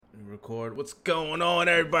record. What's going on,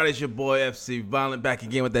 everybody? It's your boy FC Violent back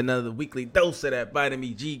again with another weekly dose of that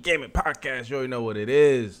Vitamin G Gaming Podcast. You already know what it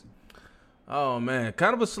is. Oh man,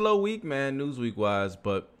 kind of a slow week, man, news week wise,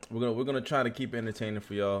 but we're gonna try to keep it entertaining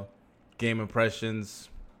for y'all. Game impressions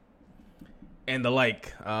and the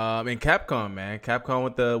like. And Capcom, man,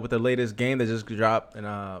 Capcom with the latest game that just dropped,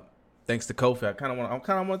 and thanks to Kofi, I kind of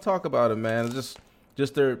want to talk about it, man.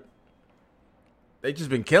 They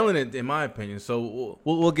just been killing it, in my opinion. So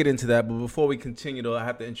we'll get into that. But before we continue, though, I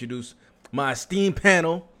have to introduce my esteemed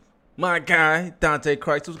panel, my guy, Dante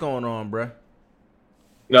Christ. What's going on, bruh?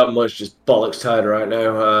 Not much, just bollocks tired right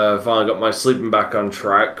now. Finally got my sleeping back on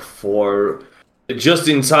track for just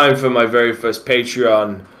in time for my very first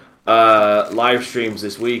Patreon live streams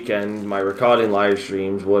this weekend. My recording live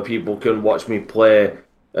streams where people can watch me play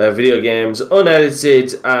video games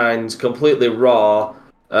unedited and completely raw.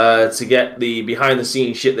 To get the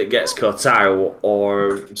behind-the-scenes shit that gets cut out,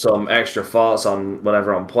 or some extra thoughts on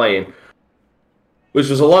whatever I'm playing, which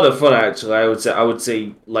was a lot of fun actually. I would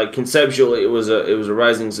say, like conceptually, it was a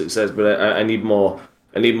rising success. But I need more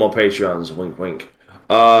Patreons. Wink, wink.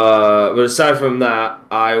 But aside from that,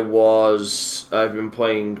 I've been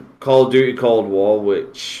playing Call of Duty Cold War,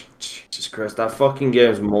 which Jesus Christ, that fucking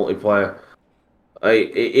game's multiplayer.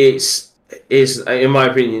 It's in my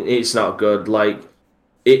opinion, it's not good. Like.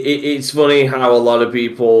 It's funny how a lot of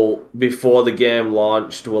people before the game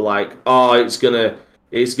launched were like, "Oh, it's gonna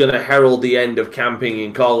herald the end of camping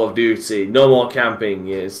in Call of Duty. No more camping."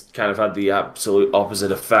 It's kind of had the absolute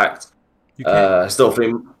opposite effect. I still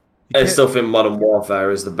think Modern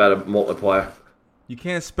Warfare is the better multiplayer. You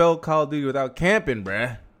can't spell Call of Duty without camping,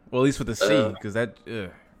 bruh. Well, at least with the C, because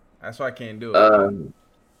that's why I can't do it.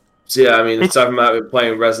 So yeah, I mean, aside from that, we're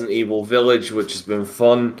playing Resident Evil Village, which has been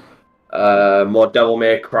fun. More Devil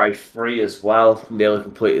May Cry 3 as well. Nearly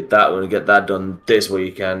completed that. We're going to get that done this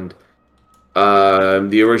weekend.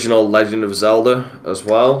 The original Legend of Zelda as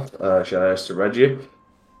well. Shout out to Reggie.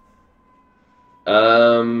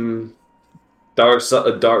 Dark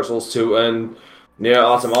Souls 2 and Nier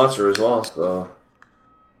Automata as well. So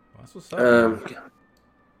that's what's up.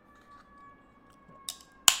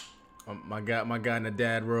 My guy in the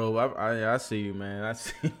dad robe. I see you, man.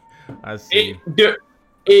 I see you.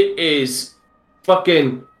 It is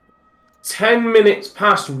fucking 10 minutes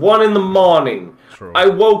past 1 in the morning. True. I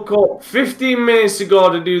woke up 15 minutes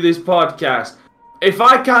ago to do this podcast. If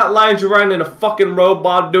I can't lounge around in a fucking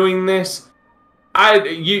robot doing this, I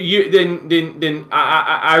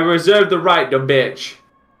reserve the right to bitch.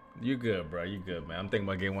 You good, bro? You good, man? I'm thinking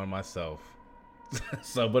about getting one myself.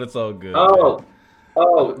 But it's all good.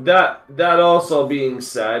 That also being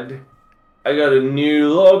said, I got a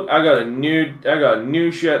new look. I got a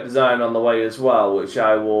new shirt design on the way as well, which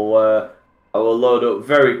I will load up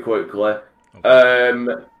very quickly.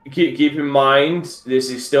 Okay. Keep in mind this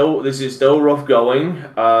is still rough going.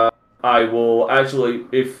 I will actually,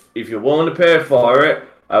 if you're willing to pay for it,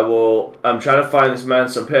 I'm trying to find this man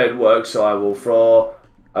some paid work, so I will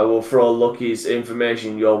throw Lucky's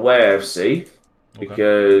information your way, FC,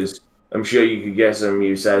 because I'm sure you could get some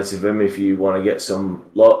use out of him if you want to get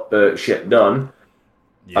some shit done.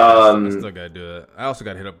 Yeah, I still gotta do it. I also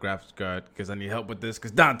gotta hit up Graphics Card because I need help with this.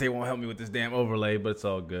 Because Dante won't help me with this damn overlay, but it's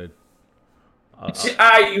all good.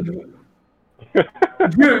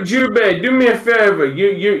 Jube, do me a favor.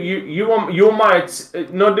 You might,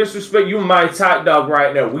 no disrespect, you my attack dog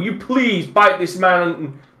right now. Will you please bite this man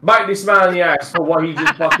in the ass for what he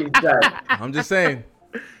just fucking said? I'm just saying.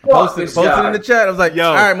 Posted in the chat. I was like, "Yo,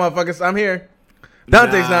 all right, motherfuckers, I'm here."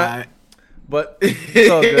 Dante's not, but it's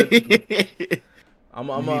all good. I'm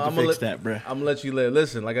gonna let you live.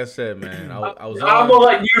 Listen, like I said, man, I'm gonna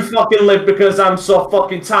let you fucking live because I'm so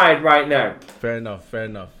fucking tired right now. Fair enough.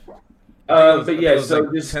 But yeah, so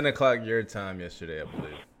like this 10 o'clock your time yesterday, I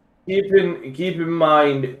believe. Keep in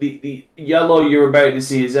mind the yellow you're about to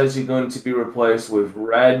see is actually going to be replaced with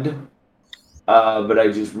red. But I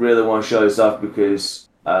just really want to show this off because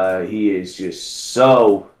he is just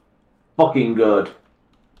so fucking good.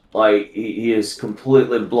 Like, he has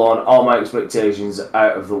completely blown all my expectations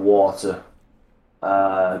out of the water.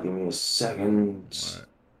 Give me a second.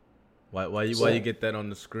 Right. Why you get that on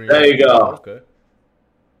the screen? There you go. Okay.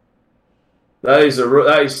 That is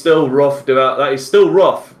still rough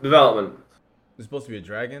development. It's supposed to be a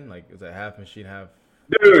dragon? Like, is that half machine, half...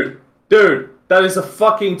 Dude, that is a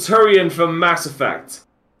fucking Turian from Mass Effect.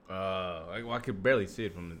 I could barely see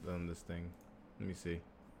it from this thing. Let me see.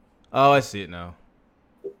 Oh, I see it now.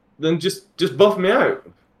 Then just buff me out.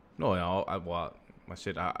 No, my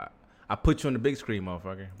shit. I put you on the big screen,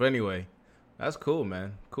 motherfucker. But anyway, that's cool,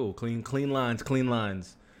 man. Cool, clean lines.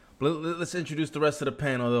 Let's introduce the rest of the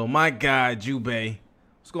panel, though. My guy, Jubei.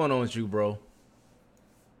 What's going on with you, bro?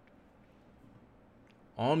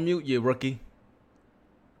 On mute, you rookie.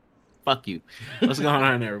 Fuck you. What's going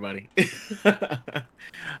on, everybody?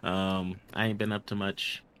 I ain't been up to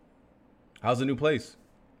much. How's the new place?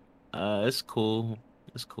 It's cool.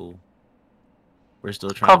 It's cool. We're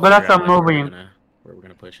still trying to but that's figure a out movie. where we're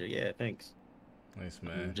gonna push it. Yeah, thanks. Nice, I'm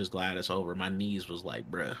man. just glad it's over. My knees was like,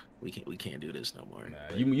 bruh, we can't do this no more.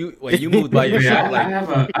 Nah, you moved by yourself. I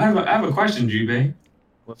have a question, Jubei.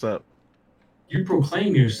 What's up? You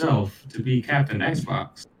proclaim yourself to be Captain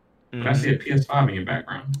Xbox, but I see a PS5 in your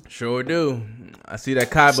background. Sure do. I see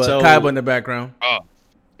that Kaiba in the background.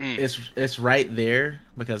 It's right there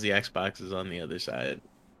because the Xbox is on the other side.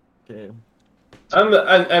 Okay. I'm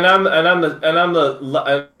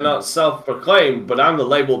not self-proclaimed, but I'm the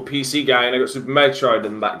labeled PC guy, and I got Super Metroid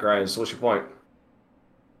in the background. So what's your point?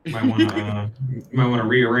 You might want to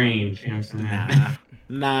rearrange. You know what I'm saying?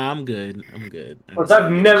 Nah, I'm good.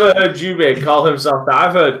 I've never heard Jubei call himself that.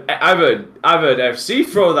 I've heard FC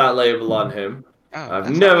throw that label on him. I've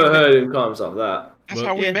never heard him call himself that. That's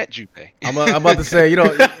how we met Jubei. I'm about to say, you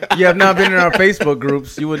have not been in our Facebook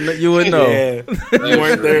groups. You would know. Yeah.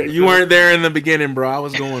 You weren't there in the beginning, bro. I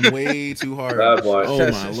was going way too hard. Bad boy.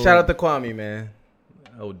 Shout out to Kwame, man.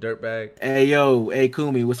 Oh, dirtbag. Hey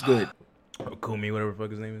Kumi, what's good? Kumi, whatever the fuck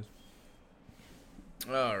his name is.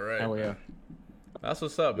 All right. Oh yeah. That's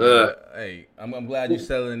what's up, man. Hey, I'm glad you're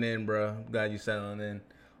settling in, bro. I'm glad you're settling in.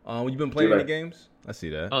 You been playing any games? I see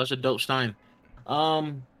that. Oh, it's a dope Stein.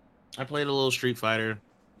 I played a little Street Fighter.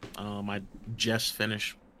 I just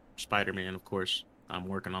finished Spider-Man, of course. I'm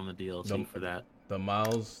working on the DLC for that. The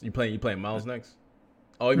Miles, you playing Miles next?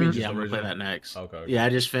 Oh, you mean just I'm original? gonna play that next. Okay. Yeah, I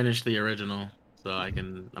just finished the original, so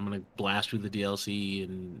I'm gonna blast through the DLC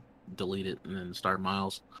and delete it, and then start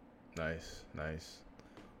Miles. Nice.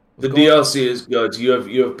 The DLC is good. You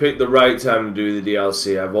have picked the right time to do the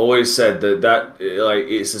DLC. I've always said that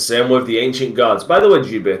it's the same with the Ancient Gods. By the way,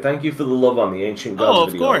 Jubei, thank you for the love on the Ancient Gods. Oh,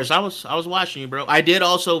 of course. I was watching you, bro. I did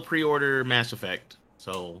also pre-order Mass Effect,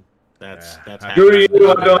 so that's Screw you!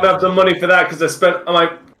 I don't have the money for that because I spent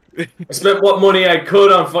what money I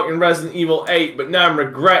could on fucking Resident Evil 8, but now I'm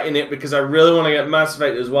regretting it because I really want to get Mass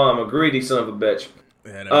Effect as well. I'm a greedy son of a bitch.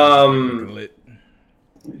 Yeah,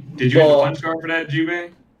 Did you get the punch card for that,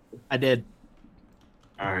 Jubei? I did.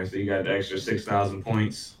 All right, so you got the extra 6,000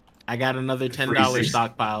 points. I got another $10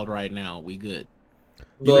 stockpiled right now. We good.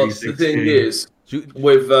 But the thing is,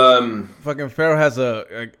 with fucking Pharaoh has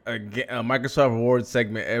a Microsoft Rewards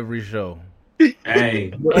segment every show.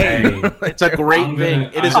 Hey, it's a great thing.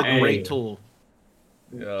 It is a great tool.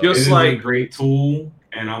 Just like a great tool,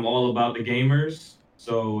 and I'm all about the gamers.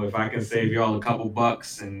 So if I can save y'all a couple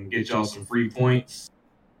bucks and get y'all some free points,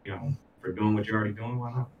 for doing what you're already doing,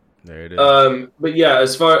 why not? There it is. But yeah,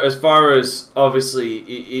 as far as obviously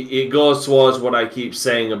it goes towards what I keep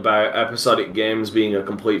saying about episodic games being a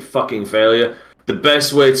complete fucking failure. The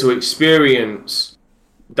best way to experience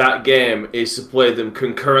that game is to play them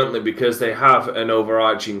concurrently because they have an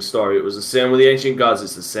overarching story. It was the same with the Ancient Gods.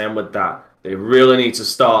 It's the same with that. They really need to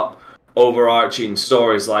stop overarching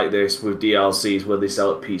stories like this with DLCs where they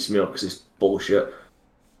sell it piecemeal because it's bullshit.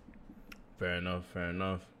 Fair enough.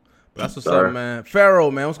 But that's what's up, man. Pharaoh,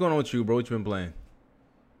 man, what's going on with you, bro? What you been playing?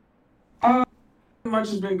 Much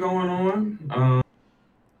has been going on.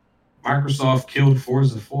 Microsoft killed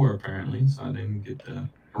Forza 4 apparently, so I didn't get the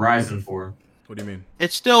Horizon 4. What do you mean?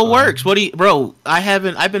 It still works. Bro?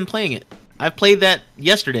 I've been playing it. I played that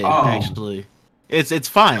yesterday. Actually, it's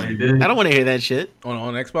fine. I don't want to hear that shit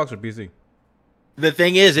on Xbox or PC. The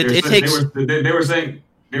thing is, it takes.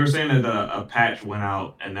 They were saying that a patch went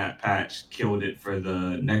out and that patch killed it for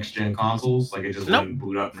the next gen consoles. Like it just wouldn't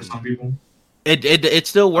boot up for some people. It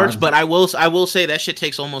still works, but I will say that shit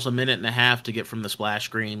takes almost a minute and a half to get from the splash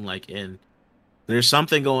screen in. There's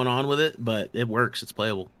something going on with it, but it works. It's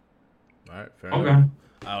playable. All right, fair enough.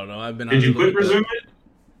 I don't know. Did you quick resume it?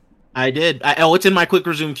 I did. It's in my quick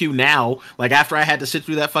resume queue now. Like after I had to sit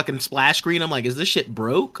through that fucking splash screen, I'm like, is this shit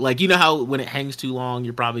broke? Like you know how when it hangs too long,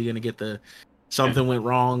 you're probably gonna get the something went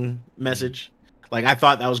wrong message. Like I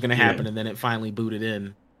thought that was gonna happen, and then it finally booted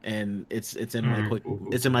in, and it's in my quick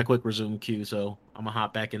it's in my quick resume queue. So I'm gonna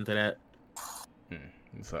hop back into that.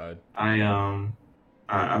 Inside.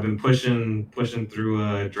 I've been pushing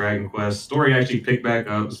through Dragon Quest. Story actually picked back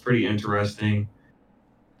up. It's pretty interesting,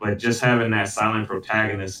 but just having that silent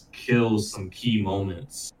protagonist kills some key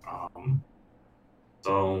moments.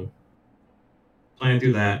 So playing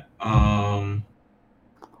through that.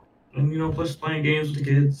 And plus playing games with the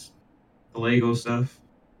kids, the Lego stuff.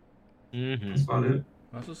 Mm-hmm. That's about it.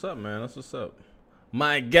 That's what's up, man. That's what's up.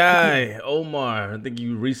 My guy, Omar. I think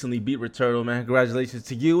you recently beat Returnal, man. Congratulations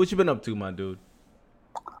to you. What you been up to, my dude?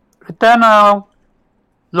 Eternal,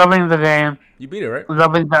 loving the game, You beat it, right?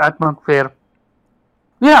 loving the atmosphere.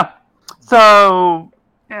 Yeah. So,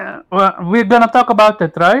 well, we're gonna talk about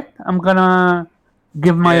it, right? I'm gonna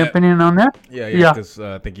give my Yeah. opinion on it. Yeah. Yeah. Because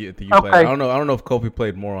I think you played. Okay. I don't know if Kofi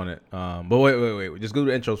played more on it. But wait. Just go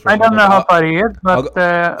to intros first. I don't know how far he is, but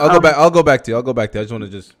I'll go back. I'll go back to you. I just want to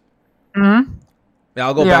just. Mhm. Yeah,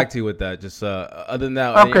 I'll go Yeah. back to you with that. Just other than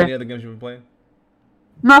that, Okay. any other games you've been playing?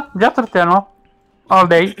 No, just Eternal, all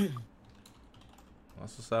day.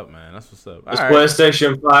 That's what's up, man. That's what's up. Does All right.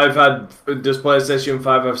 PlayStation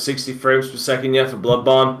 5 have 60 frames per second yet for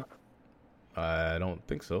Bloodborne? I don't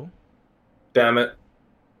think so. Damn it.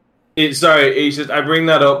 It's just I bring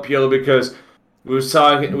that up purely because we was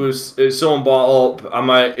talking. Someone brought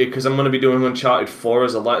up. Because I'm going to be doing Uncharted 4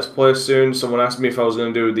 as a Let's Play soon. Someone asked me if I was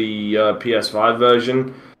going to do the PS5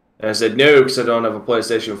 version, and I said no because I don't have a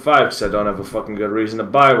PlayStation 5 because I don't have a fucking good reason to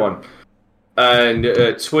buy one. And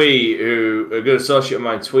Twee, a good associate of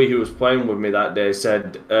mine, Twee, who was playing with me that day,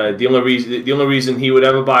 said the only reason he would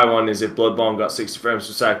ever buy one is if Bloodborne got 60 frames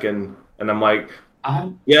per second. And I'm like,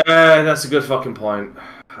 yeah, that's a good fucking point.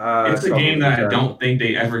 It's a game that I don't think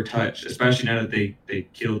they ever touch, especially now that they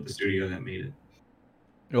killed the studio that made it.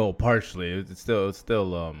 Oh, partially. It's still. It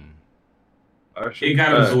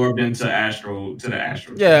got absorbed into the Astro.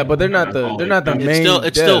 Yeah, but they're not the main.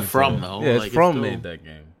 It's still devs, from though. though. Yeah, Like, it's from still... made that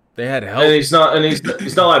game. They had help. And it's not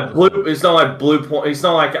like Blue. It's not like Blue Point. It's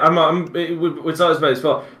not like it's not as bad as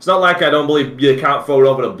well. It's not like I don't believe you can't throw it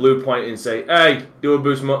over to Blue Point and say, "Hey, do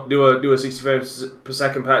a 60 frames per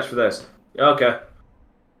second patch for this." Yeah, okay.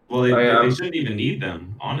 Well, they shouldn't even need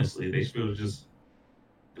them. Honestly, they should just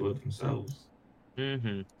do it themselves.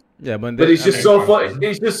 Mm-hmm. Yeah, but it's just so funny.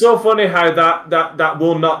 It's just so funny how that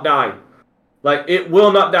will not die. Like, it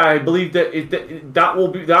will not die. I believe that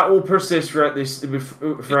will persist throughout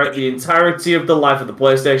the entirety of the life of the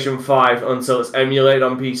PlayStation 5 until it's emulated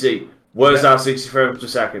on PC. Where's that 60 frames per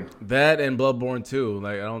second? That and Bloodborne 2.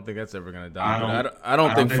 Like, I don't think that's ever gonna die. I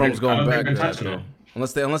don't think From's going back to that, it. though.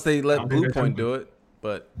 Unless they let Bluepoint do it.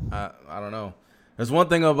 But I don't know. There's one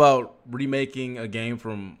thing about remaking a game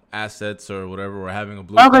from assets or whatever, or having a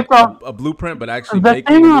blueprint, a blueprint, but actually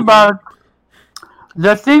making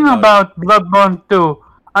the thing about Bloodborne 2,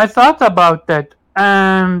 I thought about it,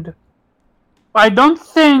 and I don't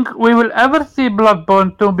think we will ever see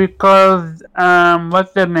Bloodborne 2 because,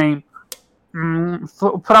 what's their name? From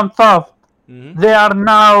Soft. Mm-hmm. They are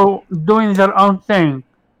now doing their own thing.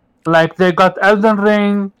 Like, they got Elden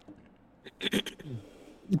Ring,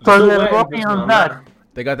 so they're working on that.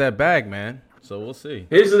 They got that bag, man. So we'll see.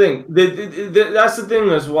 Here's the thing. That's the thing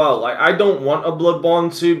as well. Like, I don't want a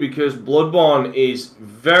Bloodborne 2 because Bloodborne is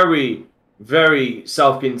very, very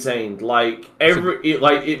self-contained. Like,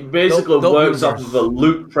 it basically works off of a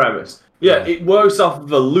loop premise. Yeah, it works off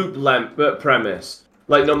of a loop premise.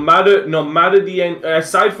 Like, no matter the end,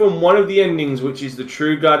 aside from one of the endings, which is the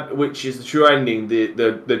true ending,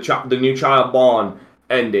 the new child born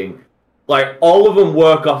ending. Like, all of them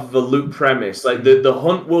work off of a loop premise. Like, the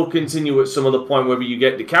hunt will continue at some other point, whether you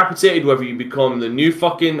get decapitated, whether you become the new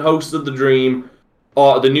fucking host of the dream,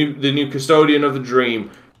 or the new custodian of the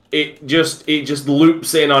dream. It just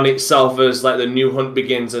loops in on itself as, like, the new hunt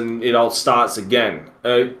begins and it all starts again.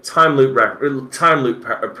 Time loop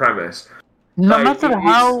premise. No Like, matter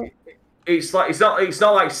how... It's not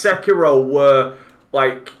like Sekiro where,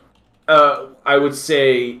 like, I would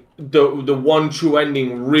say the one true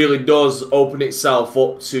ending really does open itself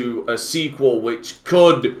up to a sequel, which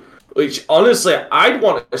honestly I'd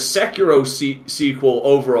want a Sekiro sequel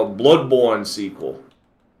over a Bloodborne sequel.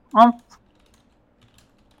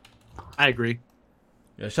 I agree.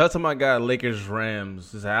 Yeah, shout out to my guy Lakers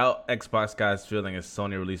Rams. This is how Xbox guys feeling as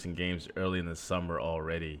Sony releasing games early in the summer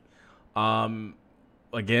already.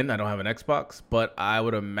 Again, I don't have an Xbox, but I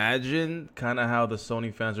would imagine kind of how the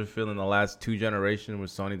Sony fans are feeling the last two generations where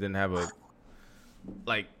Sony didn't have a,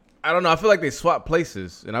 like, I don't know. I feel like they swapped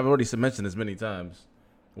places, and I've already mentioned this many times,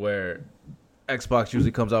 where Xbox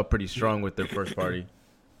usually comes out pretty strong with their first party.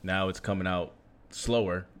 Now it's coming out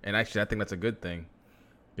slower, and actually I think that's a good thing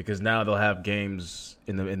because now they'll have games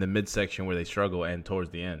in the midsection where they struggle and towards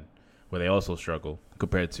the end where they also struggle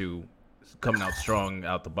compared to coming out strong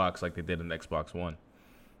out the box like they did in the Xbox One.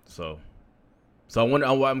 So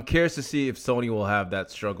I'm curious to see if Sony will have that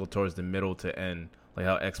struggle towards the middle to end, like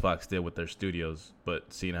how Xbox did with their studios.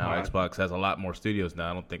 But seeing how Xbox has a lot more studios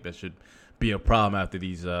now, I don't think that should be a problem after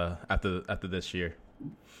these after this year.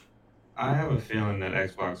 I have a feeling that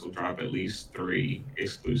Xbox will drop at least 3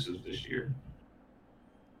 exclusives this year.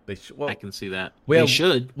 Well, I can see that. we They have-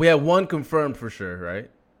 should. we have one confirmed for sure, right?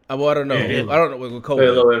 Well, I don't know. Yeah, I don't know with COVID.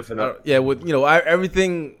 Halo Infinite. With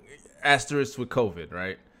everything asterisk with COVID,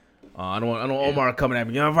 right? I don't want Omar coming at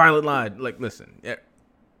me. Violent line. Like, listen,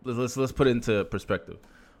 let's put it into perspective.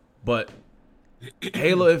 But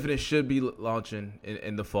Halo Infinite should be launching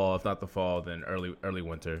in the fall, if not the fall, then early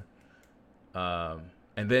winter.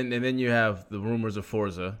 And then you have the rumors of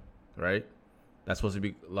Forza, right? That's supposed to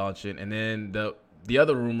be launching, and then the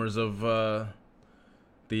other rumors of the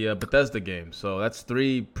Bethesda game. So that's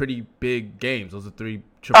 3 pretty big games. Those are 3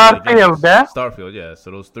 AAA games. Starfield, yeah. So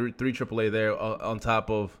those three AAA there on top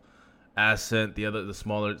of Ascent, the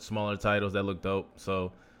smaller titles that look dope.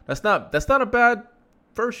 So that's not a bad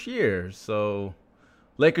first year. So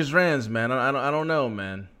Lakers Rams, man, I don't know,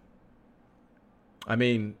 man. I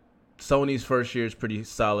mean, Sony's first year is pretty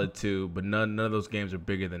solid too, but none of those games are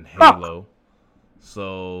bigger than Halo.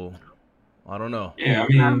 So I don't know. Yeah, I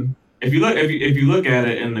mean, if you look at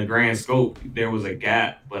it in the grand scope, there was a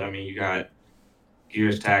gap, but I mean, you got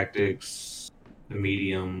Gears Tactics, the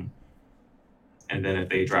Medium, and then if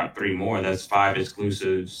they drop 3 more, that's 5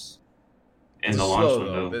 exclusives in the launch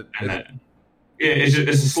window. It's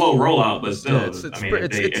a slow rollout, but still, if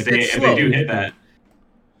they do hit that,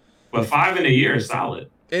 but 5 in a year is solid.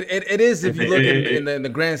 It is if you look in the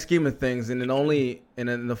grand scheme of things, and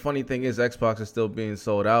then the funny thing is Xbox is still being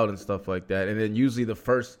sold out and stuff like that, and then usually the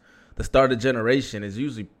start of generation is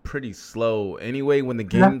usually pretty slow anyway when the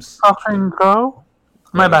games. Go.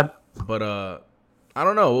 My bad. But I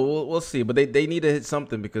don't know. We'll see. But they need to hit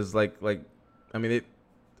something because like I mean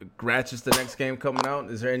Ratchet's the next game coming out.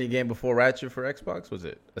 Is there any game before Ratchet for Xbox? Was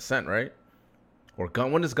it Ascent, right? Or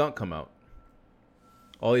Gun? When does Gun come out?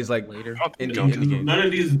 All these like Later. indie games.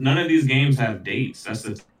 None of these games have dates. That's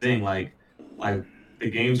the thing. Like the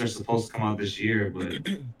games are supposed to come out this year, but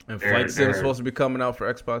And Flight Sim is supposed to be coming out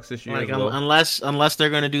for Xbox this year. Like as well. unless they're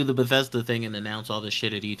gonna do the Bethesda thing and announce all this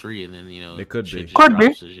shit at E3, and then It could be. shit just Could be.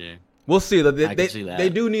 drops this year. We'll see. I can see that. They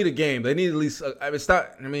do need a game. They need at least.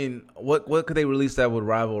 What could they release that would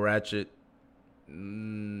rival Ratchet?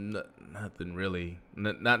 Nothing really.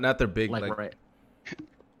 Not their big Like, like. right.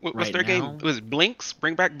 What's Right their now? game? Was it Blinks?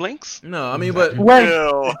 Bring back Blinks? No, I mean, but Wait,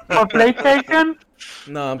 Ew. for PlayStation?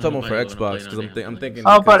 no, I'm talking about for Nobody wanna Xbox play because no I'm damn thinking.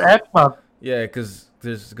 Oh, for because- Xbox. Yeah, because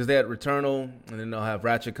they had Returnal, and then they'll have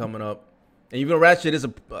Ratchet coming up. And even though Ratchet is a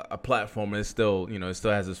platformer, it's still it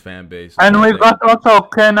still has its fan base. And we got also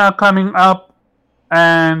Kena coming up,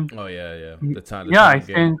 and Oh yeah. I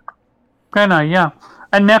think Kena, yeah.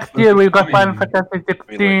 And next year we got Final Fantasy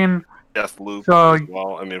 16. Deathloop So- as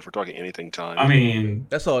well. I mean, if we're talking anything time. I mean,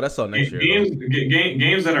 That's all next year. though.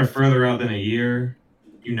 games that are further out than a year,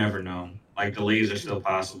 you never know. Like delays are still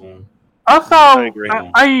possible. Also, I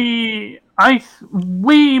agree.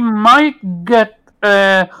 we might get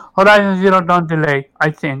Horizon Zero Dawn delay,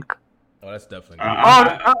 I think. Oh, that's definitely.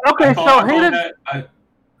 Okay, so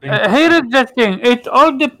here is the thing. It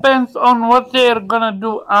all depends on what they're gonna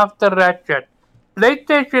do after Ratchet.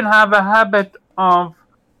 PlayStation have a habit of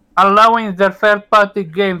allowing their third-party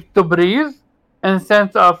games to breathe, in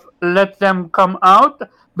sense of let them come out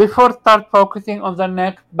before start focusing on the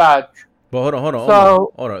next batch. But hold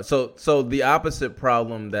on. So the opposite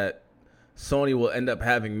problem that Sony will end up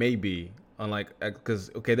having maybe, unlike because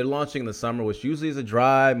they're launching in the summer, which usually is a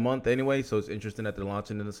dry month anyway. So it's interesting that they're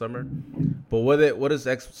launching in the summer. But what does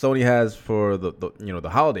Sony has for the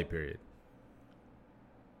holiday period?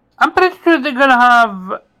 I'm pretty sure they're gonna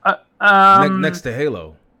have Next to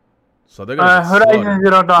Halo, so they're gonna Horizon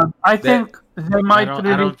Zero Dawn. I think they might I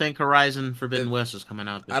release. don't think Horizon Forbidden West is coming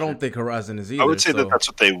out. This I don't year. think Horizon is either. I would say so. that that's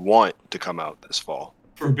what they want to come out this fall.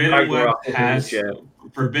 Forbidden West has Yeah.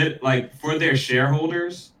 for their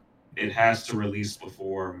shareholders, it has to release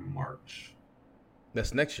before March.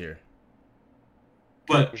 That's next year.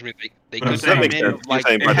 But Which means they But I'm could saying- come That makes in sense. like You're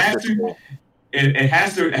saying by it the has to- fiscal.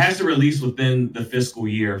 it has to release within the fiscal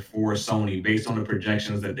year for Sony based on the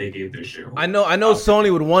projections that they gave their shareholders. I know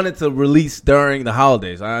Sony would want it to release during the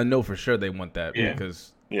holidays. I know for sure they want that Yeah.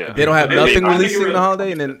 because Yeah. if they don't have I nothing think it releasing really- the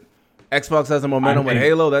holiday, and then Xbox has the momentum with think-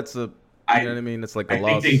 Halo. That's you I- know what I mean. It's like a I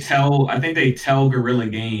loss. think they tell Guerrilla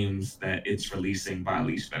Games that it's releasing by at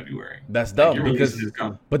least February. That's Like, dumb you're because releasing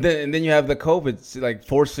this but then you have the COVID like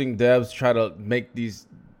forcing devs to try to make these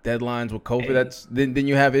deadlines with COVID. Hey. That's then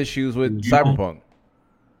you have issues with You don't- Cyberpunk.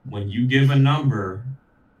 when you give a number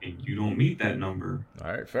and you don't meet that number,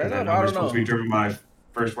 All right, fair 'cause that enough. I number's don't supposed to be know. driven by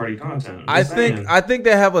first party content. I think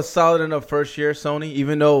they have a solid enough first year, Sony.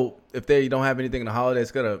 Even though if they don't have anything in the holiday,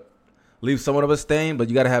 it's gonna leave somewhat of a stain. But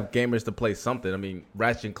you got to have gamers to play something. I mean,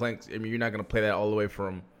 Ratchet and Clank. I mean, you're not gonna play that all the way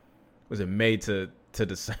from was it May to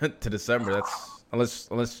December. Unless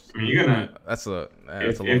I mean, you're gonna. that's a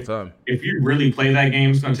long time. If you really play that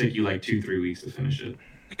game, it's gonna take you like 2-3 weeks to finish it.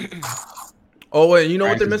 Oh wait, you know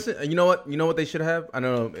what they're missing? You know what they should have? I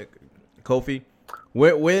don't know, Kofi.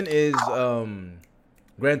 When is Gran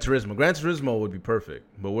Turismo? Gran Turismo would be perfect,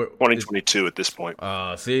 but 2022 at this point.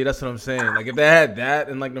 See, that's what I'm saying. Like if they had that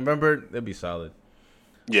in like November, that'd be solid.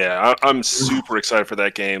 Yeah, I'm super excited for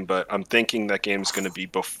that game, but I'm thinking that game's going to be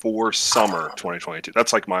before summer 2022.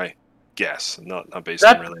 That's like my guess, not based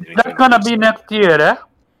on really anything. That's gonna be next year, eh?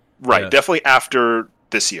 Right, Yeah. definitely after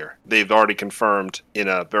this year. They've already confirmed in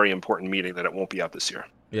a very important meeting that it won't be out this year.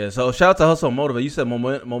 Yeah. So shout out to Hustle Motivate. You said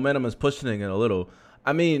momentum is pushing it a little.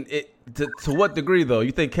 I mean, to what degree though?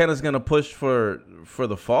 You think Canada's gonna push for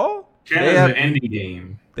the fall? Canada's an indie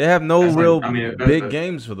game. They have no That's real like- I mean, big that's-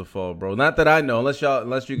 games for the fall, bro. Not that I know, unless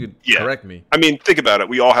you could Yeah. correct me. I mean, think about it.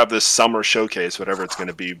 We all have this summer showcase, whatever it's going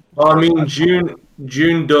to be. Well, I mean,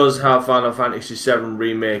 June does have Final Fantasy VII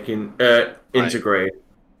Remake integrated.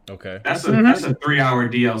 Okay, That's a 3-hour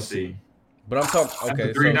DLC. but I'm talking.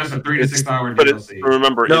 Okay, That's a 3 to 6 hour But DLC.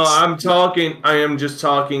 remember, No, it's, I am just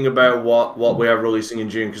talking about what we have releasing in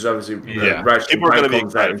June, because obviously Yeah. Ratchet People are and gonna be Clank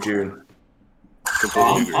comes out in excited. June.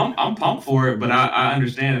 completely agree. I'm pumped for it, but I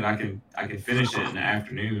understand that I can finish it in the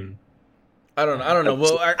afternoon. I don't know.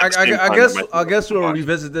 Well, I guess we'll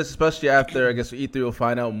revisit this, especially after E3 will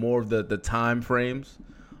find out more of the time frames,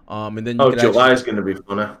 and then you July is going to be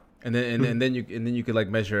funny. and then you could like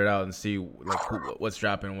measure it out and see like what's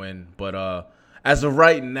dropping when. But as of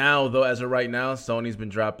right now, Sony's been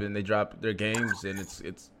dropping. They drop their games, and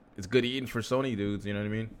it's good eating for Sony dudes. You know what I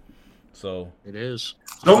mean? So It is.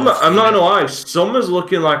 I'm not gonna lie. Summer's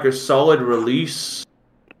looking like a solid release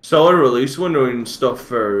window and stuff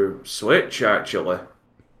for Switch. Actually,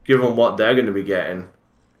 given what they're going to be getting.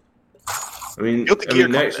 I mean, Guilty Gear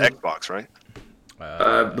comes next, to Xbox, right?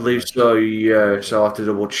 I believe so. Yeah, so I'll have to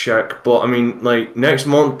double check. But I mean, like next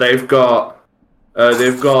month they've got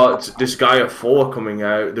Disgaea 4 coming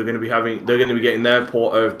out. They're going to be getting their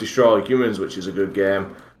port of Destroy All Humans, which is a good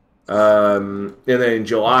game. And then in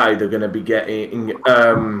July they're going to be getting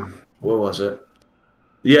what was it?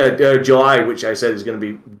 Yeah, July, which I said is going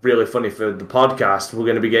to be really funny for the podcast. We're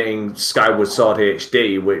going to be getting Skyward Sword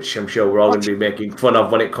HD, which I'm sure we're all going to be making fun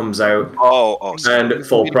of when it comes out and at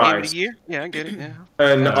full Game of the price. year? Yeah, I get it. Yeah.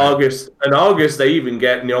 And August they even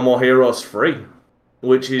get No More Heroes free,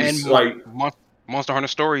 which is And like Monster Hunter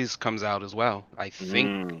Stories comes out as well. I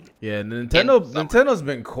think. yeah, summer. Nintendo's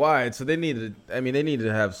been quiet, so they needed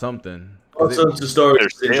to have something. also the story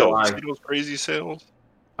There's in July. sales. See those crazy sales?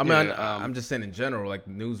 I mean, Yeah, I'm just saying in general, like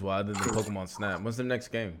news-wise, other than Pokemon Snap. What's the next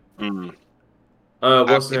game?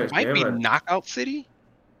 What's the It next might game? be then? Knockout City.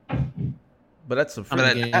 But that's a I'm in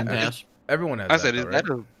that- the Game Pass. everyone has I that. said, is though, that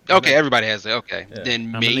right? okay? Everybody has it. Okay, Yeah.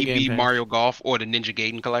 then I'm in the maybe Game Pass. Mario Golf or the Ninja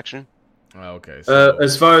Gaiden collection. Oh, okay. So,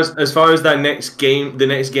 As far as that next game,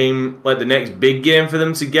 like the next big game for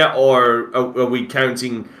them to get, or are we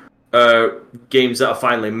counting games that are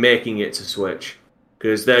finally making it to Switch?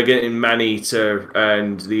 Because they're getting Maneater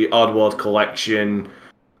and the Oddworld collection.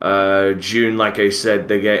 June, like I said,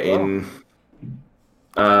 they're getting.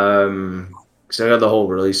 So I got the whole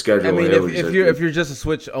release schedule. I mean, here, if you're just a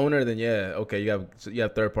Switch owner, then yeah, okay, you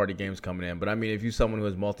have third-party games coming in. But I mean, if you're someone who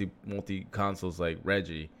has multi consoles like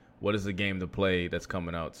Reggie, what is the game to play that's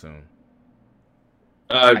coming out soon?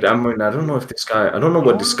 I mean, I don't know if this guy. I don't know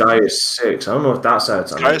what this guy is 6. I don't know if that's out.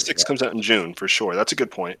 Gaia 6 comes out in June for sure. That's a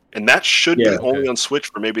good point, and that should Yeah, be okay. only on Switch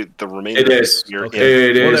for maybe the remainder It of is. this year. Okay.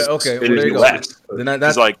 It is. Okay, It well, is there you go. US. Then that's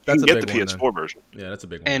It's like you that's can a get the big one, PS4 version. then. Yeah, that's a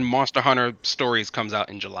big one. And Monster Hunter Stories comes out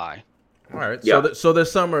in July. All right, Yeah. so their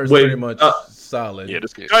summer is Wait, pretty much solid. Yeah,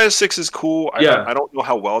 this Gaia 6 is cool. Yeah. I don't know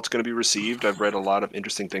how well it's going to be received. I've read a lot of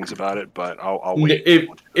interesting things about it, but I'll wait.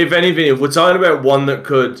 If anything, if we're talking about one that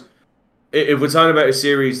could, if we're talking about a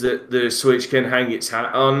series that the Switch can hang its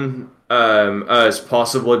hat on, as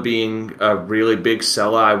possibly being a really big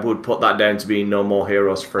seller, I would put that down to being No More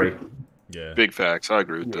Heroes free. Yeah. Big facts. I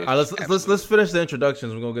agree with that. All right, let's finish the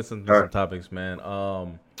introductions. We're gonna get some All right. topics, man.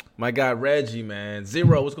 My guy Reggie, man.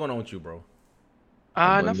 Zero, what's going on with you, bro?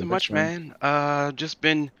 Nothing much, man. Just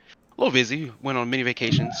been a little busy. Went on a mini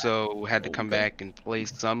vacation, so had to come back and play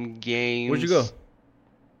some games. Where'd you go?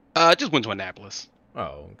 Just went to Annapolis.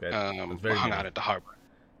 Oh, okay. That's very Hung many. out at the harbor.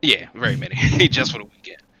 Yeah, very many. Just for the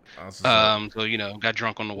weekend. So got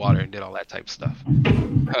drunk on the water and did all that type of stuff.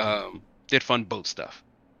 Did fun boat stuff.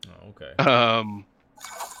 Oh, okay. But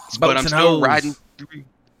Boats I'm and still hoes. riding through.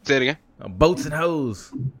 Say it again. Boats and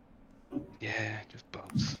hoes. Yeah, just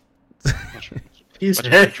boats. He's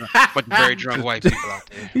But very drunk white people out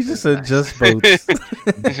there. He just said just boats.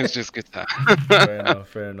 It's just good time.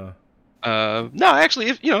 Fair enough. No, actually,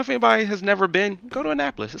 if anybody has never been, go to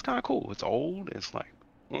Annapolis. It's kind of cool. It's old. It's like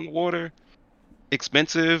on the water.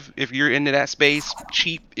 Expensive if you're into that space.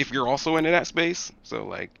 Cheap if you're also into that space. So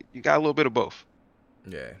like, you got a little bit of both.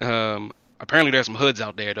 Yeah. Apparently there's some hoods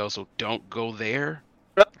out there though, so don't go there.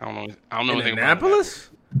 I don't know In anything Annapolis?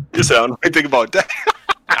 You sound anything about that?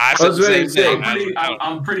 I I was said the ready same to thing. say,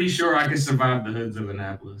 I'm pretty sure I can survive the hoods of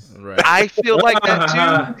Annapolis. Right. I feel like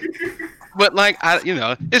that too. But like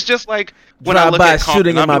it's just like when I Drive look by at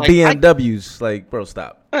shooting in Compton, my I'm like, BMWs. Like, bro,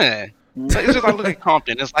 stop. It's just I look at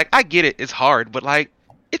Compton. It's like I get it. It's hard, but like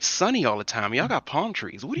it's sunny all the time. Y'all got palm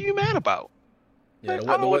trees. What are you mad about? Yeah, Like,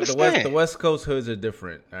 I don't understand. the West Coast hoods are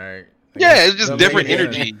different. All right. Yeah, it's just Don't different make it-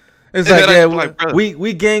 energy. It's And like, then I yeah, feel like, brother.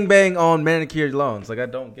 we gangbang on manicured lawns. Like, I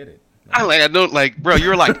don't get it. I don't like, bro.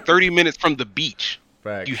 You're like 30 minutes from the beach.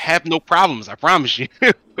 Facts. You have no problems. I promise you.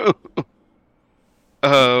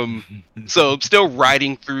 So I'm still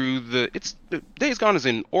riding through the Days Gone is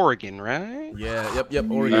in Oregon, right? Yeah, yep,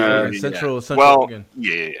 Oregon, Yeah. Oregon. Central Well, Oregon.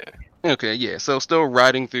 yeah. Okay, yeah. So still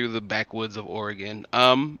riding through the backwoods of Oregon.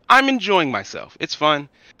 I'm enjoying myself. It's fun.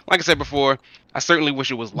 Like I said before, I certainly wish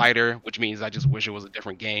it was lighter, which means I just wish it was a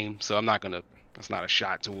different game. So I'm not gonna. That's not a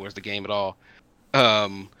shot towards the game at all.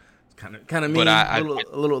 Kind of mean. but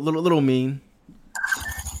A little mean.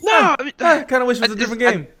 No, I mean, I kind of wish it was a different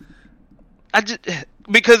game. I just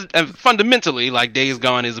because fundamentally, like Days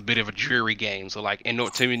Gone is a bit of a dreary game. So like, in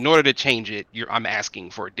order to change it, I'm asking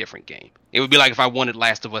for a different game. It would be like if I wanted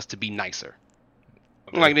Last of Us to be nicer.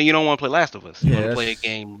 Like, then you don't want to play Last of Us. You want to play a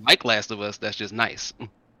game like Last of Us that's just nice.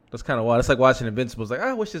 That's kind of wild. It's like watching Invincible. It's like,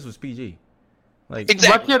 I wish this was PG. Like,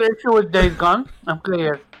 Exactly. What's your issue with Days Gone? I'm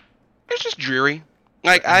clear. It's just dreary.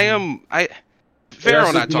 Like Pharaoh and I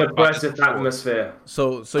That's talked an about this oppressive before. atmosphere.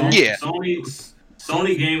 so Yeah.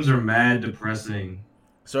 Sony games are mad depressing.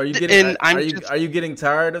 So are you getting? And I'm Are you getting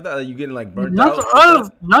tired of that? Are you getting like burnt Not out?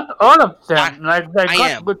 all of them. I They got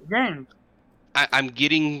am. good games. I'm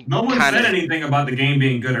getting No one kind said of. anything about the game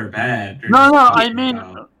being good or bad. They're No, just I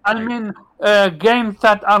talking mean, about, games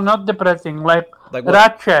that are not depressing, like Like what?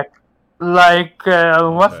 Ratchet, like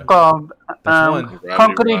what's Okay. called one? Gravity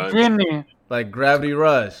Concrete Rush. Genie. Like Gravity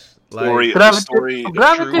Rush. Like Story, Gravity, story.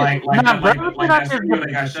 Gravity, like nah, that Gravity Rush that is studio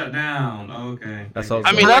that got shut down. Okay. That's all.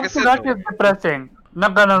 I mean, like I Gravity said, Rush is depressing.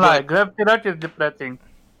 Not gonna lie, But- Gravity Rush is depressing.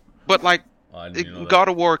 But like, Oh, I didn't know that. God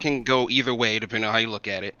of War can go either way depending on how you look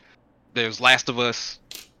at it. There's Last of Us.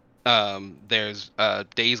 There's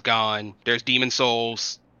Days Gone. There's Demon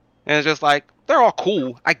Souls. And it's just like, they're all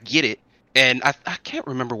cool. I get it. And I can't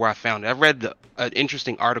remember where I found it. I read an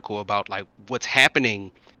interesting article about like what's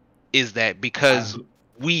happening is that because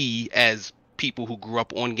we as people who grew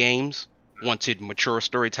up on games wanted mature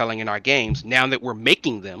storytelling in our games, now that we're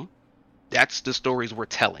making them, that's the stories we're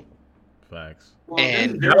telling. Facts. Well,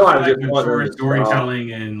 And- there's No, I like just want mature them to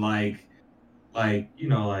storytelling and like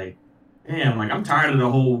damn, like I'm tired of the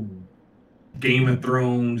whole Game of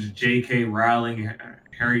Thrones, J.K. Rowling,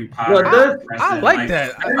 Harry Potter. Well, that- I like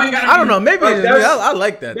that. everything gotta I don't be- know. Maybe Like, that's- I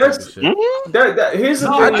like that type of that's- shit. Here's the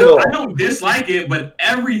No, thing, I though. don't dislike it, but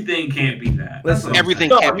everything can't be that. That's Listen, what I'm everything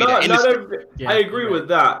saying. can't be that. And Not it's- every, I agree with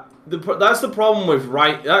that. That's the problem with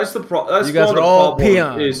That's You guys one of are the all problems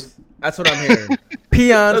peons. is That's what I'm hearing.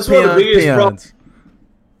 Peons, That's one of the peons, biggest peons.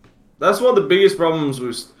 that's one of the biggest problems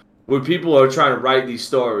with people who are trying to write these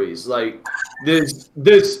stories. Like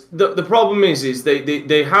the problem is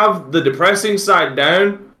they have the depressing side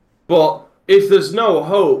down, but if there's no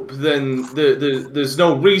hope, then there's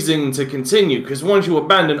no reason to continue. Because once you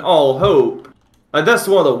abandon all hope, like that's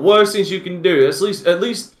one of the worst things you can do. At least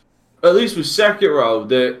with Sekiro,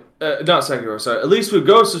 not Sekiro, sorry. At least with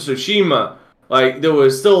Ghost of Tsushima, like there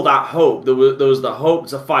was still that hope. There was the hope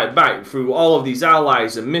to fight back through all of these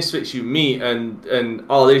allies and misfits you meet and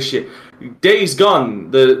all this shit. Days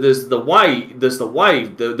Gone, there's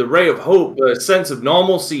the ray of hope, a sense of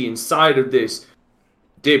normalcy inside of this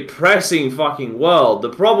depressing fucking world. The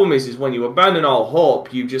problem is when you abandon all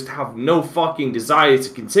hope, you just have no fucking desire to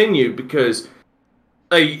continue because.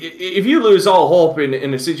 Like, if you lose all hope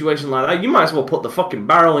in a situation like that, you might as well put the fucking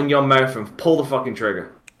barrel in your mouth and pull the fucking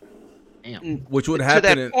trigger. Which would To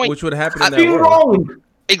happen. that point, Which would happen I in that Be world. wrong.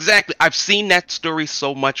 Exactly. I've seen that story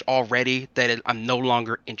so much already that I'm no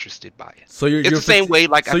longer interested by it. So you're It's the same way,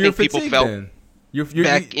 like, I you're think people fatigued felt then. You're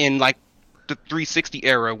Back in like the 360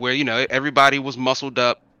 era where, everybody was muscled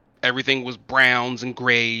up, everything was browns and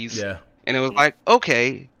grays. yeah. And it was like,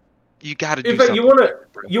 okay, you got to do In fact, something.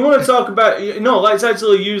 you want to talk about let's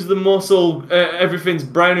actually use the muscle. Everything's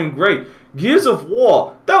brown and grey. Gears of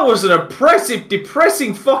War. That was an oppressive,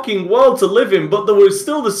 depressing fucking world to live in, but there was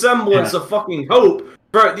still the semblance of fucking hope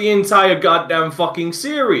throughout the entire goddamn fucking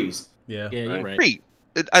series. Yeah. Yeah, you're right. Great.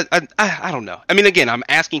 I don't know. I mean, again, I'm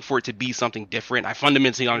asking for it to be something different. I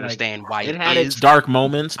fundamentally understand why It it had is. its dark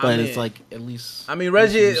moments, but I mean, it's like at least. I mean,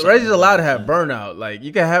 Reggie's allowed to have burnout. Like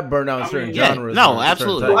you can have burnout in certain yeah, genres. no, and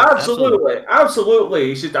certain absolutely. types. Absolutely.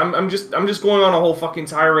 You should, I'm just going on a whole fucking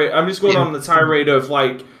tirade. I'm just going on the tirade of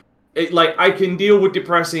like I can deal with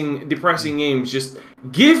depressing games. Just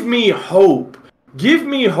give me hope. Give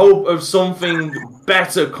me hope of something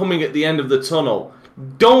better coming at the end of the tunnel.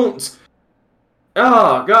 Don't.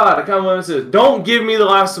 Oh God, I can't remember this. Don't give me The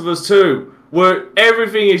Last of Us 2, where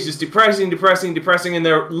everything is just depressing, and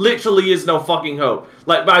there literally is no fucking hope.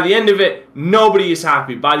 Like by the end of it, nobody is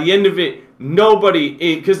happy. By the end of it,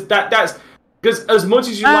 nobody, because that's because as much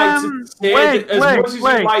as you like to say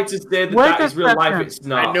that is real life, it's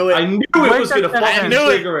not. I knew it. I knew it was gonna fucking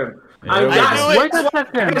trigger him. Wait a I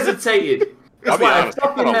second. hesitated. That's why I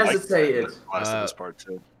fucking hesitated. Last of Us Part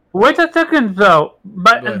 2. Wait a second, though.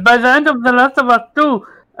 By the end of The Last of Us 2,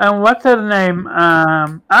 and what's her name?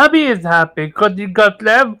 Abby is happy because he got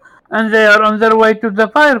Lev, and they are on their way to the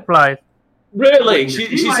Fireflies. Really? She's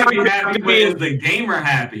She's happy, happy but is the gamer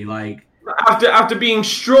happy? Like after being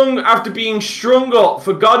strung up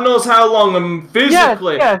for God knows how long and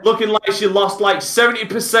physically looking like she lost like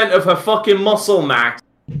 70% of her fucking muscle mass.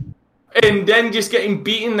 And then just getting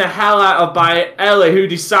beaten the hell out of by Ellie, who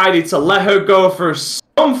decided to let her go for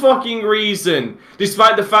some fucking reason,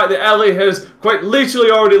 despite the fact that Ellie has quite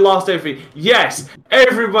literally already lost everything. Yes,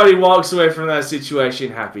 everybody walks away from that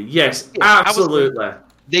situation happy. Yes, absolutely.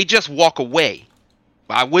 They just walk away.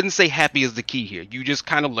 I wouldn't say happy is the key here. You just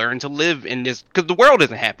kind of learn to live in this, because the world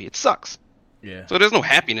isn't happy. It sucks. Yeah. So there's no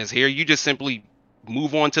happiness here. You just simply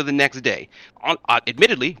move on to the next day.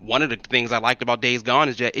 Admittedly, one of the things I liked about Days Gone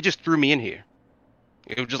is that it just threw me in here.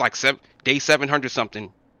 It was just like day 700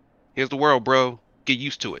 something. Here's the world, bro. Get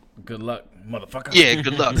used to it. Good luck, motherfucker. Yeah,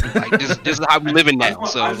 good luck. Like this is how we living now.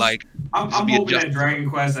 So like, I'm hoping that Dragon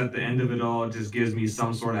Quest at the end of it all just gives me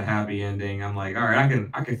some sort of happy ending. I'm like, all right,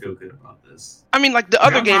 I can feel good about this. I mean, like the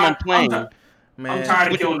other game I'm playing. I'm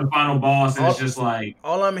tired of killing the final boss, and it's just like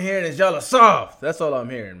all I'm hearing is y'all are soft. That's all I'm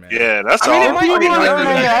hearing, man. Yeah, that's all. If you want to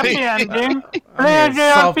play a happy ending, play a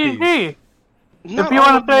JRPG. If you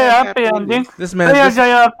want to play a happy ending, play a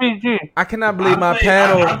JRPG. I cannot believe my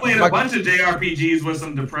panel. I played a bunch of JRPGs with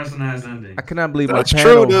some depressing ass endings. I cannot believe my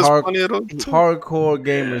panel. Hardcore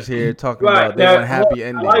gamers here talking about they want happy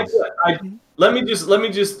endings. Let me just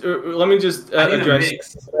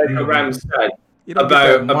address what Ram said. You don't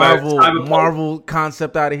get that Marvel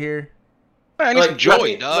concept out of here. I need some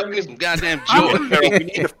joy, dog. I need some goddamn joy. We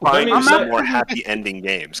need to find some more happy ending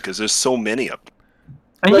games because there's so many of them.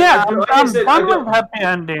 Yeah, I'm done with happy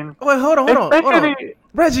ending. Wait, hold on.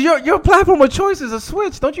 Reggie, your platform of choice is a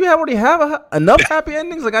Switch. Don't you already have enough happy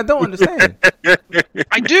endings? Like, I don't understand.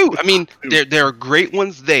 I do. I mean, there are great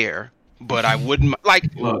ones there. But I wouldn't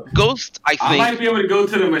look, Ghost. I think I might be able to go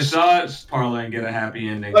to the massage parlor and get a happy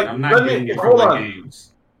ending. Like, I'm not getting it from the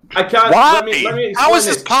games. I can't. Why? Let me How is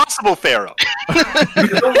this possible, Pharaoh?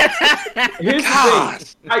 Here's the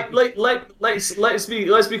thing.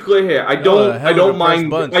 Let's be clear here. I don't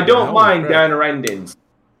mind downer endings.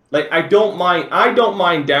 Like I don't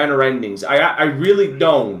mind downer endings. I really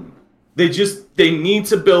don't. They need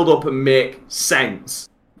to build up and make sense.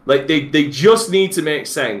 Like they just need to make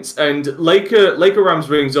sense. And Laker Rams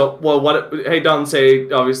brings up, hey Dante,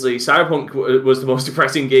 obviously Cyberpunk was the most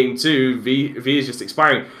depressing game too. V is just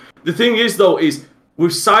expiring. The thing is though, is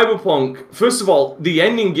with Cyberpunk, first of all, the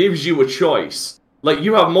ending gives you a choice. Like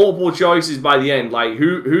you have multiple choices by the end. Like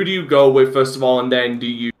who do you go with first of all, and then do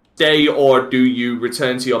you stay or do you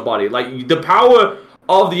return to your body? Like the power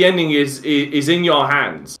of the ending is in your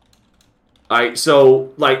hands. Right?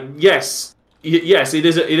 So like yes, it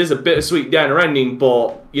is a bittersweet downer ending,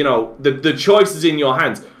 but you know the choice is in your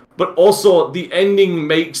hands. But also the ending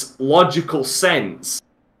makes logical sense.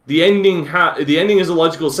 The ending is a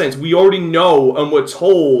logical sense. We already know and we're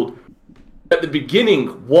told at the beginning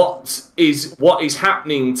what is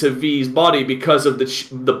happening to V's body because of the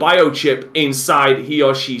biochip inside he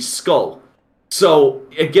or she's skull. So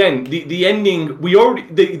again, the ending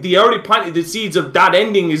they already planted the seeds of that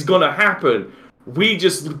ending is gonna happen. We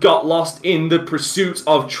just got lost in the pursuit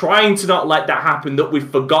of trying to not let that happen, that we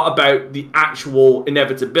forgot about the actual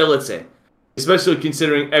inevitability, especially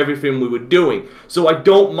considering everything we were doing. So I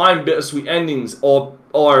don't mind bittersweet endings or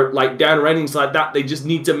like downer endings like that. They just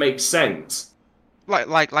need to make sense.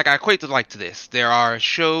 Like I equate it to this. There are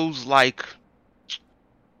shows like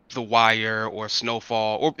The Wire or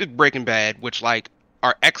Snowfall or Breaking Bad, which like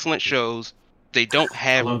are excellent shows. They don't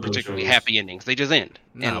have particularly happy endings. They just end.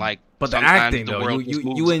 No, and like, but the acting though,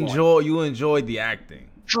 you enjoyed the acting.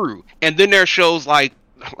 True. And then there are shows like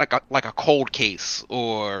a Cold Case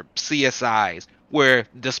or CSIs where,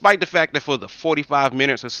 despite the fact that for the 45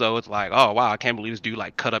 minutes or so, it's like, oh wow, I can't believe this dude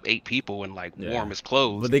like cut up 8 people and like warm his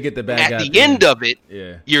clothes. But they get the bad guy. At the end of it,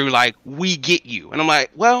 yeah, you're like, we get you, and I'm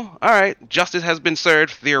like, well, all right, justice has been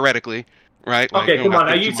served theoretically, right? Like, Okay, come on.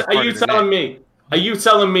 Are you telling me? Are you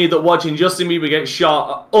telling me that watching Justin Bieber get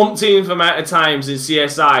shot umpteenth amount of times in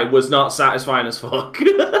CSI was not satisfying as fuck?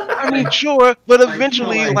 I mean, sure, but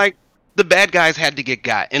eventually, like the bad guys had to get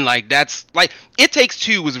got, and like that's like It Takes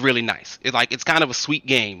Two was really nice. It's kind of a sweet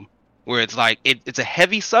game where it's like it's a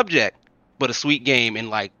heavy subject, but a sweet game, and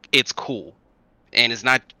like it's cool, and it's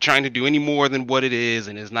not trying to do any more than what it is,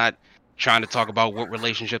 and it's not trying to talk about what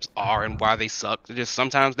relationships are and why they suck. It's just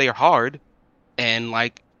sometimes they are hard, and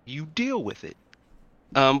like you deal with it.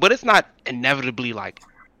 But it's not inevitably like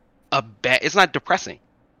it's not depressing.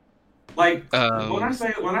 Like when I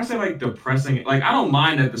say like depressing, like I don't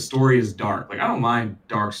mind that the story is dark. Like I don't mind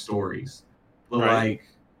dark stories, but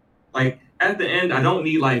like at the end, I don't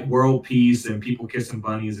need like world peace and people kissing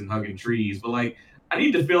bunnies and hugging trees. But like I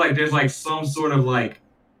need to feel like there's like some sort of like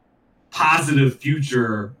positive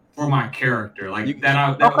future for my character. Like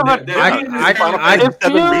I Final Fantasy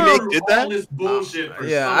VII Remake did that. All this bullshit.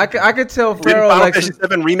 I could tell Did Pharaoh Final like Fantasy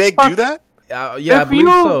VII Remake do that? yeah, I believe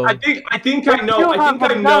so. I think I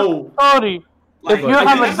know. Story. Like, If you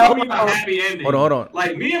have a story double- happy ending. Hold on.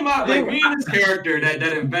 Like me and this character that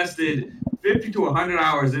invested 50 to 100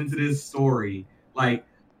 hours into this story. Like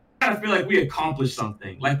I kind of feel like we accomplished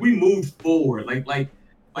something. Like we moved forward. Like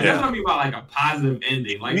that's what I mean about like a positive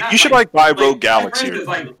ending. Like You should like buy Rogue Galaxy. For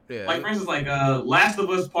instance, for instance, Last of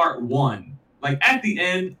Us Part 1. Like at the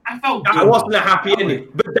end, I felt good. That wasn't a happy ending,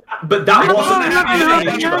 but that wasn't a happy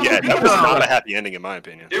ending. Yeah, that was not a happy ending in my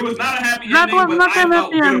opinion. It was not a happy That ending, was but not I a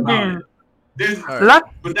felt happy good about ending. it.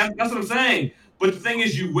 But that's what I'm saying. But the thing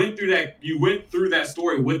is, you went through that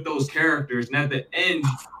story with those characters, and at the end,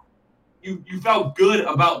 you felt good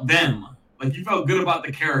about them. Like you felt good about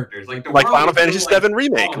the characters. Like Final Fantasy VII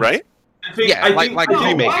Remake, right? I think the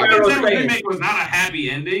remake. Final Fantasy VII Remake was not a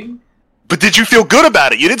happy ending. But did you feel good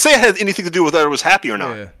about it? You didn't say it had anything to do with whether it was happy or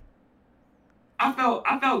not. Yeah. I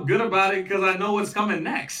felt good about it because I know what's coming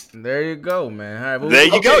next. There you go, man. All right, There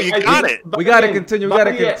you go. You got it. We gotta continue. We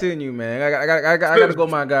gotta continue, man. I gotta go,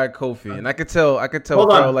 my guy Kofi, and I could tell.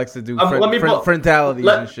 Pharaoh likes to do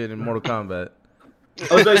frontalities and shit in Mortal Kombat.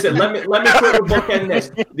 As I said, let me quickly bookend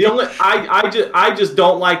this. The only I just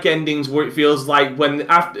don't like endings where it feels like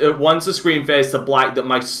once the screen fades to black that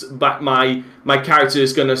my character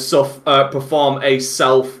is gonna perform a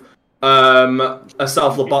self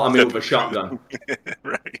lobotomy with a shotgun.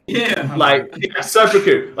 Right. Yeah.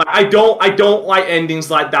 Seppuku. Like I don't like endings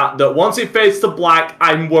like that. That once it fades to black,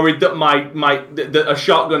 I'm worried that that a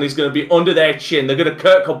shotgun is gonna be under their chin. They're gonna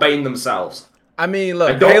Kurt Cobain themselves. I mean,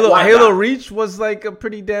 look, Halo Reach was like a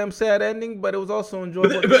pretty damn sad ending, but it was also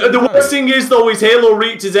enjoyable. But the worst thing is, though, is Halo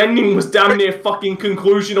Reach's ending was damn near fucking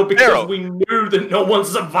conclusional because we knew that no one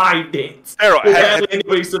survived it.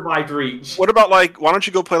 Anybody survived Reach. What about why don't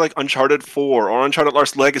you go play like Uncharted 4 or Uncharted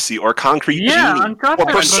Lost Legacy or Concrete Genie or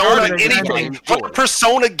Persona anything? What a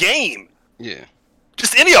Persona game? Yeah.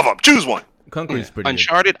 Just any of them. Choose one. Concrete's pretty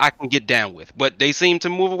Uncharted I can get down with, but they seem to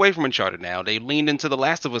move away from Uncharted now. They leaned into the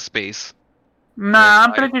Last of Us space. Nah,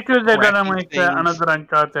 I'm pretty sure they're gonna make another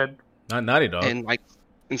Uncharted. Not Naughty Dog. And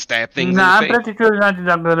stab things. Nah, I'm pretty sure Naughty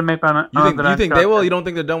Dog gonna make another Uncharted. You think they will? You don't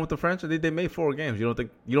think they're done with the franchise? They made 4 games. You don't think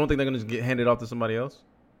they're gonna just get handed off to somebody else?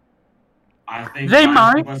 I think they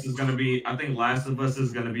Last might. of Us is gonna be. I think Last of Us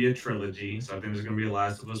is gonna be a trilogy. So I think there's gonna be a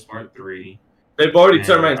Last of Us Part 3. They've already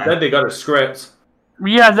turned around and said they got a script.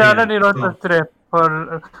 Yeah, they already wrote a script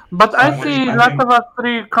for. But I see Last of Us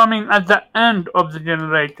 3 coming at the end of the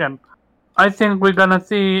generation. I think we're gonna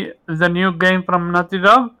see the new game from Naughty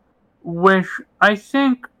Dog, which I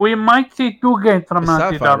think we might see 2 games from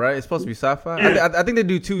Naughty sci-fi, Dog. Right? It's supposed to be sci-fi. I think they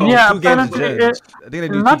do two Yeah, games a gen. apparently I think they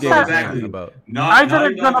do 2 not games. Exactly. About. Either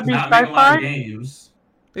it's gonna be sci-fi. Games.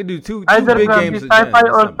 They do two Either big it's gonna be games. sci-fi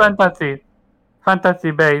or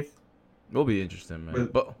fantasy based. It'll be interesting, man.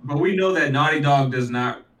 But we know that Naughty Dog does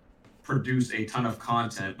not produce a ton of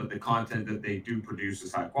content, but the content that they do produce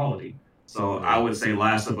is high quality. So I would say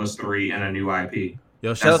Last of Us 3 and a new IP.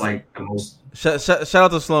 Yo, That's like the most. Shout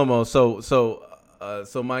out to Slow Mo.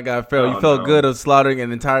 So my guy Pharaoh, you felt good of slaughtering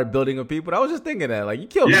an entire building of people. I was just thinking that, like, you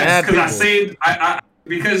killed mad people. Yes, because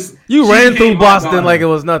because you ran through Boston like it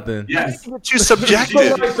was nothing. Yes, too subjective.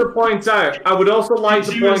 I would like to point out. I would also like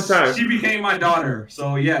to point out. She became my daughter,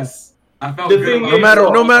 so yes, I felt The good thing about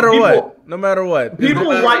is, No matter what. People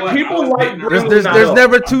like. There's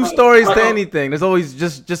never 2 stories to anything. There's always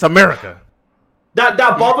just America. That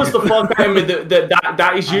bothers the fuck out of me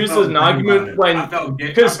that is used as an argument when I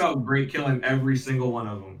felt great killing every single one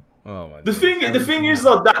of them. Oh my. The thing is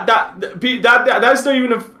though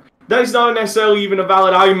that's not necessarily even a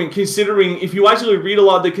valid argument, considering if you actually read a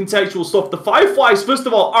lot of the contextual stuff, the Fireflies, first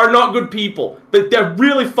of all, are not good people. They're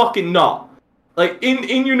really fucking not. Like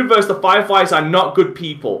in universe, the Fireflies are not good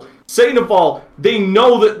people. Second of all, they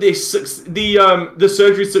know that the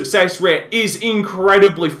surgery success rate is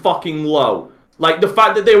incredibly fucking low. Like, the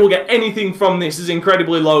fact that they will get anything from this is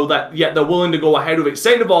incredibly low, that yet they're willing to go ahead with it.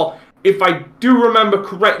 Second of all, if I do remember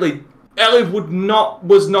correctly, Ellie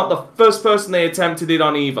was not the first person they attempted it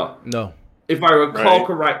on either. No. If I recall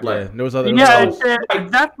correctly. Yeah, there was other... Yeah,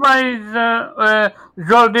 that's why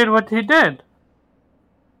Joel did what he did.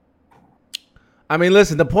 I mean,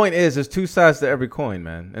 listen, the point is, there's two sides to every coin,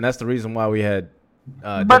 man. And that's the reason why we had...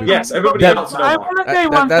 but yes, everybody else knows. I want to say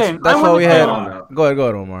one thing. That's why we had... Go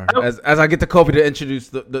ahead, Omar. As I get to Kofi to introduce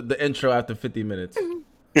the intro after 50 minutes.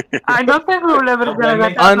 I don't think we will ever gonna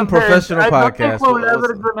get unprofessional podcast.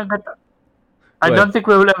 I don't think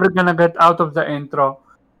we will ever gonna get out of the intro.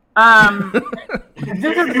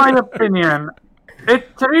 This is my opinion. It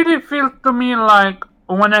really feels to me like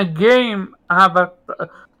when a game have a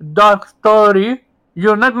dark story,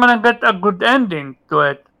 you're not gonna get a good ending to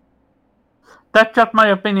it. That's just my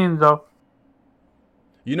opinion, though.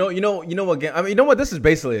 You know what game? I mean, you know what? This is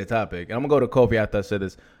basically a topic, and I'm gonna go to Kofi after I say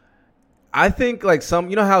this. I think like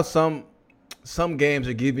you know how some games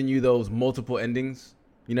are giving you those multiple endings.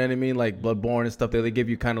 You know what I mean? Like Bloodborne and stuff. They give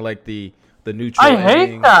you kind of like the neutral. I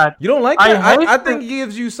hate that. You don't like that? I think it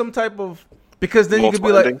gives you some type of, because then multiple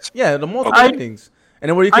you could be endings? like, the multiple endings. And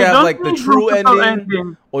then where you can have like the true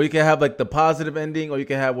ending, or you can have like the positive ending, or you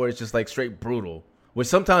can have where it's just like straight brutal. Which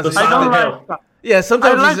sometimes it's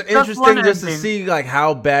sometimes it's interesting just to see like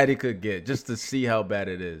how bad it could get, just to see how bad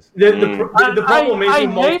it is. The problem is with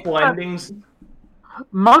multiple endings.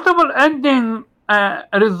 Multiple ending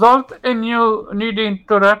result in you needing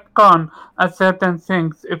to retcon certain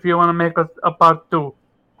things if you want to make a part 2.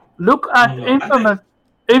 Look at Infamous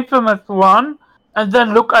 1 and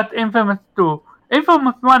then look at Infamous 2.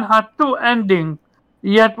 Infamous 1 had 2 endings,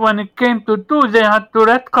 yet when it came to 2, they had to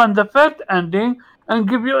retcon the first ending and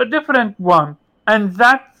give you a different one. And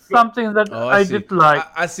that's something that I dislike.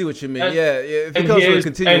 I see what you mean. If it comes with a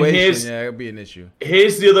continuation, it'll be an issue.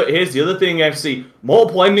 Here's the other thing, FC.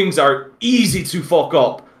 Multiple endings are easy to fuck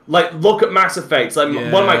up. Like, look at Mass Effect. Like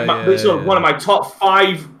one of my top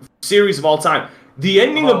 5 series of all time. The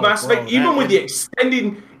ending of Mass Effect, even with the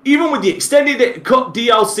extended cut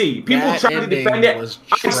DLC, people trying to defend it,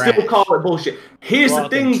 I still call it bullshit. Here's the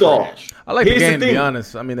thing, though. I like the game, to be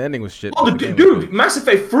honest. I mean, the ending was shit. Oh, dude, Mass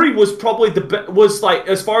Effect 3 was probably like,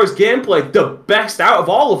 as far as gameplay, the best out of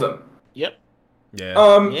all of them. Yep. Yeah.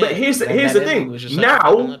 But here's the thing.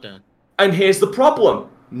 Now, and here's the problem.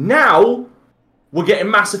 Now, we're getting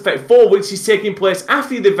Mass Effect 4, which is taking place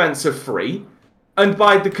after the events of 3, and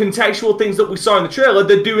by the contextual things that we saw in the trailer,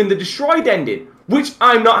 they're doing the destroyed ending, which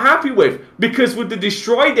I'm not happy with, because with the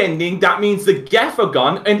destroyed ending, that means the Geth are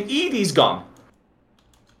gone and EDI's gone.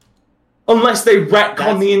 Unless they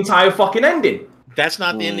retcon the entire fucking ending. That's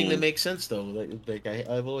not the ending that makes sense, though. Like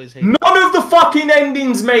I've always hated. None of the fucking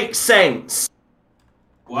endings make sense.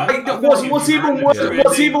 Well, what's even?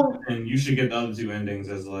 And you should get the other 2 endings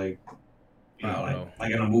as like in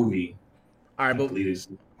a movie. All right, but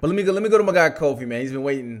let me go to my guy Kofi, man. He's been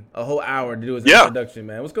waiting a whole hour to do his introduction,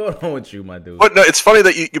 man. What's going on with you, my dude? But no, it's funny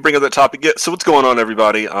that you bring up that topic. Yeah, so what's going on,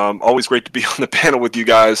 everybody? Always great to be on the panel with you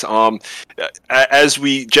guys. As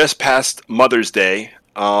we just passed Mother's Day.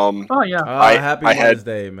 Happy Mother's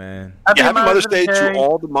Day, man. Happy Mother's Day to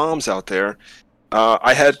all the moms out there.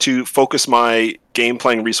 I had to focus my game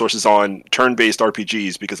playing resources on turn-based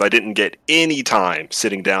RPGs because I didn't get any time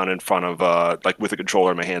sitting down in front of with a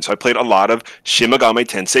controller in my hand. So I played a lot of Shin Megami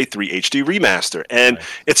Tensei 3 HD Remaster. And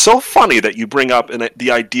It's so funny that you bring up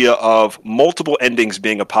the idea of multiple endings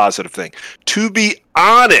being a positive thing. To be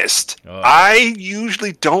honest, I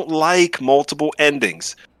usually don't like multiple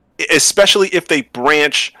endings, especially if they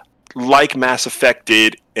branch like Mass Effect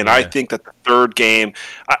did, and I think that the third game,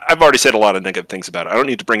 I've already said a lot of negative things about it. I don't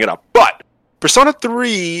need to bring it up. But Persona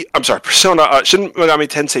Shin Megami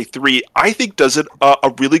Tensei 3, I think does it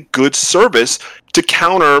a really good service to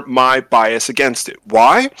counter my bias against it.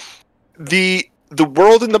 Why? The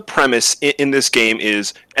world and the premise in this game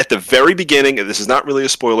is, at the very beginning, and this is not really a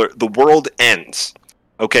spoiler, the world ends.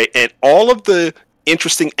 Okay? And all of the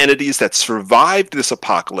interesting entities that survived this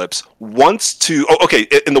apocalypse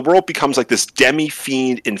and the world becomes like this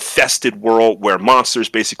demi-fiend infested world where monsters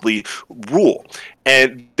basically rule,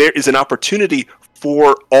 and there is an opportunity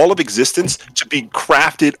for all of existence to be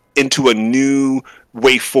crafted into a new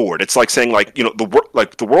way forward. It's like saying, like, you know,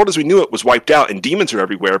 the world as we knew it was wiped out and demons are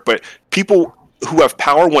everywhere, but people who have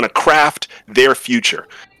power want to craft their future.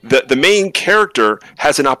 The main character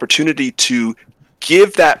has an opportunity to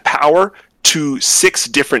give that power to 6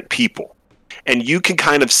 different people. And you can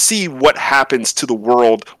kind of see what happens to the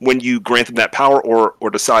world when you grant them that power or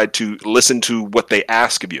decide to listen to what they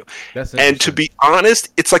ask of you. And to be honest,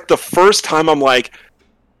 it's like the first time I'm like,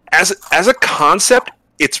 as a concept,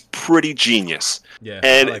 it's pretty genius. Yeah,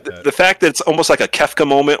 and I like that. The fact that it's almost like a Kefka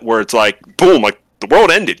moment where it's like, boom, like the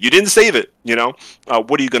world ended. You didn't save it, you know?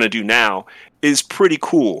 What are you going to do now is pretty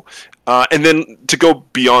cool. And then to go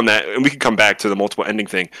beyond that, and we can come back to the multiple ending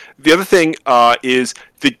thing. The other thing is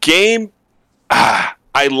the game...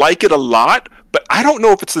 I like it a lot, but I don't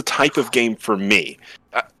know if it's the type of game for me.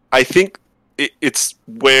 I think it's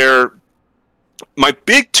where my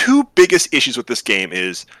two biggest issues with this game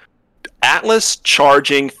is Atlas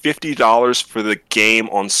charging $50 for the game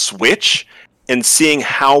on Switch and seeing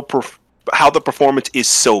how the performance is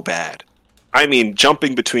so bad. I mean,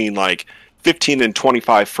 jumping between like 15 and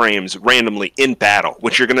 25 frames randomly in battle,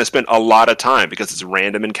 which you're going to spend a lot of time because it's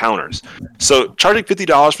random encounters. So charging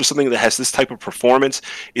 $50 for something that has this type of performance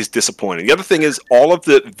is disappointing. The other thing is all of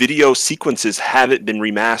the video sequences haven't been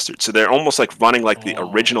remastered, so they're almost like running like the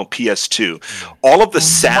original PS2. All of the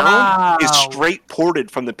sound is straight ported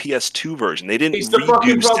from the PS2 version. They didn't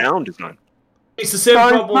redo sound design. It's the same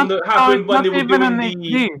problem that happened when they were doing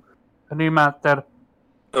the remaster.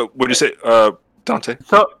 What do you say, Dante?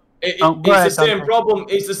 So it's the same problem.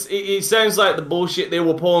 It sounds like the bullshit they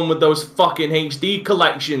were pulling with those fucking HD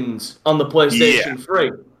collections on the PlayStation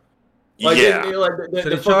 3. Like, so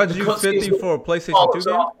they charge you $50 for a PlayStation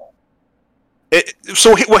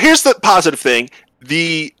 2 game? Here's the positive thing.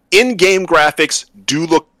 The in-game graphics do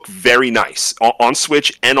look very nice on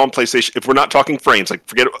Switch and on PlayStation. If we're not talking frames, like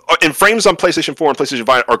forget it. And frames on PlayStation 4 and PlayStation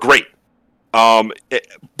 5 are great.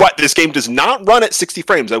 But this game does not run at 60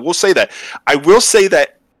 frames. I will say that. I will say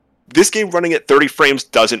that this game running at 30 frames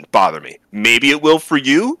doesn't bother me. Maybe it will for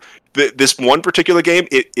you. This one particular game,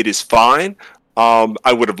 it is fine.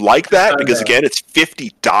 I would have liked that because, again, it's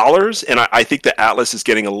 $50, and I think that Atlas is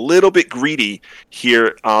getting a little bit greedy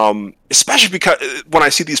here, especially because when I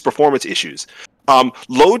see these performance issues.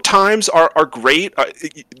 Load times are great.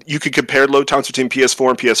 You could compare load times between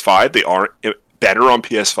PS4 and PS5. They are better on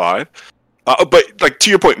PS5. But, like, to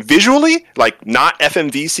your point, visually, like, not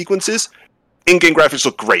FMV sequences, in-game graphics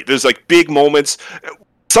look great. There's like big moments.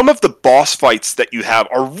 Some of the boss fights that you have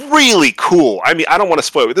are really cool. I mean, I don't want to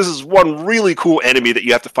spoil it. This is one really cool enemy that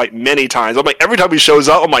you have to fight many times. I'm like, every time he shows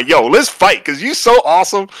up, I'm like, yo, let's fight because you're so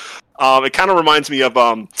awesome. It kind of reminds me of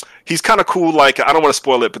he's kind of cool. Like, I don't want to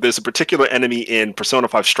spoil it, but there's a particular enemy in Persona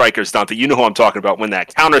 5 Strikers, Dante. You know who I'm talking about when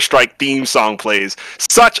that Counter-Strike theme song plays.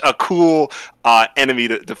 Such a cool enemy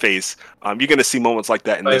to face. You're going to see moments like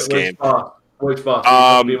that in this game. Which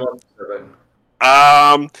boss?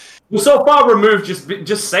 We're so far removed.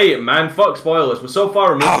 Just say it, man. Fuck spoilers. We're so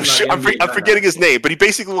far removed. Oh shit! I'm forgetting his name, but he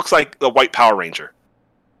basically looks like the White Power Ranger.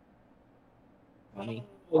 Okay,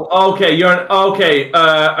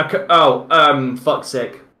 fuck's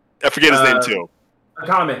sake. I forget his name too.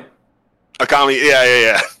 Akame.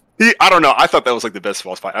 Yeah. I don't know. I thought that was like the best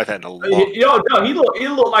boss fight I've had in a long. No, he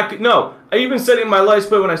looked like no. I even said it in my Let's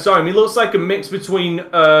Play when I saw him. He looks like a mix between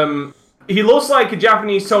he looks like a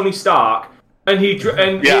Japanese Tony Stark. And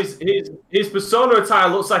his persona attire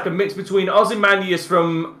looks like a mix between Ozymandias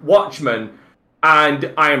from Watchmen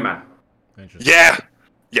and Iron Man. Yeah,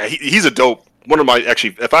 he's a dope. One of my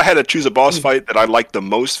if I had to choose a boss fight that I liked the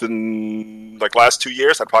most in like last 2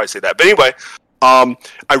 years, I'd probably say that. But anyway, I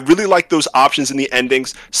really like those options in the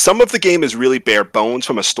endings. Some of the game is really bare bones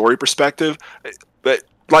from a story perspective, but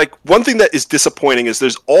like one thing that is disappointing is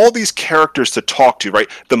there's all these characters to talk to, right?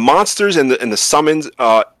 The monsters and the summons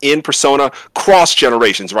in Persona cross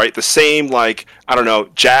generations, right? The same, like, I don't know,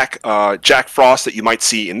 Jack Frost that you might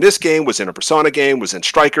see in this game was in a Persona game, was in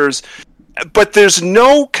Strikers. But there's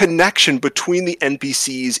no connection between the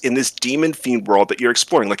NPCs in this demon fiend world that you're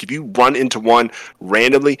exploring. Like, if you run into one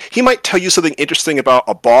randomly, he might tell you something interesting about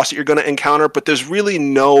a boss that you're going to encounter, but there's really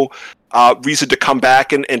no reason to come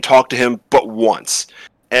back and talk to him but once.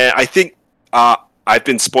 And I think I've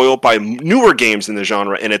been spoiled by newer games in the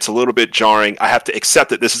genre, and it's a little bit jarring. I have to accept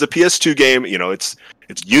that this is a PS2 game. You know, it's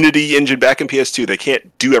Unity engine back in PS2. They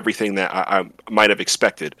can't do everything that I might have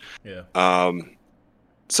expected. Yeah.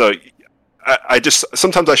 So I just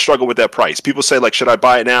sometimes I struggle with that price. People say, like, should I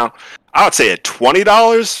buy it now? I would say at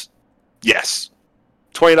 $20, yes.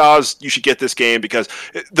 $20, you should get this game because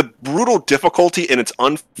the brutal difficulty and its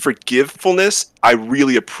unforgivefulness, I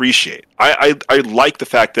really appreciate. I like the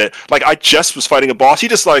fact that, like, I just was fighting a boss. He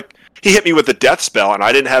hit me with a death spell, and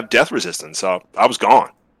I didn't have death resistance, so I was gone.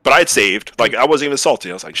 But I had saved. Like, I wasn't even salty.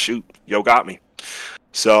 I was like, shoot, yo got me.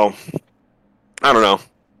 So, I don't know.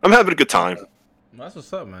 I'm having a good time. That's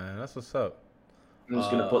what's up, man. That's what's up. I'm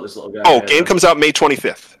just gonna put this little guy. Game comes out May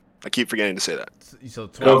 25th. I keep forgetting to say that. So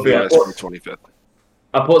Kofi, 25th.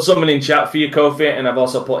 I put someone in chat for you, Kofi, and I've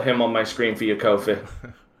also put him on my screen for you, Kofi.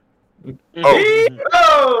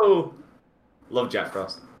 Oh! Love Jack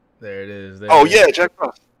Frost. There it is. Yeah, Jack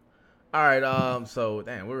Frost. All right. So,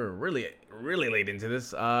 damn, we're really late into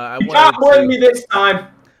this. You can't blame me this time.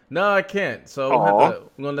 No, I can't. So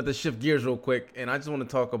we're gonna let the shift gears real quick, and I just want to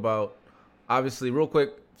talk about, obviously, real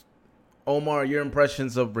quick, Omar, your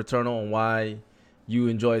impressions of Returnal and why you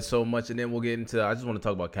enjoy it so much, and then we'll get into. I just want to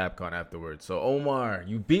talk about Capcom afterwards. So, Omar,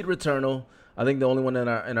 you beat Returnal. I think the only one in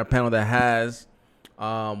our panel that has.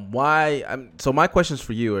 Why? So my questions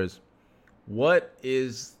for you is, what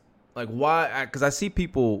is like why? Because I see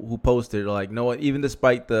people who posted like, no, even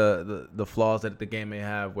despite the flaws that the game may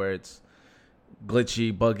have, where it's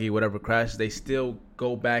glitchy, buggy, whatever crashes, they still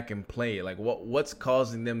go back and play it. Like, what's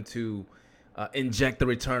causing them to inject the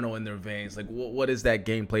Returnal in their veins? Like, what is that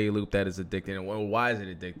gameplay loop that is addicting, and why is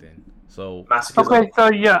it addicting? So okay,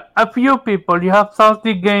 so yeah, a few people. You have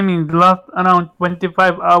Salty Gaming lost around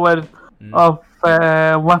 25 hours of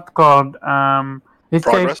what's called his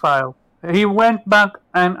save file. He went back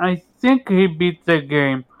and I think he beat the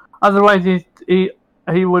game. Otherwise, he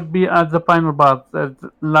would be at the final boss. That's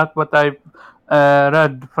not what I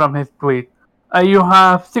read from his tweet. You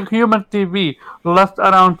have Sick Human TV lost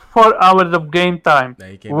around 4 hours of game time.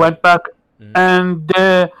 Went back and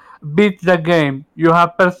beat the game. You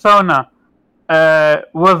have Persona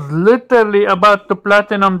was literally about to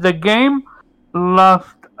platinum the game,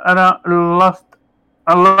 lost a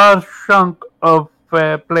large chunk of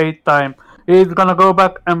play time. He's gonna go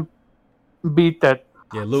back and beat it.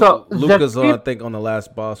 Yeah, Luca's I think on the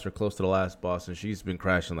last boss or close to the last boss, and she's been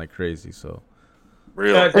crashing like crazy. So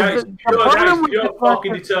really, your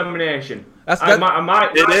fucking determination.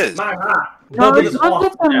 It is. It's not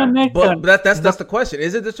determination. But that's the question.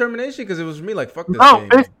 Is it determination? Because it was me like fuck this game.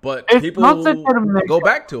 But it's people not determination. Go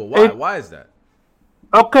back to it. Why? Why is that?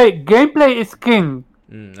 Okay, gameplay is king.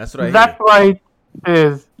 That's what I hear. That's why it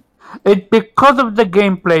is. It's because of the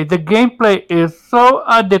gameplay. The gameplay is so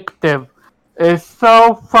addictive. It's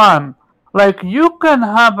so fun. Like, you can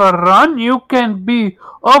have a run. You can be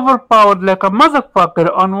overpowered like a motherfucker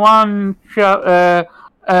on one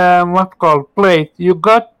place. You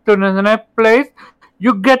got to the next place,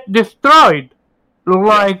 you get destroyed.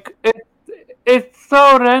 Like, it's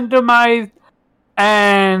so randomized,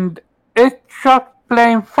 and it's just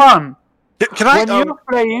plain fun. When you're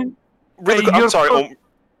playing, really quick, I'm sorry.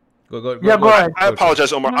 Go ahead. I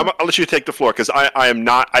apologize, Omar. I'll let you take the floor because I have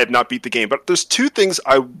not beat the game. But there's two things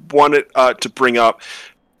I wanted to bring up.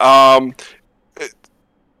 A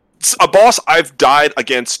boss I've died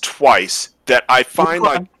against twice that I find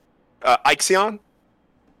like Ixion.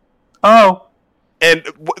 Oh. And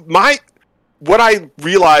what I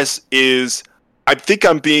realize is I think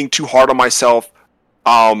I'm being too hard on myself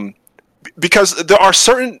because there are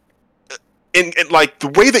certain in like the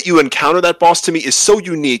way that you encounter that boss to me is so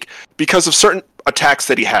unique because of certain attacks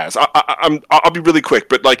that he has. I'll be really quick,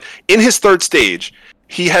 but like in his third stage,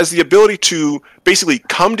 he has the ability to basically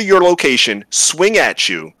come to your location, swing at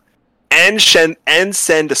you, and send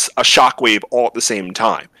a shockwave all at the same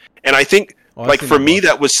time. And I think for me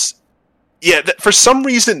that was for some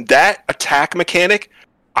reason that attack mechanic,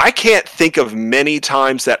 I can't think of many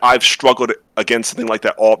times that I've struggled against something like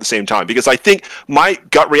that all at the same time because I think my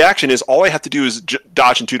gut reaction is all I have to do is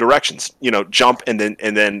dodge in two directions, jump and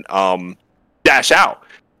then dash out.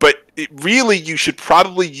 But really, you should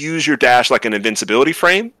probably use your dash like an invincibility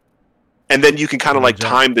frame, and then you can kind of like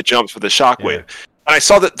time the jumps for the shockwave. Yeah. And I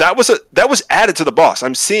saw that was added to the boss.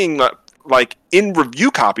 I'm seeing like in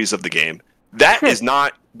review copies of the game that is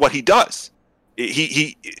not what he does.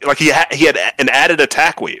 He had an added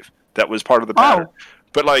attack wave that was part of the pattern.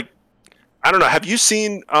 But like, I don't know. Have you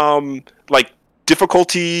seen like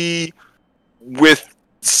difficulty with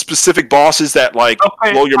specific bosses that like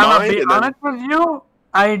blow your mind? To be honest with you,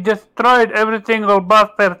 I destroyed every single boss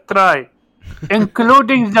first try,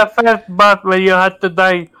 including the first boss where you had to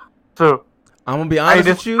die too. I'm gonna be honest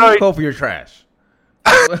with you, Kofi, you're trash.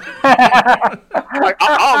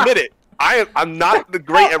 I'll admit it. I'm not the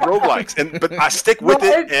great at roguelikes, but I stick with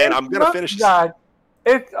it, and I'm gonna finish it.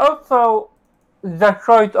 It's also the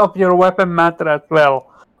choice of your weapon matter as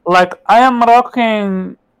well. Like I am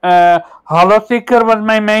rocking Hollow Seeker was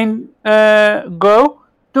my main go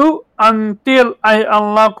to until I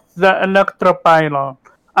unlock the Electropylon.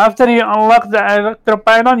 After you unlock the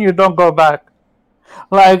Electropylon, you don't go back.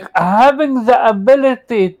 Like having the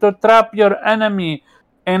ability to trap your enemy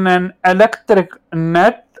in an electric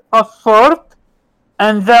net of sort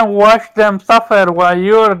and then watch them suffer while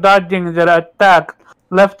you're dodging their attack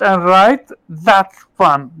left and right, that's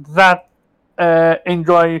fun. That's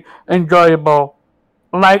enjoyable.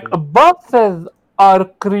 Like bosses are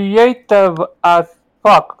creative as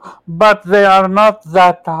fuck, but they are not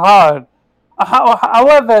that hard.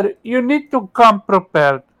 However, you need to come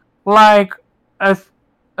prepared. Like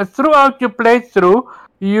throughout your playthrough,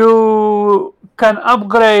 you can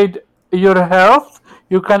upgrade your health,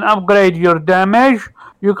 you can upgrade your damage,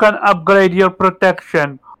 you can upgrade your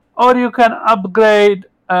protection, or you can upgrade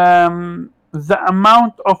the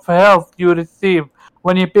amount of health you receive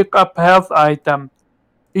when you pick up health item.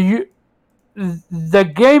 You, the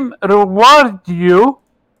game rewards you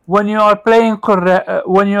when you are playing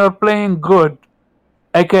when you are playing good,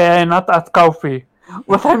 aka not at coffee.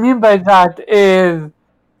 What I mean by that is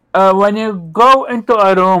when you go into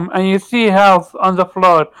a room and you see health on the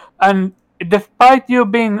floor, and despite you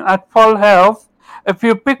being at full health, if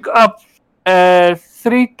you pick up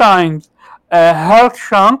 3 times health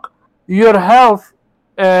chunk, your health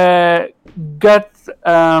gets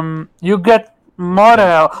you get more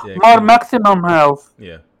health, more maximum health.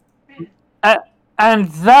 Yeah. And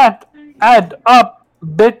that add up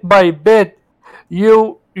bit by bit.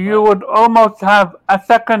 You would almost have a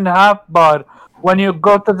second half bar when you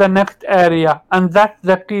go to the next area, and that's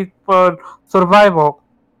the key for survival.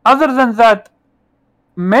 Other than that,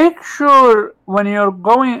 make sure when you're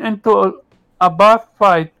going into a boss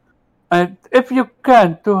fight, if you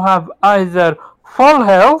can, to have either full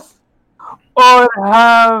health or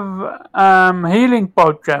have healing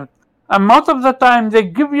potions. And most of the time they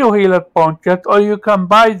give you healer potions, or you can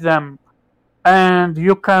buy them and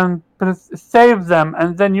you can save them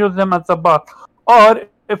and then use them as a boss. Or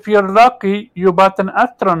if you're lucky, you bought an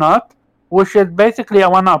astronaut, which is basically a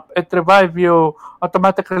one-up. It revives you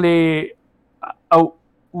automatically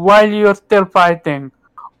while you're still fighting.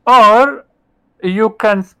 Or you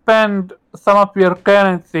can spend some of your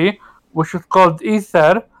currency, which is called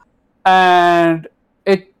Ether, and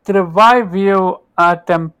it revives you at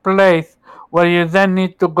a place where you then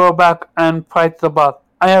need to go back and fight the boss.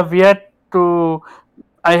 I have yet to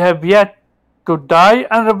die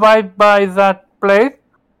and revived by that place.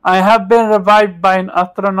 I have been revived by an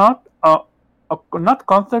astronaut, not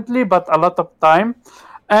constantly, but a lot of time.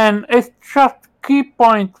 And it's just key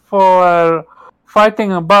point for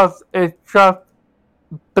fighting a boss is just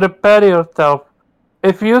prepare yourself.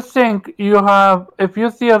 If you think if you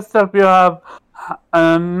see yourself you have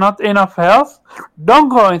not enough health, don't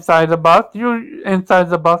go inside the boss. Inside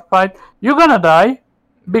the boss fight, you're gonna die,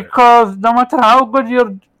 because no matter how good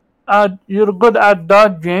you're good at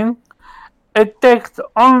dodging, it takes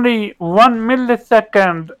only 1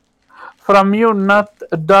 millisecond from you not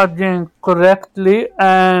dodging correctly,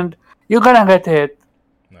 and you're gonna get hit.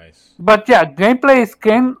 Nice. But yeah, gameplay is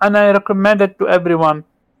king, and I recommend it to everyone.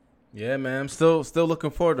 Yeah, man. I'm still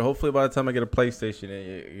looking forward to. Hopefully, by the time I get a PlayStation,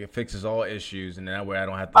 it fixes all issues, and that way I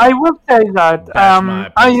don't have to. I will say that.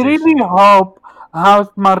 I really hope House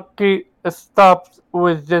Marquee stops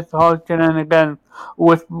with this whole shenanigan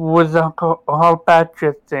with the whole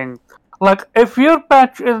patches thing. Like, if your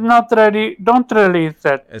patch is not ready, don't release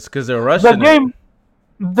it. It's because they're rushing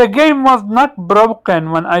The game was not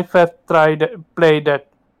broken when I first played it,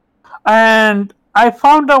 and I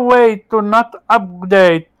found a way to not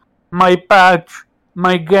update my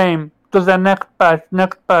game to the next patch,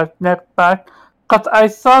 because I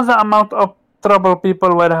saw the amount of trouble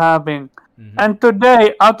people were having. Mm-hmm. And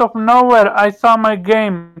today, out of nowhere, I saw my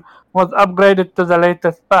game was upgraded to the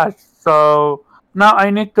latest patch. So now I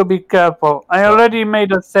need to be careful. I already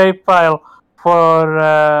made a save file for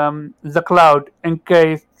the cloud in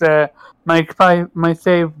case my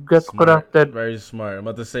save gets corrupted. Very smart. I'm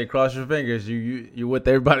about to say, cross your fingers. You with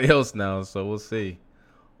everybody else now, so we'll see.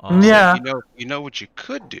 Yeah. You know what you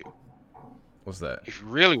could do? What's that? If you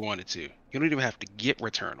really wanted to, you don't even have to get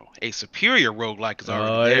Returnal. A superior roguelike is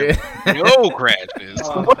already there. No crashes.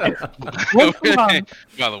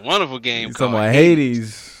 Got a wonderful game called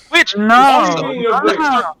Hades. Which No. also,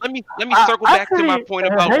 let me circle back to my point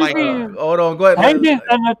about hold on, go ahead. Hades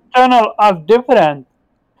and Eternal are different.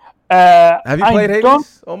 Have you played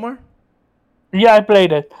Hades, Omar? Yeah, I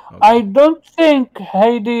played it. Okay. I don't think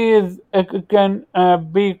Hades can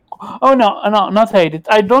be. Oh no, not Hades.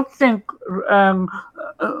 I don't think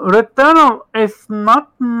Returnal is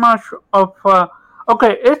not much of a.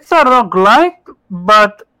 Okay, it's a roguelike,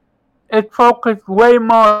 but it focuses way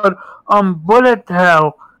more on bullet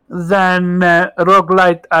hell than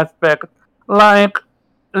roguelite aspect. Like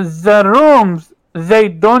the rooms, they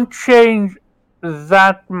don't change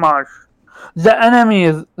that much. The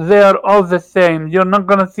enemies, they are all the same. You're not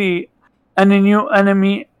gonna see any new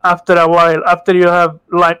enemy after a while. After you have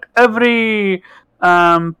like every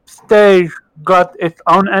stage got its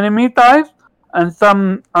own enemy types, and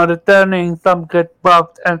some are returning, some get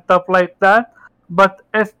buffed and stuff like that. But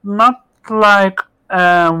it's not like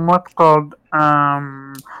what's called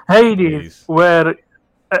Hades, Hades. where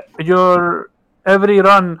your every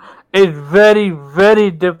run is very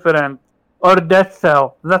very different, or Death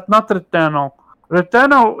Cell. That's not Returnal.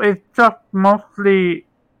 Returnal is just mostly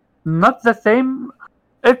not the same.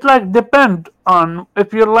 It like depend on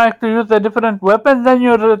if you like to use a different weapon, then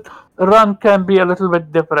your run can be a little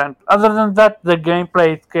bit different. Other than that, the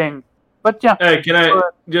gameplay is king. But yeah, Hey, can I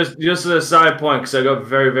just as a side point, because I got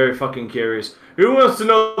very, very fucking curious. Who wants to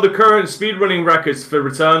know the current speedrunning records for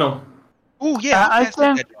Returnal? Oh yeah, I let's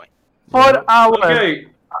get think that joint. 4 hours. Okay, I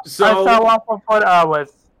saw so one for 4 hours.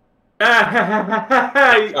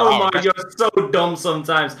 oh my, you're so dumb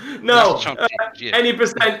sometimes. No, That's chunky, yeah. any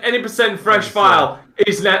percent fresh file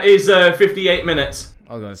is 58 minutes.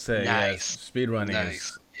 I was gonna say, Nice. yes, speedrunning Nice.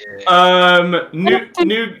 is. Yeah.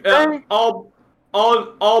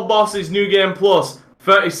 All bosses new game plus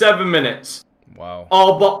 37 minutes. Wow.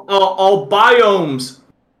 All biomes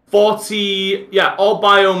 40. Yeah, all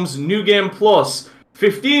biomes new game plus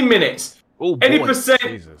 15 minutes. Oh Any boy.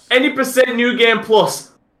 percent new game plus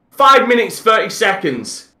 5 minutes 30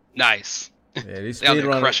 seconds. Nice. Yeah, these They out there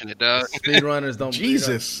speedrunners, crushing it, dog. speedrunners don't.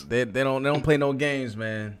 Jesus. They don't play no games,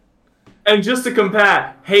 man. And just to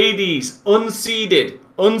compare, Hades unseeded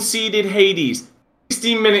Hades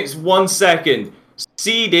 16 minutes 1 second.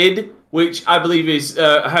 Seeded, which I believe is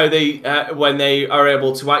how they when they are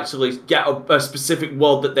able to actually get a specific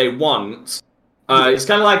world that they want. It's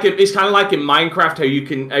kind of like in Minecraft how you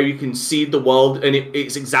can seed the world and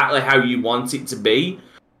it's exactly how you want it to be.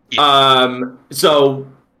 Yeah. So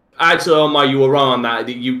actually, Omar, you were wrong on that.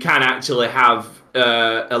 You can actually have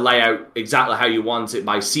a layout exactly how you want it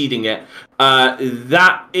by seeding it.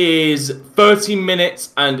 That is 30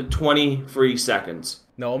 minutes and 23 seconds.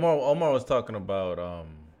 No, Omar was talking about I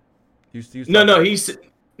No, I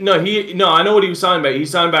know what he was talking about.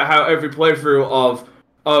 He's talking about how every playthrough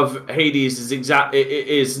of Hades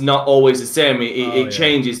is not always the same. It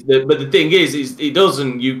changes. But the thing is it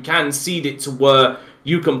doesn't. You can seed it to where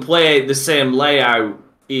you can play the same layout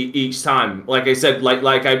each time. Like I said,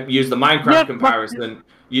 like I used the Minecraft comparison.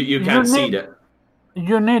 You can seed it.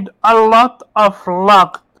 You need a lot of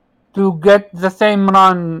luck to get the same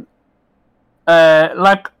run.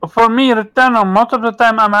 Like for me, Returnal, most of the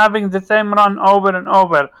time I'm having the same run over and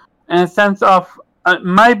over. In a sense of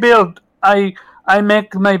my build, I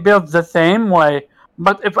make my build the same way.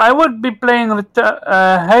 But if I would be playing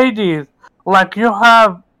Hades, like you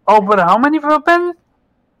have over how many weapons?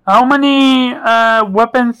 How many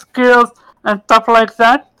weapon skills and stuff like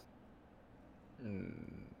that?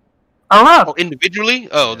 A lot. Oh, individually?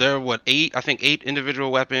 Oh, there are 8? I think 8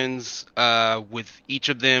 individual weapons. With each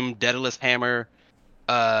of them, Daedalus Hammer,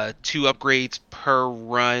 2 upgrades per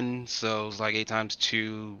run. So it's like 8 times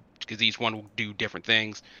 2, because each one will do different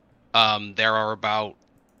things. There are about,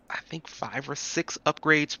 I think, 5 or 6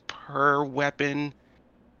 upgrades per weapon.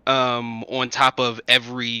 On top of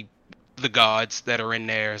the gods that are in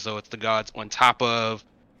there. So it's the gods on top of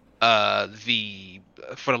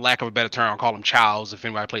for the lack of a better term, I'll call them chows if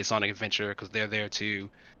anybody plays Sonic Adventure, because they're there too.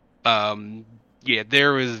 Yeah,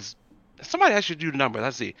 there is. Somebody actually do the number.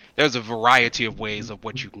 Let's see. There's a variety of ways of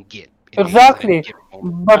what you can get. Exactly.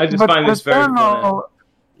 I just find this very funny.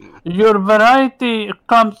 Your variety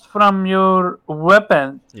comes from your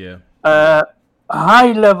weapons. Yeah.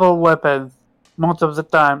 High level weapons most of the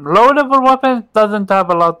time. Low level weapons doesn't have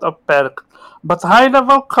a lot of perks, but high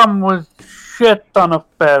level come with shit ton of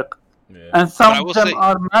perks. Yeah. And some of them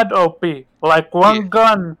are mad OP. Like one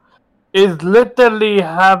gun is literally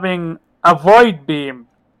having a void beam.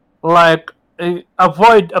 Like a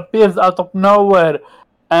void appears out of nowhere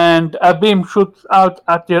and a beam shoots out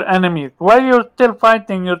at your enemies while you're still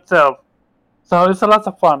fighting yourself. So it's a lot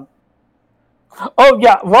of fun. Oh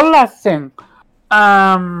yeah, one last thing.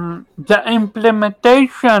 The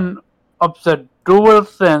implementation of the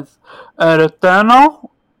DualSense Returnal,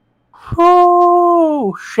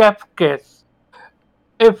 chef kiss.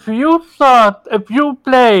 if you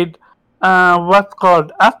played what's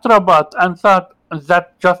called Astrobot and thought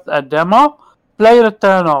that's just a demo, play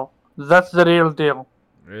Returnal. That's the real deal.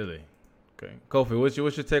 Really? Okay. Kofi, what's your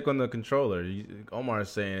take on the controller? Omar is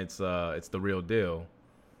saying it's the real deal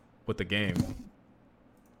with the game.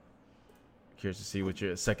 Curious to see what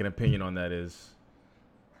your second opinion on that is.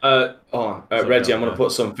 Reggie, I'm going to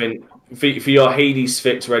put something for your Hades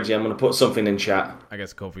fix, Reggie. I'm going to put something in chat. I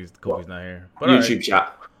guess Kofi's not here. But YouTube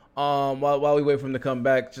chat. While we wait for him to come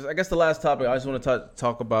back, I guess the last topic, I just want to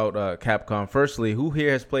talk about Capcom. Firstly, who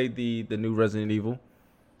here has played the new Resident Evil?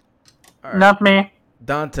 Right. Not me.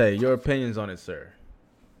 Dante, your opinions on it, sir?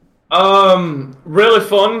 Really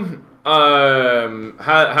fun.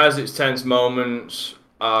 Has its tense moments.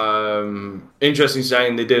 Interesting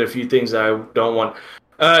saying they did a few things that I don't want.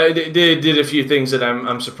 They did a few things that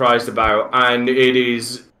I'm surprised about, and it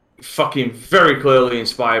is fucking very clearly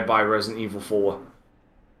inspired by Resident Evil 4.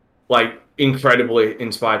 Like, incredibly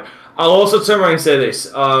inspired. I'll also turn around and say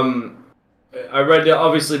this. I read it,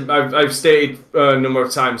 obviously, I've stated a number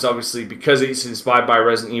of times, obviously, because it's inspired by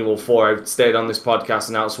Resident Evil 4, I've stated on this podcast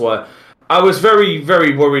and elsewhere. I was very,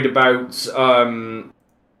 very worried about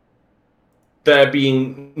there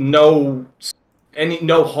being no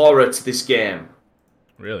horror to this game.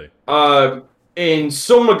 Really? In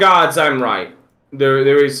some regards, I'm right.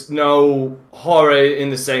 There is no horror in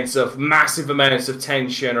the sense of massive amounts of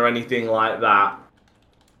tension or anything like that.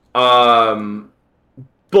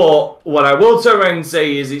 But what I will turn around and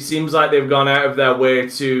say is it seems like they've gone out of their way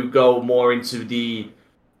to go more into the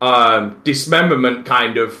dismemberment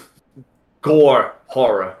kind of gore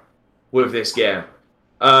horror with this game.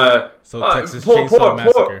 Texas Chainsaw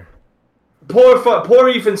Massacre. Poor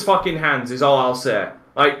Ethan's fucking hands is all I'll say.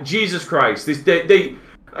 Like, Jesus Christ.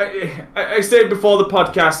 I stated before the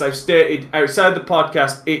podcast, I've stated outside the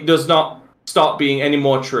podcast, it does not stop being any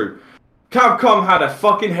more true. Capcom had a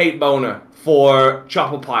fucking hate boner for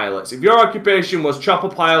chopper pilots. If your occupation was chopper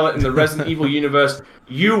pilot in the Resident Evil universe,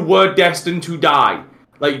 you were destined to die.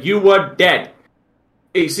 Like, you were dead.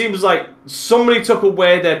 It seems like somebody took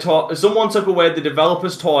away someone took away the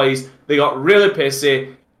developers' toys, they got really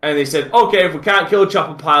pissy, and they said, okay, if we can't kill a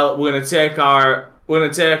chopper pilot, we're gonna take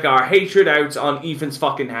our hatred out on Ethan's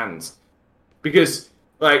fucking hands. Because,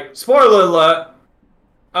 like, spoiler alert,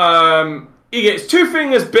 he gets 2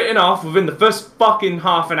 fingers bitten off within the first fucking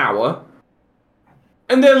half an hour,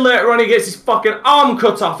 and then later on he gets his fucking arm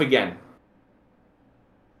cut off again.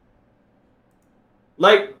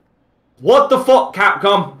 Like, what the fuck,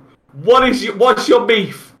 Capcom? What's your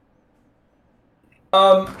beef?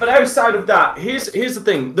 But outside of that, here's the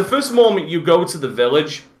thing. The first moment you go to the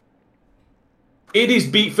village, it is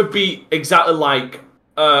beat for beat exactly like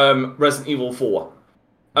Resident Evil 4.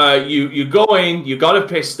 You go in, you got a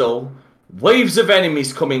pistol, waves of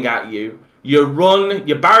enemies coming at you, you run,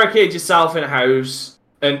 you barricade yourself in a house,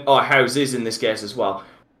 or houses in this case as well.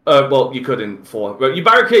 Well, you could in 4, but you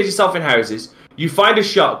barricade yourself in houses, you find a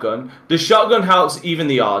shotgun, the shotgun helps even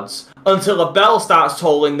the odds, until a bell starts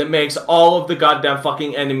tolling that makes all of the goddamn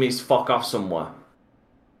fucking enemies fuck off somewhere.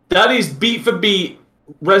 That is beat for beat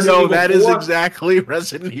Resident Evil 4. That is exactly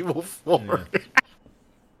Resident Evil 4. Yeah.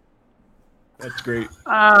 That's great.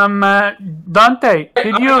 Dante,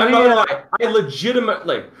 did you hear?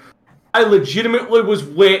 I legitimately was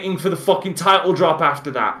waiting for the fucking title drop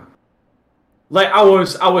after that. Like, I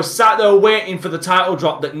was sat there waiting for the title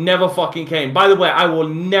drop that never fucking came. By the way, I will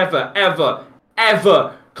never, ever,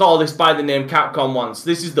 ever call this by the name Capcom once.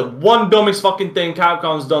 This is the one dumbest fucking thing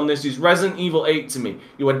Capcom's done. This is Resident Evil 8 to me.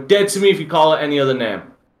 You are dead to me if you call it any other name.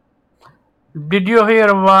 Did you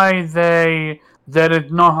hear why there is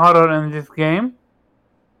no horror in this game?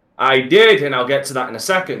 I did, and I'll get to that in a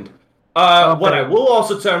second. Okay. What I will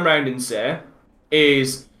also turn around and say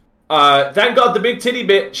is, thank God the big titty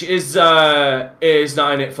bitch is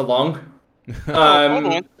not in it for long. Hold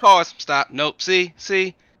on, pause, stop. Nope. See,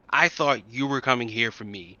 I thought you were coming here for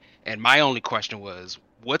me, and my only question was,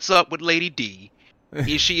 what's up with Lady D?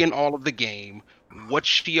 Is she in all of the game? What's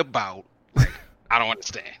she about? Like, I don't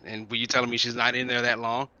understand. And were you telling me she's not in there that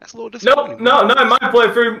long? That's a little disappointing. No, in my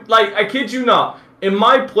playthrough, like, I kid you not, in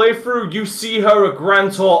my playthrough, you see her a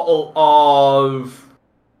grand total of,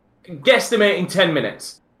 guesstimating 10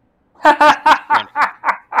 minutes. That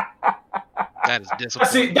is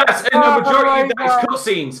disappointing. That's and the majority of that is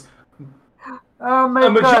cutscenes. Oh my A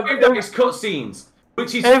majority god! of that is cutscenes,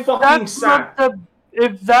 which is If fucking sad.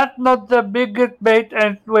 if that's not the biggest bait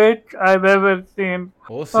and switch I've ever seen.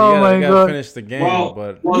 We'll see. Oh Yeah, my they gotta God. finish the game, Well,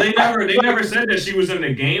 but they never said that she was in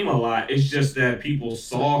the game a lot. It's just that people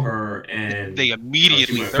saw her and They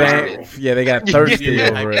immediately she went thirsted. viral. yeah, they got thirsty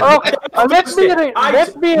Yeah. over it. Okay, let's be real.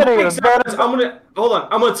 Let's be my real. exact words-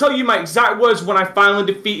 I'm gonna tell you my exact words when I finally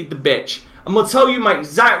defeated the bitch. I'm gonna tell you my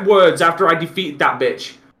exact words after I defeated that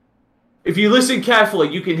bitch. If you listen carefully,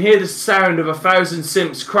 you can hear the sound of 1,000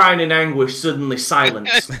 simps crying in anguish, suddenly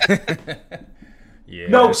silence. Yeah.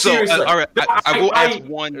 No, So, seriously. all right, I will ask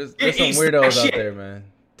one. There's It's some that weirdos out shit. there, man.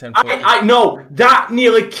 10 I know that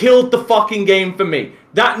nearly killed the fucking game for me.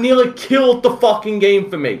 That nearly killed the fucking game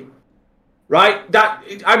for me. Right?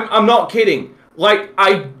 I'm not kidding. Like,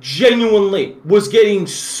 I genuinely was getting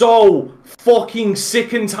so fucking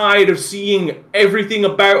sick and tired of seeing everything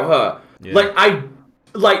about her. Yeah.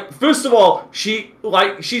 First of all, she's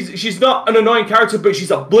not an annoying character, but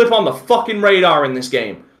she's a blip on the fucking radar in this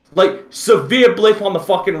game. Like, severe blip on the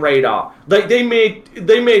fucking radar. Like, they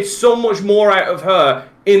made so much more out of her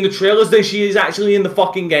in the trailers than she is actually in the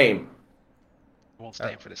fucking game. I won't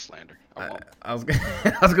stand for this slander. I won't. I was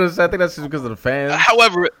gonna say I think that's just because of the fans.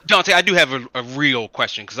 However, Dante, I do have a real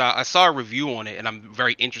question because I saw a review on it and I'm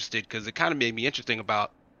very interested because it kind of made me interesting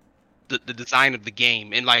about the design of the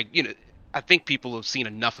game and I think people have seen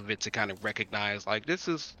enough of it to kind of recognize like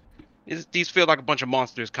these feel like a bunch of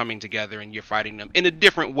monsters coming together and you're fighting them in a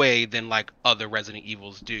different way than like other Resident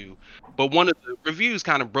Evils do. But one of the reviews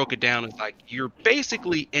kind of broke it down as like you're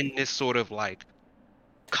basically in this sort of like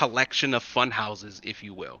collection of fun houses, if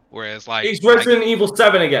you will. Whereas like It's Resident Evil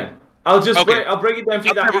 7 again. I'll break it down for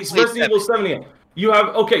you. I've never It's played Resident Evil 7 again. You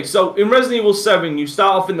have so in Resident Evil 7 you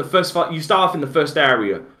start off in the first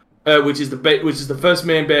area. Which is the first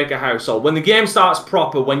main Baker household. When the game starts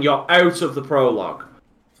proper, when you're out of the prologue,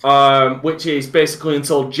 which is basically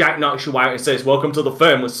until Jack knocks you out and says, "Welcome to the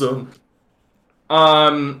family, son."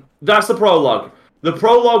 That's the prologue. The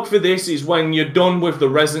prologue for this is when you're done with the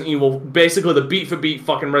Resident Evil, basically the beat for beat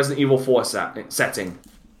fucking Resident Evil 4 setting.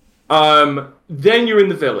 Then you're in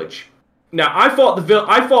the village. Now, I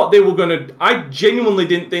genuinely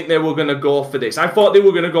didn't think they were gonna go for this. I thought they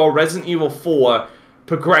were gonna go Resident Evil 4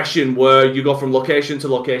 progression where you go from location to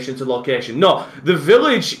location to location. No, the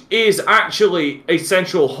village is actually a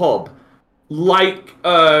central hub, like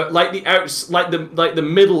the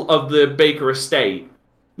middle of the Baker estate,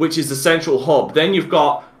 which is the central hub. Then you've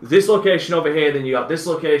got this location over here, then you got this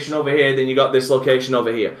location over here, then you got this location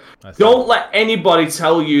over here. Don't let anybody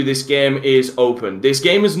tell you this game is open. This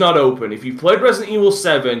game is not open. If you've played Resident Evil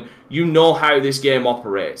 7, you know how this game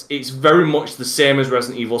operates. It's very much the same as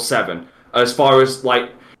Resident Evil 7. As far as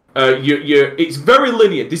it's very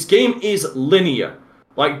linear. This game is linear.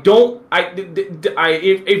 Like, if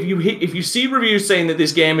you see reviews saying that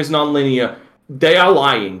this game is non-linear, they are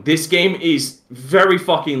lying. This game is very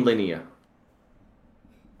fucking linear.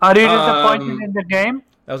 Are you disappointed in the game?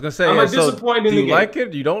 I was gonna say, I'm disappointed in the game. Do you like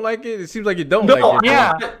it? You don't like it? It seems like you don't No, like it.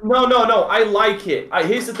 Yeah. No. I like it.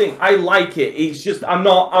 Here's the thing. I like it. It's just I'm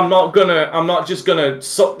not just gonna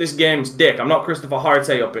suck this game's dick. I'm not Christopher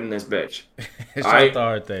Harte up in this bitch. It's Alright.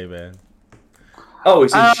 not the Harte, man. Oh,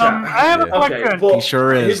 it's in chat. I have a question. but He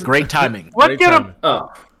sure is. here's- Great timing. Great timing.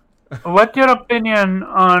 What's your opinion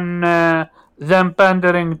on them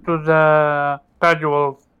pandering to the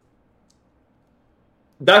casuals?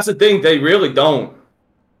 That's the thing. They really don't.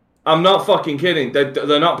 I'm not fucking kidding.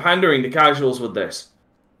 They're not pandering to casuals with this.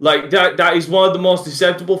 Like that is one of the most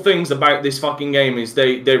acceptable things about this fucking game is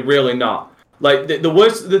they're really not. Like the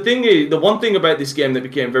one thing about this game that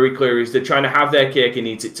became very clear is they're trying to have their cake and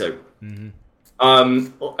eat it too.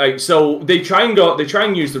 So they try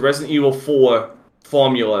and use the Resident Evil 4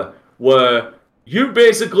 formula where you're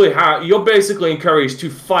basically encouraged to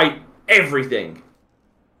fight everything.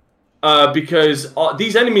 Because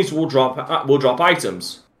these enemies will drop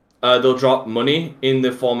items. They'll drop money in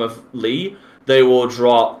the form of Lee. They will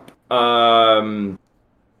drop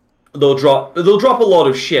they'll drop a lot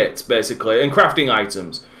of shit basically and crafting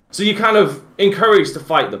items. So you're kind of encouraged to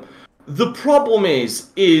fight them. The problem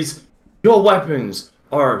is your weapons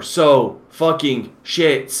are so fucking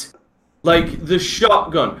shit. Like the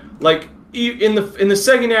shotgun, like in the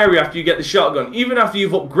second area after you get the shotgun, even after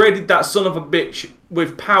you've upgraded that son of a bitch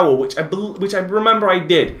with power, which I remember I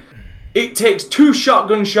did, it takes 2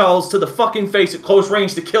 shotgun shells to the fucking face at close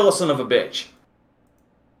range to kill a son of a bitch.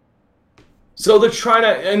 So they're trying to,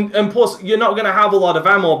 and plus you're not going to have a lot of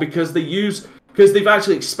ammo because they've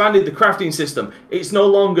actually expanded the crafting system. It's no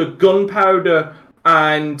longer gunpowder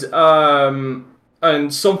and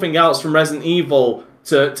something else from Resident Evil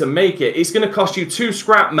to make it. It's going to cost you 2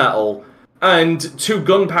 scrap metal and 2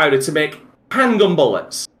 gunpowder to make handgun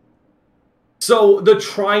bullets. So they're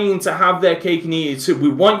trying to have their cake and eat it too. We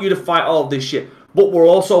want you to fight all of this shit, but we're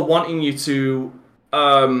also wanting you to.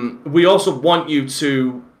 We also want you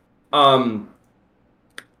to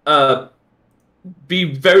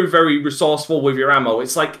be very, very resourceful with your ammo.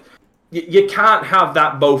 It's like you can't have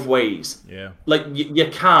that both ways. Yeah. Like you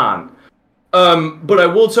can't. But I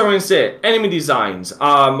will turn and say, enemy designs.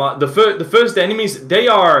 The first enemies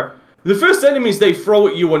they throw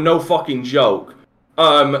at you are no fucking joke.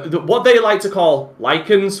 What they like to call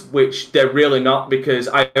lichens, which they're really not, because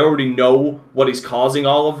I already know what is causing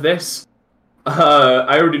all of this.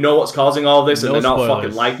 I already know what's causing all this, and No they're not spoilers.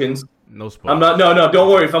 fucking lichens. No spoilers. I'm not. No. Don't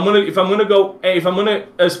worry. If I'm gonna,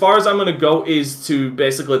 as far as I'm gonna go is to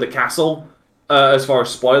basically the castle. As far as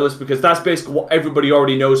spoilers, because that's basically what everybody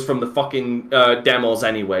already knows from the fucking demos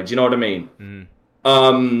anyway. Do you know what I mean?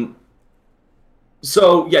 Mm.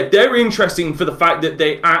 So yeah, they're interesting for the fact that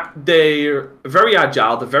they're very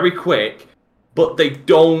agile, they're very quick, but they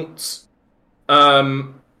don't.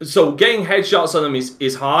 So getting headshots on them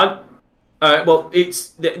is hard. Well,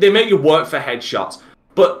 they make you work for headshots,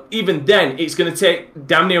 but even then, it's going to take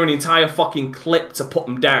damn near an entire fucking clip to put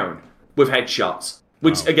them down with headshots.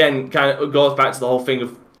 Which, again, kind of goes back to the whole thing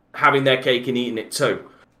of having their cake and eating it too.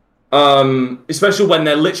 Especially when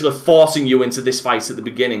they're literally forcing you into this fight at the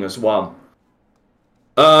beginning as well.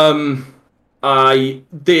 Defeating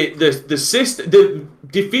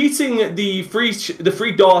the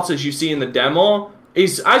three daughters you see in the demo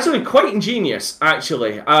is actually quite ingenious,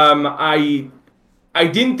 actually. I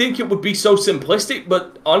didn't think it would be so simplistic,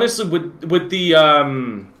 but honestly, with the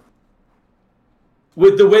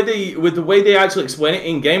way they actually explain it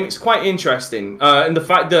in game, it's quite interesting. And the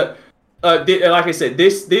fact that, like I said,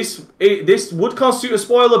 this would constitute a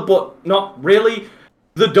spoiler, but not really.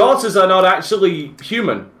 The daughters are not actually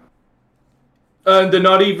human, and they're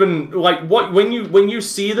not even like when you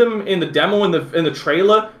see them in the demo in the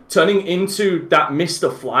trailer turning into that mist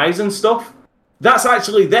of flies and stuff. That's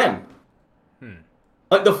actually them.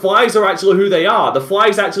 Like the flies are actually who they are. The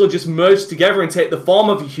flies actually just merge together and take the form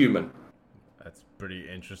of a human. Pretty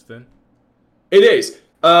interesting. It is.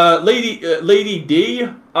 Lady D,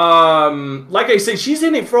 like I said, she's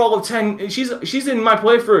in it for all of 10. She's in my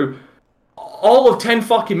playthrough all of 10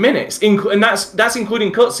 fucking minutes, and that's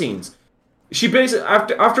including cutscenes. She basically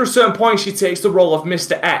after a certain point, she takes the role of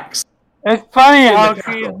Mr. X. It's funny how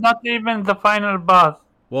she's not even the final boss.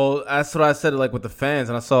 Well, that's what I said, like with the fans,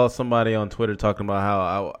 and I saw somebody on Twitter talking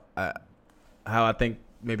about how I think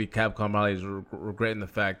maybe Capcom probably is regretting the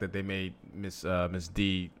fact that they made Miss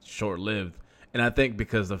D short-lived, and I think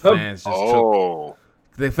because the fans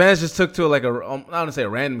just took to it like I don't want to say a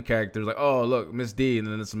random character. It's like, oh look, Miss D, and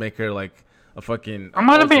then let's make her like a fucking. I'm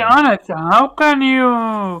gonna be honest. How can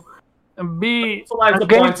you be? Just like to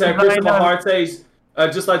point out,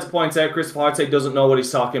 Christopher Harte doesn't know what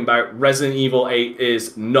he's talking about. Resident Evil 8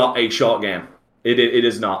 is not a short game. It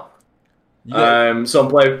is not. Yeah. Some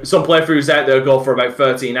playthroughs out there go for about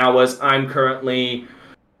 13 hours. I'm currently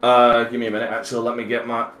give me a minute, actually, let me get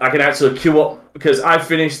I can actually queue up because I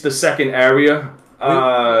finished the second area.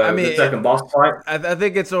 The second boss fight. I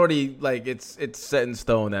think it's already like it's set in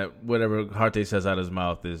stone that whatever Harte says out of his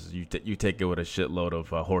mouth is you take it with a shitload of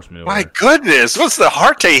horsemen. My goodness, what's the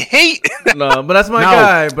Harte hate? No, but that's my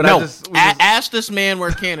guy. But no, I just ask this man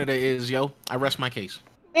where Canada is, yo. I rest my case.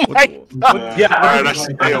 What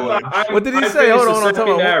did he say? Hold on.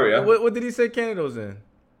 What did he say Canada was in?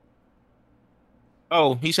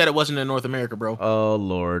 Oh, he said it wasn't in North America, bro. Oh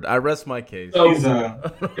Lord, I rest my case. He's like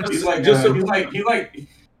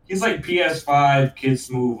PS5 Kid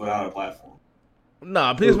Smooth without a platform.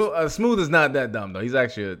 Nah, Smooth is not that dumb though. He's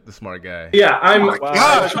actually the smart guy. Yeah, I'm. No,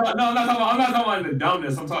 I'm not talking about in the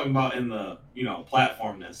dumbness. I'm talking about in the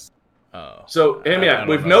platformness. Oh. So hear me out.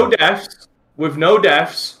 With no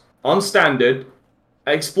deaths, on standard,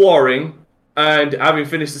 exploring, and having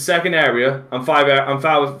finished the second area, I'm 5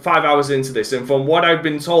 hours into this, and from what I've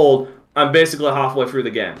been told, I'm basically halfway through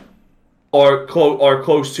the game, or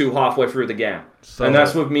close to halfway through the game, and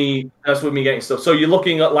that's with me getting stuff. So you're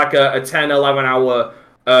looking at like a 10, 11 hour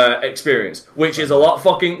experience, which is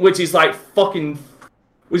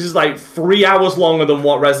like 3 hours longer than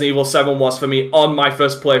what Resident Evil 7 was for me on my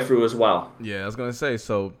first playthrough as well. Yeah, I was gonna say,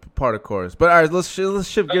 so part of course. But all right, let's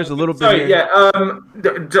shift gears a little bit.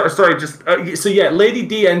 Lady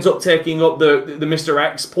D ends up taking up the Mr.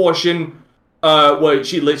 X portion, where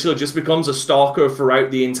she literally just becomes a stalker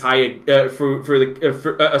throughout the entire through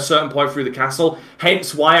a certain point through the castle.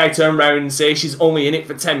 Hence why I turn around and say she's only in it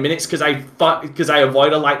for 10 minutes because I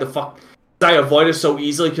avoid her like the fuck. I avoid her so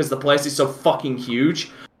easily because the place is so fucking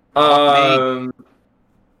huge.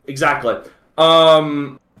 Exactly.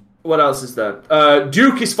 What else is there?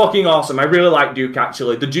 Duke is fucking awesome. I really like Duke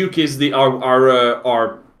actually. The Duke is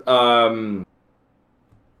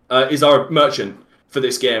our merchant for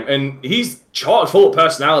this game, and he's chock full of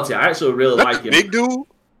personality. I actually really like him. Big dude.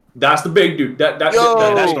 That's the big dude. That's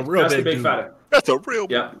the real big dude. Fella. That's a real.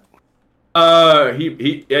 Yeah.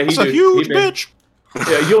 That's a huge bitch.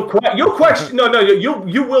 Yeah, you'll question. No,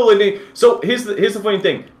 you will. So here's the funny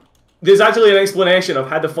thing. There's actually an explanation of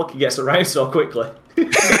how the fuck he gets around so quickly.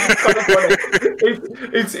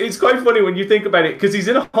 It's quite funny when you think about it, because he's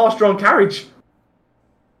in a horse-drawn carriage.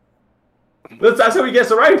 That's how he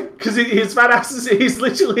gets around, because his fat ass he's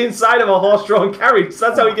literally inside of a horse-drawn carriage. So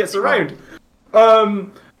that's how he gets around.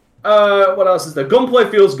 What else is there? Gunplay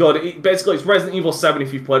feels good. Basically, it's Resident Evil 7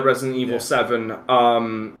 if you've played Resident Evil 7.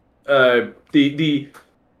 The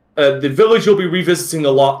village you'll be revisiting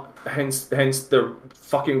a lot, hence the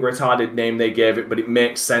fucking retarded name they gave it, but it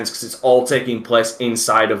makes sense because it's all taking place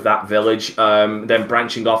inside of that village, then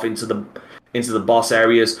branching off into the boss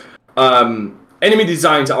areas. Enemy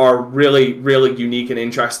designs are really, really unique and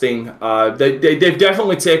interesting. They've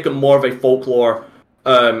definitely taken more of a folklore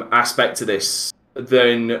aspect to this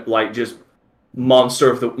than like just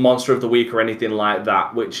monster of the week or anything like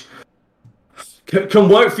that, which can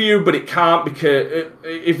work for you, but it can't, because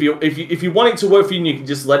if you want it to work for you and you can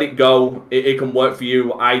just let it go, it can work for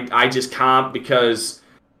you. I just can't, because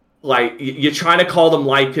like you're trying to call them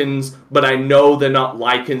Lycans, but I know they're not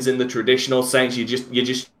Lycans in the traditional sense. You're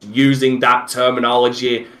just using that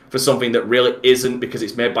terminology for something that really isn't, because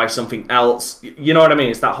it's made by something else. You know what I mean?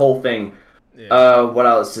 It's that whole thing. Yeah. What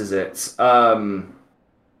else is it?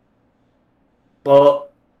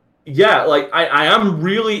 But yeah, like I am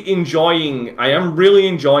really enjoying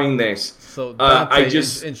this. So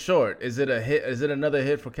Dante, in short, is it a hit? Is it another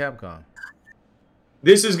hit for Capcom?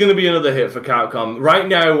 This is going to be another hit for Capcom. Right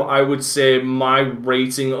now, I would say my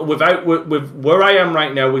rating, with where I am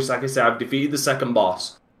right now, which, like I said, I've defeated the second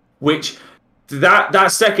boss, which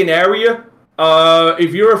that second area,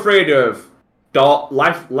 if you're afraid of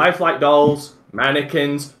lifelike dolls,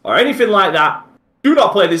 mannequins, or anything like that, do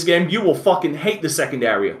not play this game. You will fucking hate the second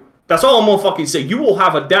area. That's all I'm gonna fucking say. You will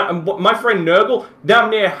have my friend Nurgle damn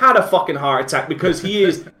near had a fucking heart attack, because he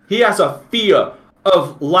has a fear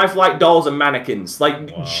of lifelike dolls and mannequins.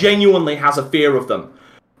 Like, wow. Genuinely has a fear of them.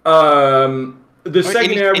 The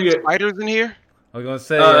second area. Any spiders in here? I was gonna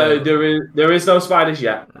say there is no spiders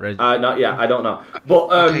yet. Not yet. I don't know.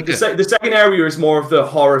 But the second area is more of the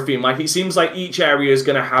horror theme. Like, it seems like each area is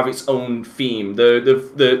gonna have its own theme.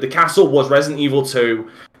 The castle was Resident Evil 2.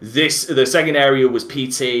 The second area was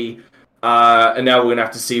PT, and now we're gonna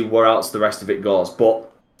have to see where else the rest of it goes. But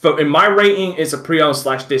in my rating, it's a pre-owned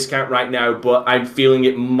 / discount right now. But I'm feeling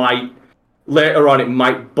it might later on. It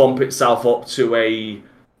might bump itself up to a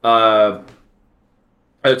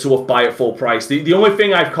buy at full price. The only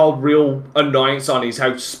thing I've called real annoyance on is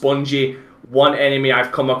how spongy one enemy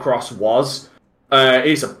I've come across was.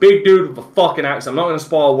 He's a big dude with a fucking axe. I'm not going to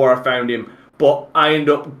spoil where I found him, but I ended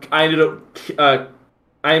up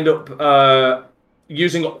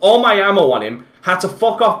using all my ammo on him. Had to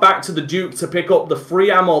fuck off back to the Duke to pick up the free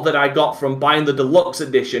ammo that I got from buying the deluxe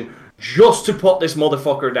edition, just to put this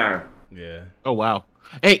motherfucker down. Yeah. Oh wow.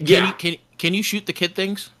 Hey, can you shoot the kid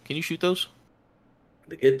things? Can you shoot those?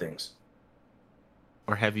 The kid things.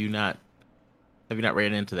 Or have you not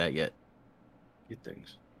ran into that yet? Kid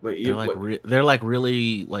things. Wait, they're like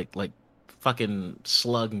really like fucking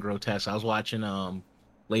slug and grotesque. I was watching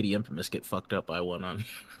Lady Infamous get fucked up by one on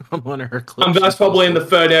one of her clips. And that's probably in the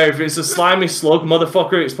third area. If it's a slimy slug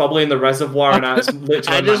motherfucker, it's probably in the reservoir, and that's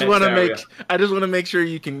literally I just want to make sure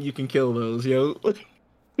you can kill those, yo.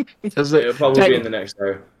 It'll probably be in the next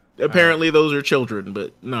area. Apparently, those are children,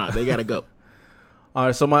 but nah, they gotta go. All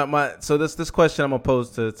right, so this question I'm gonna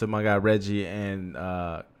pose to my guy Reggie and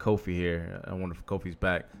Kofi here. I wonder if Kofi's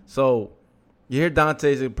back. So you hear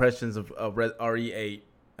Dante's impressions of RE8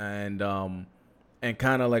 and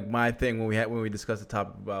kind of like my thing when we discussed the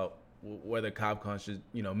topic about whether Capcom should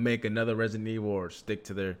make another Resident Evil or stick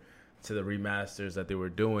to the remasters that they were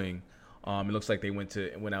doing. It looks like they went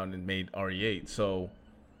out and made RE8. So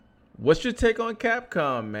what's your take on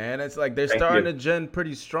Capcom, man? It's like they're starting to gen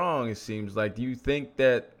pretty strong. It seems like. Do you think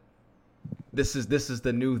that this is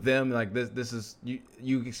the new them? Like this is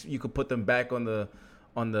you could put them back on the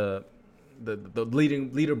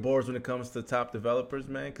leading leaderboards when it comes to top developers,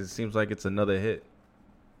 man? Because it seems like it's another hit.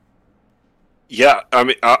 Yeah, I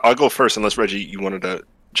mean, I'll go first unless Reggie, you wanted to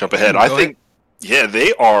jump ahead. I think, yeah,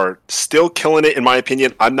 they are still killing it in my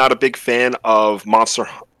opinion. I'm not a big fan of Monster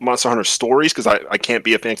Hunter Stories because I can't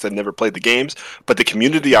be a fan because I've never played the games. But the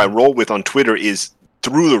community I roll with on Twitter is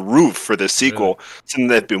through the roof for this sequel. Something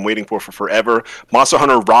they've been waiting for forever. Monster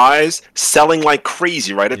Hunter Rise selling like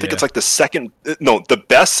crazy, right? I think it's like the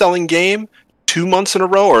best-selling game 2 months in a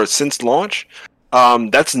row or since launch.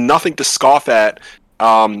 That's nothing to scoff at,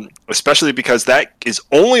 especially because that is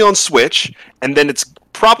only on Switch, and then it's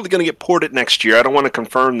probably going to get ported next year. I don't want to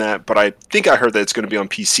confirm that, but I think I heard that it's going to be on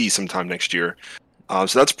PC sometime next year.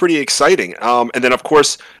 So that's pretty exciting. And then, of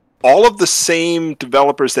course, all of the same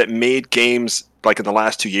developers that made games like in the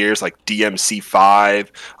last 2 years, like DMC5,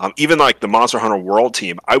 even like the Monster Hunter World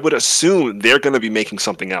team, I would assume they're going to be making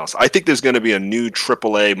something else. I think there's going to be a new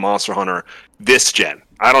AAA Monster Hunter this gen.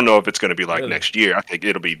 I don't know if it's going to be like next year. I think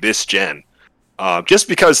it'll be this gen. Just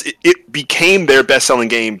because it became their best-selling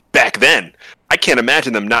game back then. I can't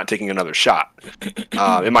imagine them not taking another shot.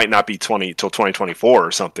 It might not be till 2024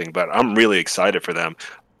 or something, but I'm really excited for them.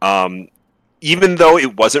 Even though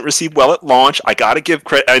it wasn't received well at launch, I gotta give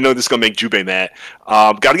credit. I know this is gonna make Jubei mad.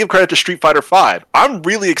 Gotta give credit to Street Fighter V. I'm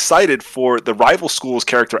really excited for the Rival Schools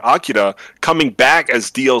character Akira coming back as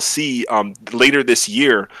DLC later this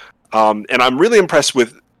year, and I'm really impressed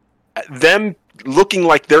with them looking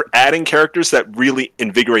like they're adding characters that really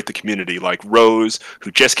invigorate the community, like Rose,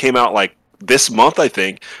 who just came out like this month, I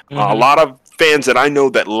think. A lot of fans that I know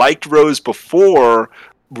that liked Rose before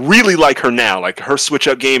really like her now. Like her switch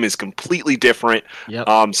up game is completely different.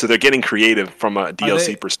 So they're getting creative from a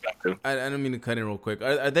DLC perspective. I don't mean to cut in real quick.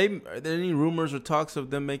 Are there any rumors or talks of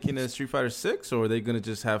them making a Street Fighter 6, or are they gonna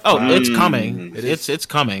just have? It's coming. It's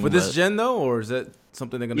coming for this gen though, or is that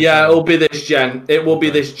something they're gonna? Yeah, it'll be this gen. It will be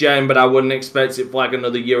this gen, but I wouldn't expect it for like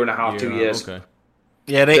another year and a half, 2 years. Okay.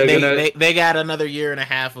 Yeah, they got another year and a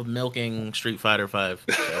half of milking Street Fighter 5.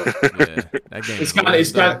 So, that game. It's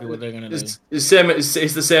the same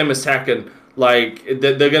as Tekken. Like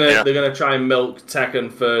they're gonna try and milk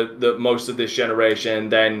Tekken for most of this generation,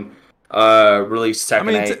 then release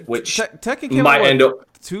Tekken 8, which Tekken might end up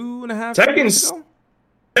 2.5 Tekken's. years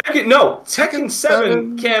ago? Tekken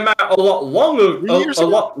 7 came out a lot longer. A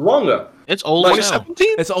lot longer. It's old. Like,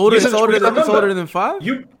 It's older. It's older than 5.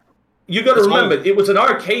 You got to remember, it was an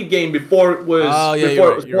arcade game before it was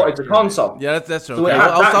ported to console. Yeah, that's true. So Okay.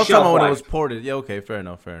 I was talking about when it life. was ported. Yeah, okay, fair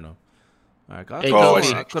enough. All right,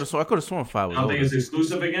 I could have sworn 5 was I don't think older. it's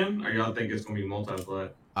exclusive again, or y'all think it's gonna be multiplayer?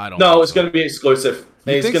 I don't. No, think it's so. going to be exclusive.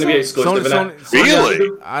 It's going to be exclusive.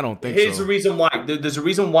 Really? I don't think Here's so. the reason why. There's a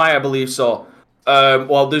reason why I believe so.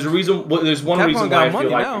 There's a reason. There's one Capcom reason got why I money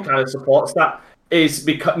feel like now. it kind of supports that. Is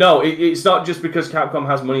because it's not just because Capcom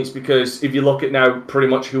has money. It's because if you look at now, pretty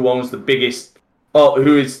much who owns the biggest,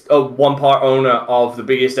 who is a one-part owner of the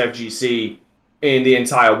biggest FGC in the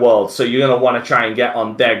entire world. So you're gonna want to try and get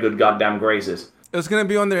on their good goddamn graces. It's gonna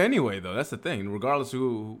be on there anyway, though. That's the thing. Regardless of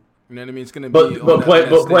who, you know what I mean. It's gonna be.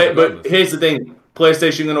 But here's the thing: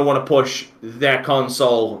 PlayStation gonna want to push their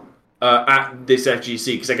console at this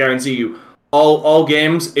FGC because I guarantee you, all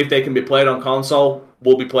games, if they can be played on console,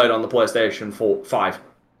 will be played on the PlayStation 5.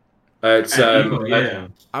 It's I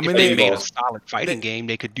If mean, they made a solid fighting game,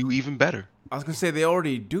 they could do even better. I was gonna say they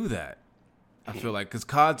already do that. I feel like because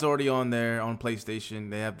COD's already on there on PlayStation.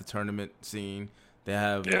 They have the tournament scene. They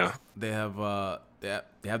have they have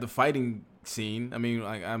the fighting scene. I mean,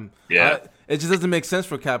 like it just doesn't make sense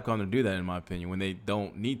for Capcom to do that, in my opinion, when they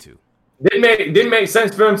don't need to. Didn't make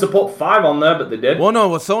sense for them to put 5 on there, but they did. Well, no,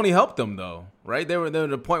 Sony helped them though, right? They were at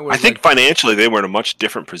the point where I think financially they were in a much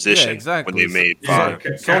different position when they made 5.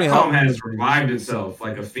 Capcom has revived itself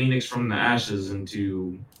like a phoenix from the ashes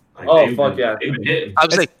into. Like, they've been hitting. I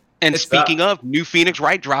was like, and speaking of, new Phoenix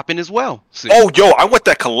Wright dropping as well. soon. Oh, yo, I want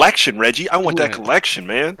that collection, Reggie. I want that collection,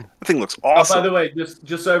 man. That thing looks awesome. By the way,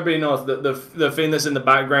 just so everybody knows, the thing that's in the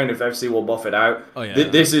background, if FC will buff it out,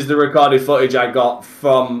 this is the recorded footage I got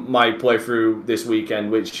from my playthrough this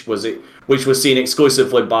weekend, which was seen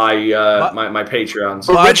exclusively by my Patreons.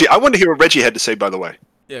 But Reggie, I want to hear what Reggie had to say, by the way.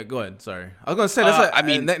 Yeah, go ahead. Sorry, I was gonna say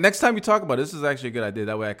that's. Next time you talk about it, this is actually a good idea.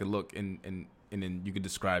 That way, I could look and then you could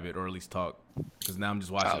describe it or at least talk. Because now I'm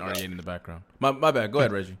just watching RE8 in the background. My bad. Go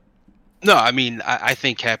ahead, Reggie. No, I mean, I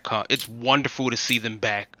think Capcom, it's wonderful to see them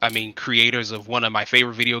back. I mean, creators of one of my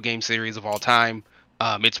favorite video game series of all time.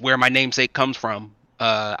 It's where my namesake comes from,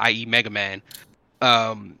 i.e. Mega Man.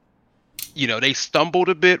 They stumbled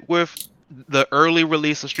a bit with the early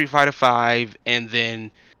release of Street Fighter V, and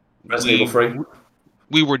then Resident Evil 3.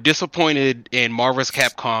 We were disappointed in Marvel's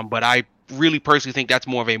Capcom, but I really personally think that's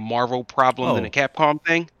more of a Marvel problem than a Capcom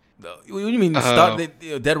thing. What do you mean?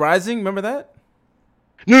 Dead Rising? Remember that?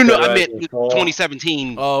 No, I meant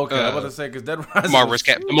 2017. Oh, okay. I was about to say because Dead Rising,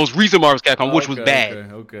 the most recent Marvel's Capcom, which was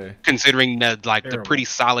bad. Okay. Considering the pretty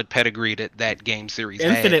solid pedigree that game series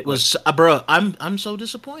Infinite had. was, bro. I'm so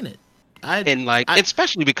disappointed. And like,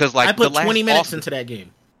 especially because like I put the last 20 minutes boss- into that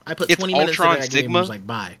game. I put It's 20 minutes Ultron into that game and Sigma. was like,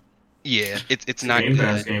 bye. Yeah, it's not Game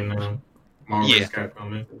Pass good. game now. Marvel Yeah. vs.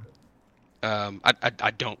 Capcom.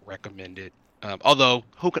 I don't recommend it. Although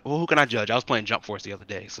who can I judge? I was playing Jump Force the other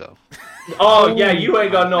day, so Oh yeah, you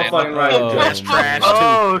ain't got no fucking right. Oh, to That's judge. trash,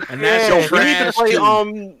 Oh, too. And that's yo, we need to trash, play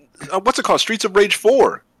too. what's it called? Streets of Rage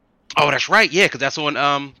 4. oh that's right, yeah, because that's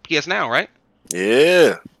on PS Now, right?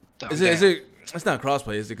 Yeah. Is it? It's not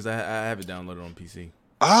crossplay, is it? Because I have it downloaded on PC.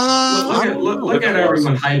 Look at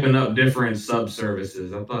everyone hyping up different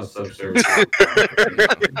sub-services. I thought sub-services.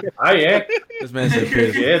 Oh yeah, This man said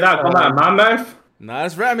PS. yeah, that come out of my mouth. Nah,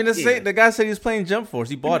 that's right. I mean, the guy said he was playing Jump Force.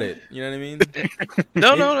 He bought it. You know what I mean?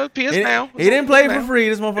 No, PS He, Now. he didn't play it for free.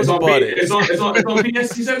 This It's motherfucker on, bought it. it's on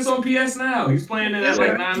PS. He said it's on PS Now. He's playing it at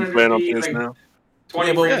like 900. Playing on PS now. 20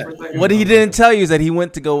 Yeah, but frames per second. what he didn't tell you is that he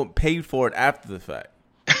went to go pay for it after the fact.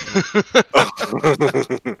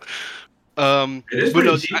 It is but pretty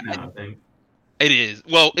no, cheap now, I think. it is.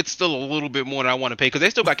 Well, it's still a little bit more than I want to pay because they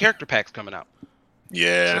still got character packs coming out.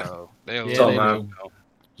 Yeah. So Yeah, It's all they mad. do.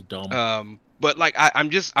 It's dumb. But like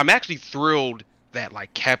I'm actually thrilled that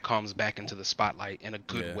like Capcom's back into the spotlight in a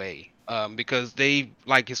good Yeah. way. Because they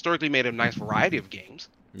like historically made a nice variety of games.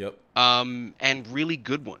 Yep. And really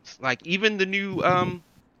good ones. Like even the new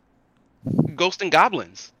Ghost and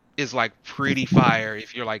Goblins is like pretty fire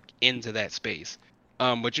if you're like into that space.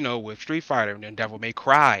 But you know, with Street Fighter and then Devil May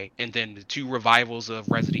Cry, and then the 2 revivals of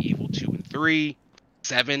Resident Evil 2 and 3,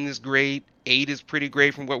 7 is great, 8 is pretty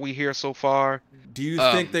great from what we hear so far. Do you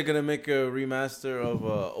think they're gonna make a remaster of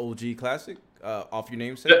OG Classic off your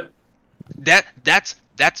namesake?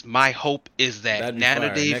 That's my hope is that That'd be now fire.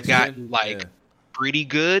 that they've Next gotten gen? like Yeah. pretty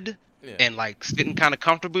good Yeah. and like sitting kind of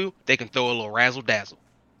comfortable, they can throw a little razzle dazzle.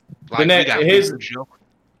 Like The next- we got here's- Joe.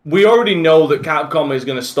 We already know that Capcom is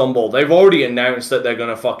going to stumble. They've already announced that they're going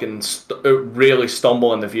to fucking really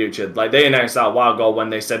stumble in the future. Like they announced that a while ago when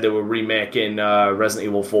they said they were remaking Resident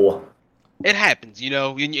Evil 4. It happens, you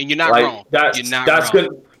know, and you're not Like wrong. that's You're not that's wrong.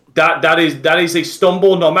 good. That is a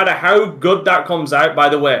stumble. No matter how good that comes out. By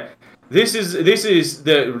the way, this is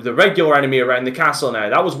the regular enemy around the castle now.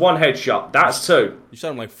 That was 1 headshot. That's 2. You shot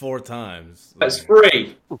him like 4 times. That's Like,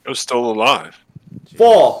 3. It was still alive.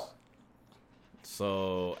 4.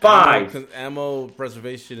 So 5. ammo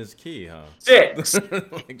preservation is key, huh? 6.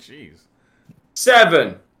 Like, jeez.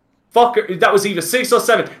 7. Fucker, that was either 6 or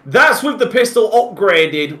 7. That's with the pistol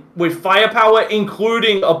upgraded with firepower,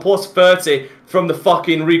 including a plus 30 from the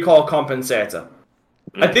fucking recoil compensator.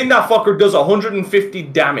 I think that fucker does 150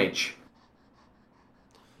 damage.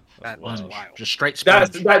 That was Sponge. wild. Just straight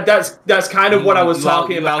sponge. That's kind of what I was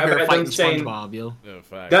talking you about out here them fighting saying. SpongeBob, yo. Yeah,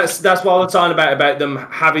 fact. That's what I was talking about them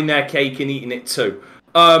having their cake and eating it too.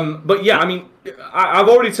 But yeah, I mean, I've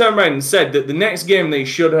already turned around and said that the next game they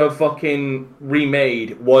should have fucking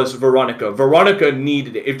remade was Veronica. Veronica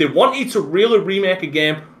needed it. If they wanted to really remake a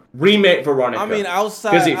game, remake Veronica. I mean, 'Cause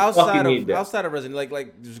outside it fucking needed it. of Resident, like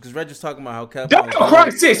because Reg is talking about how Capcom. Dino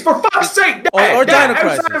Crisis, for fuck's sake! Or Dino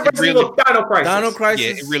Crisis. Outside of Resident Evil, Dino Crisis. Dino Crisis.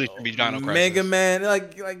 Yeah, it really should be Dino Crisis. Mega Man,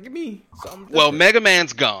 like give me something. Well, different. Mega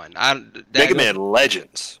Man's gone. Mega Man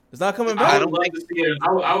Legends. it's not coming I back. would love to see it.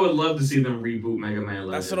 I would love to see them reboot Mega Man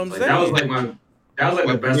Legends. That's what I'm That saying. was like the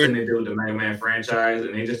Well, best we're- thing they did with the Mega Man franchise,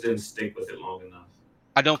 and they just didn't stick with it long enough.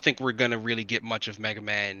 I don't think we're gonna really get much of Mega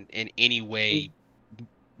Man in any way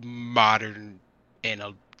modern in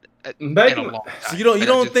a Mega- long time. So you don't I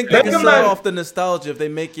just- think they Mega can Man- sell off the nostalgia if they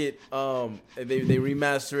make it they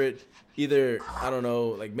remaster it either I don't know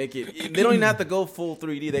like make it they don't even have to go full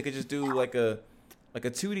 3D, they could just do like a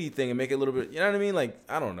 2D thing and make it a little bit, you know what I mean, like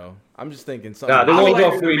I don't know, I'm just thinking something. Nah, they I won't would go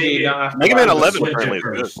like to 3D. make it- Not after Mega Man that. 11 Switch apparently at is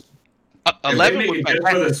good. first. 11 if they was make it just for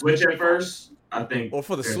fantastic. the Switch at first, I think. Or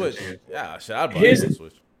for the there's a Switch. chance. Yeah, shit, I'd buy Here's- it for the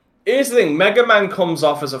Switch. Here's the thing, Mega Man comes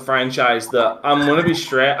off as a franchise that, I'm going to be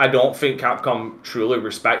straight, I don't think Capcom truly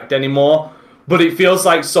respect anymore. But it feels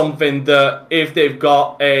like something that if they've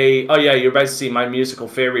got a... Oh yeah, you're about to see my musical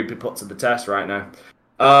theory be put to the test right now.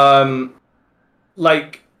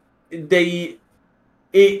 Like,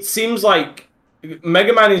 it seems like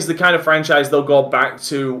Mega Man is the kind of franchise they'll go back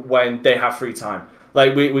to when they have free time.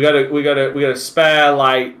 Like, we gotta spare,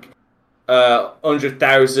 like,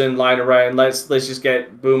 100,000 lying around. Let's just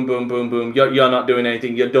get boom, boom, boom, boom. You're not doing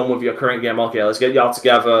anything. You're done with your current game. Okay, let's get y'all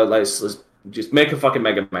together. Let's just make a fucking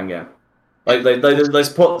Mega Man game. Like let's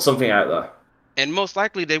put something out there. And most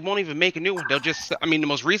likely they won't even make a new one. They'll just the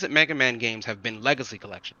most recent Mega Man games have been legacy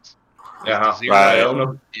collections. Yeah, It's the Zero, right. I don't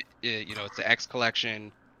know. it's the X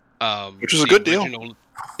collection. Which is a the good deal.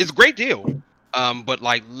 It's a great deal. But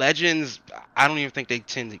like Legends, I don't even think they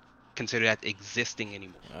tend to consider that existing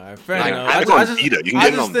anymore. All right, fair Like, enough. It's on Vita. You can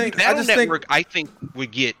get it on think, Vita. I Battle just think. Network, I think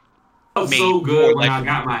would get. That was made so more good when I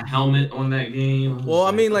legendary. got my helmet on that game. was Well,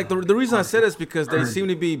 I mean, like the oh, reason I said is because they earned seem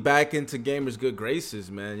to be back into gamers' good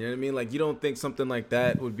graces, man. You know what I mean? Like, you don't think something like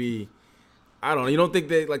that would be? I don't know. You don't think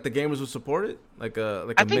they like the gamers would support it? Like a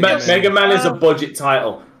I think Mega that's- Man. Mega Man is a budget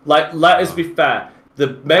title. Like, let us be fair. The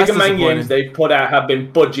Mega Man disappointing. games they've put out have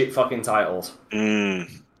been budget fucking titles.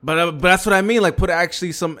 But that's what I mean. Like, put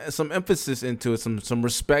actually some emphasis into it, some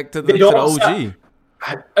respect to They the don't OG.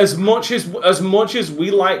 As much as we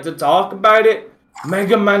like to talk about it,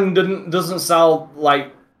 Mega Man doesn't sell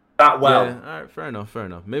like that well. Yeah. All right. Fair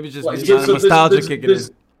enough. Maybe just Like, it's so there's- nostalgia there's- kicking there's-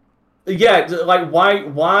 in. Yeah, like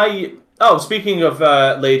why? Oh, speaking of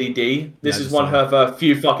Lady D, this Yeah, is just one of her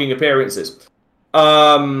few fucking appearances.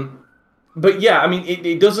 But yeah, I mean,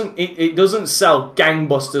 it doesn't sell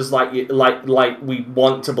gangbusters like we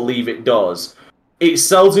want to believe it does. It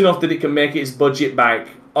sells enough that it can make its budget back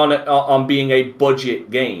on being a budget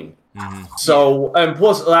game. So, and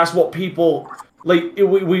plus that's what people like. We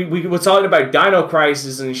were talking about Dino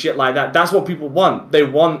Crisis and shit like that. That's what people want. They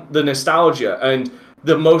want the nostalgia, and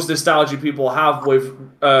the most nostalgia people have with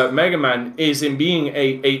Mega Man is in being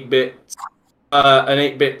an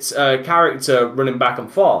 8-bit character running back and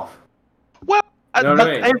forth. Well, You know what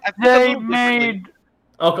I mean? If they made,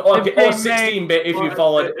 Okay, If they or 16-bit if you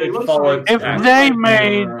followed. if they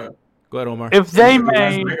made, Go ahead, Omar. if they the last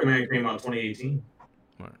made, Mega Man came out 2018.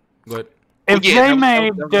 Go ahead. if Yeah, they that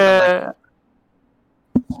made, was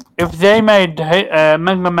if they made Mega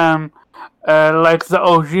Man like the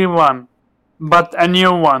OG one, but a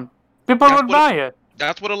new one, people That's would what- buy it.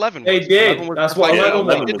 that's what 11 was. They did. 11 was That's just what like Yeah, that. 11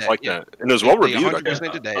 They 11 did was like yeah. that. And it was well They reviewed. I 100% guess.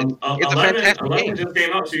 did that. It's a 11 fantastic 11 game. just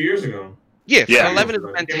came out 2 years ago. Yeah, Yeah. 11 is a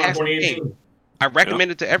It came out fantastic 2018. game. I recommend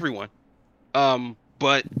it to everyone.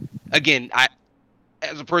 But again,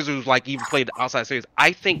 as a person who's like even played the outside series,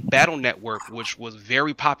 I think Battle Network, which was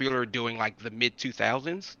very popular during like the mid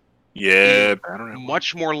 2000s, Yeah, I don't know.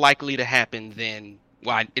 much more likely to happen than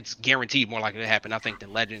it's guaranteed more likely to happen, I think,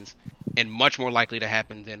 than Legends, and much more likely to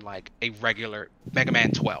happen than like a regular Mega Man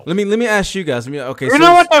 12. Let me ask you guys. Okay. You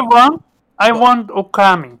know what I want? I want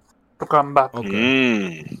Okami to come back.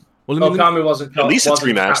 Okay. Well, let me Okami wasn't. At least it's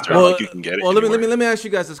wasn't remastered. Capcom. Like you can get it. Well, let anywhere. me ask you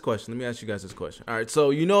guys this question. All right,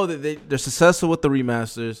 so you know that they're successful with the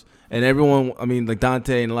remasters, and everyone, I mean, like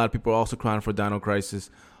Dante and a lot of people are also crying for Dino Crisis.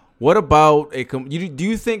 What about do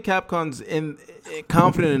you think Capcom's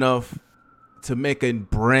confident enough to make a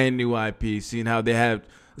brand new IP? Seeing how they have,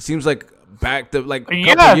 it seems like back to like a couple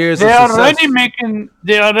Yeah, years. they of are success.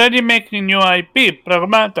 already making new IP,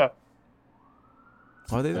 Pragmata.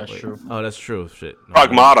 Are they? That's true. Oh, that's true. Shit.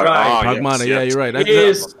 Pragmata. Right. Ah, Pragmata. yes, Yeah, yes. you're right. It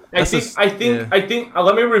is. I that's think.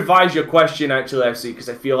 Let me revise your question, actually, FC, because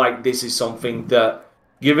I feel like this is something that,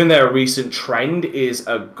 given their recent trend, is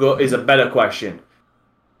a better question.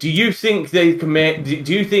 Do you think they can make?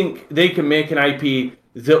 Do you think they can make an IP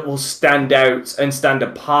that will stand out and stand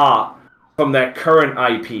apart from their current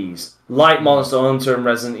IPs, like Monster Hunter and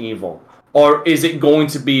Resident Evil, or is it going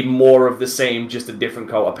to be more of the same, just a different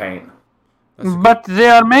coat of paint? But they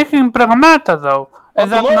are making Pragmata though. Is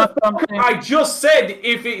that not Motherfucker, something? I just said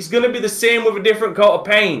if it's going to be the same with a different coat of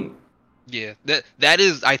paint. Yeah, that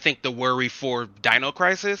is, I think, the worry for Dino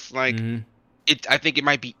Crisis. Like, I think it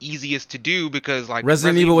might be easiest to do because like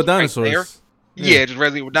Resident Evil with Evil's right dinosaurs. there. Yeah, just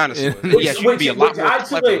Resident Evil with dinosaurs. Yeah. Yes, you could be a lot more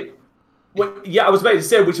clever. Yeah, I was about to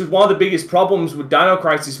say, which was one of the biggest problems with Dino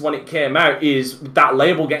Crisis when it came out, is that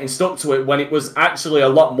label getting stuck to it when it was actually a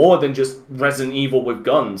lot more than just Resident Evil with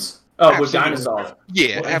guns. With Absolutely. dinosaurs.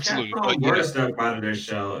 Yeah, Well, if absolutely. Capcom But were you to know, step out of their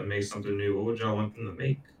shell and make something new, what would y'all want them to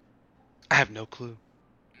make? I have no clue.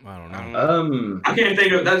 I don't I don't know. know. I can't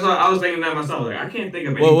think of. That's what I was thinking that myself. Like I can't think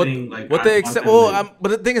of Well, anything what I they want excel. them Well, to- but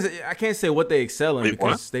the thing is, I can't say what they excel in Wait,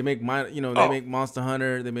 because what? they make they make Monster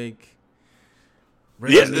Hunter, they make.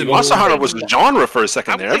 Yeah, Resident Evil. Monster Hunter was a genre for a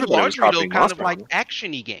second I there. would think Everybody was largely though copying kind of Monster like Hunter.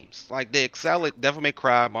 action-y games. Like they excel at Devil May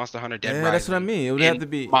Cry, Monster Hunter, Dead Yeah, Rising. that's what I mean. It would have to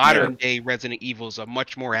be Modern day Resident Evils are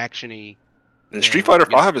much more action-y. And Street Fighter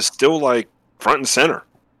Yeah. V is still like front and center.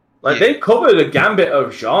 Like, Yeah. they covered a gambit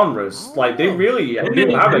of genres. Like, they really Didn't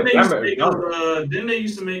do have a they used to gambit of make genres. didn't they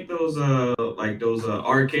used to make those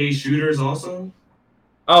arcade shooters also?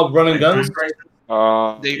 Oh, running Like guns? Time Crisis?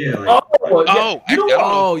 They, Yeah, like, Oh, yeah. Oh, You know actually, I don't what? know.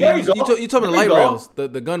 Oh, There you go. told me the There light you go. rails,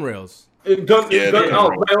 the gun rails. Yeah,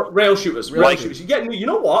 Rail shooters. Rail Like- shooters. Yeah, you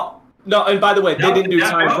know what? No, and by the way, they didn't do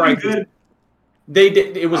Time that would be Crisis. good. They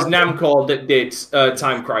did. It was Okay. Namco that did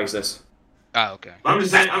Time Crisis. Oh, okay. I'm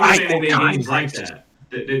just saying they made Time games like Crisis. that.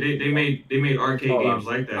 They made arcade Hold on. games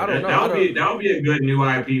like that. I don't know. That would be a good new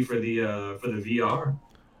IP for the VR.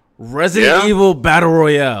 Resident Evil Battle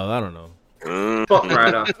Royale. I don't know. Fuck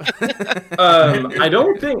right now. I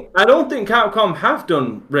don't think Capcom have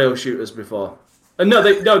done rail shooters before.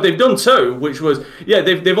 They've done 2, which was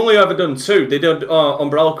they've only ever done 2. They did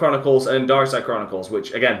Umbrella Chronicles and Darkside Chronicles,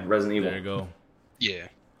 which again Resident Evil. There you go. Yeah.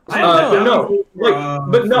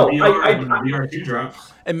 VR2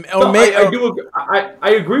 drops. I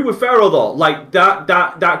agree with Pharaoh though. Like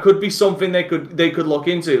that could be something they could look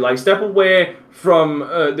into. Like step away from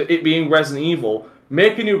it being Resident Evil.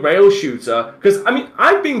 Make a new rail shooter, because I mean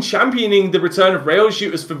I've been championing the return of rail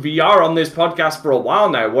shooters for VR on this podcast for a while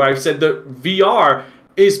now, where I've said that VR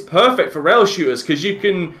is perfect for rail shooters because you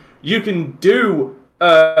can do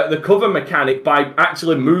the cover mechanic by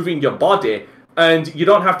actually moving your body, and you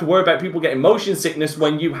don't have to worry about people getting motion sickness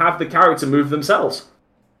when you have the character move themselves.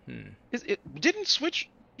 It didn't Switch.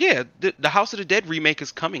 Yeah, the House of the Dead remake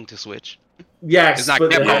is coming to Switch. Yes, it's not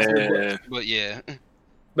but yeah.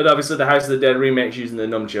 But obviously, the House of the Dead remake's using the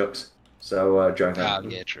nunchucks, so drag that.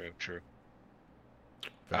 Yeah, true.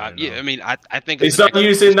 I mean, I think it's not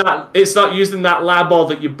using that. It's not using that Labo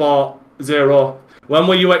that you bought, Zero. When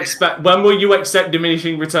will you accept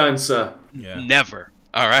diminishing returns, sir? Yeah. Never.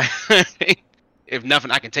 All right. If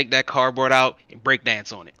nothing, I can take that cardboard out and break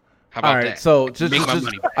dance on it. How about that? So just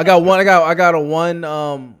I got one. I got a one.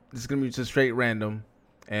 This is gonna be just straight random,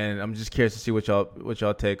 and I'm just curious to see what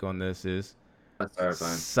y'all take on this is. That's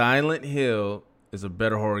terrifying. Silent Hill is a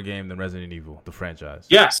better horror game than Resident Evil, the franchise.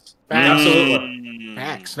 Yes, absolutely.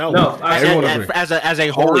 Facts. As a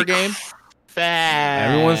horror game. Facts.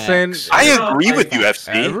 Everyone's saying. I agree with you,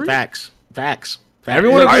 FC. Facts.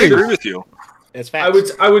 Everyone agrees. I agree with you. It's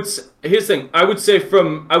facts. I would. Here's the thing. I would say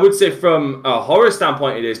from a horror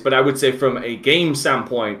standpoint it is, but I would say from a game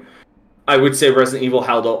standpoint, I would say Resident Evil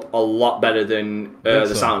held up a lot better than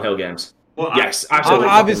the Silent Hill games. Well, yes, absolutely.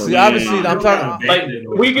 Obviously, I'm talking. Like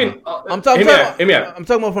we can. I'm talking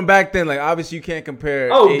about from back then. Like obviously, you can't compare.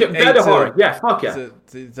 Better horror. Yeah, fuck yeah.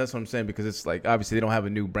 That's what I'm saying because it's like obviously they don't have a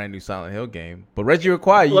brand new Silent Hill game. But Reggie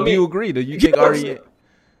Require, do you agree? Do you think already?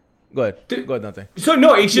 Go ahead, Dante. So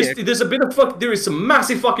no, it's just there is some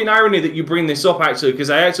massive fucking irony that you bring this up actually, because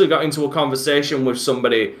I actually got into a conversation with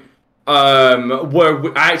somebody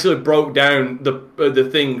where I actually broke down the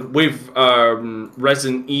thing with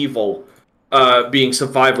Resident Evil being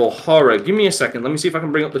survival horror. Give me a second. Let me see if I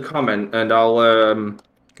can bring up the comment, and I'll.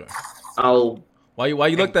 While you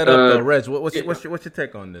look that up, though, Reg, what's your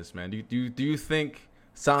take on this, man? Do you think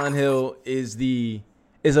Silent Hill is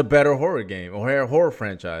a better horror game or a horror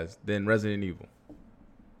franchise than Resident Evil?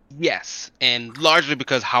 Yes, and largely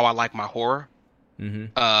because how I like my horror,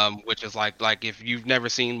 which is like if you've never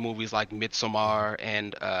seen movies like Midsommar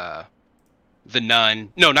and The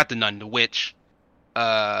Nun, no, not The Nun, The Witch,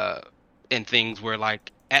 and things where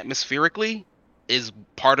like atmospherically is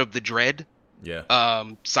part of the dread. Yeah.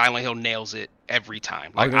 Silent Hill nails it every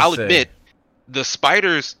time. Like I'll admit, the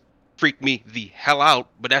spiders freak me the hell out,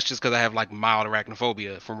 but that's just because I have like mild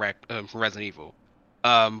arachnophobia from Resident Evil.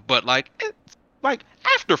 But like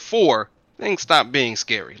after 4, things stopped being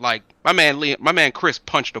scary. Like my man Chris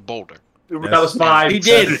punched a boulder. That was 5. He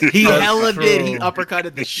did. He hella did. He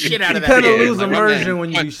uppercutted the shit out of that. You kind of lose immersion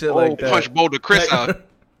when you do shit like that. Punch Boulder Chris out.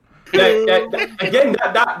 Again,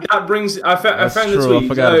 that brings. I found this week. I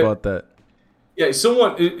forgot about that. Yeah,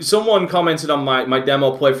 someone commented on my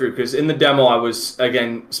demo playthrough, because in the demo I was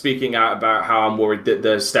again speaking out about how I'm worried that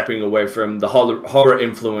they're stepping away from the horror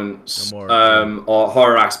influence or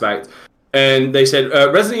horror aspect. And they said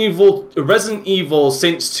Resident Evil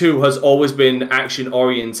since 2 has always been action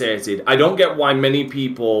orientated. I don't get why many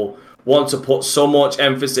people want to put so much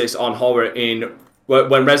emphasis on horror in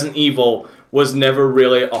when Resident Evil was never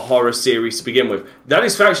really a horror series to begin with. That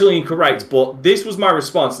is factually incorrect, but this was my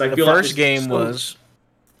response. And I feel first game was.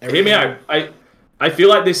 Hear me out. I feel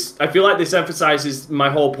like this emphasizes my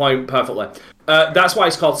whole point perfectly. That's why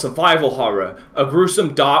it's called survival horror, a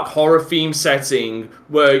gruesome, dark horror theme setting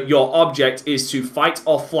where your object is to fight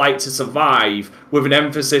or flight to survive, with an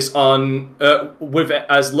emphasis on with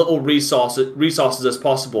as little resources as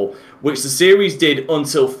possible, which the series did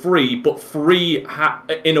until 3, but 3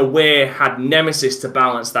 in a way had Nemesis to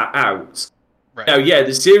balance that out. Right. Now, yeah,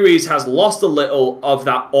 the series has lost a little of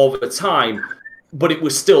that over time, but it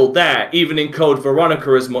was still there, even in Code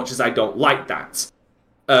Veronica, as much as I don't like that.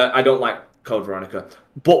 I don't like Code Veronica.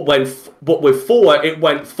 But with 4, it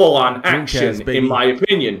went full on action, in my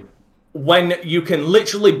opinion. When you can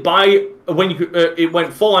literally buy, it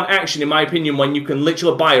went full on action, in my opinion, when you can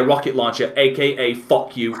literally buy a rocket launcher, aka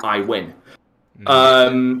fuck you, I win.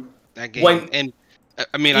 That game,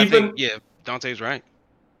 I think Dante's right.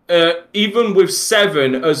 Even with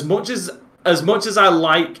 7, as much as as much as I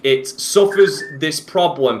like it, suffers this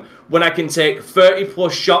problem when I can take 30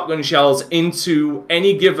 plus shotgun shells into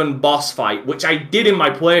any given boss fight, which I did in my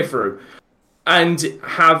playthrough, and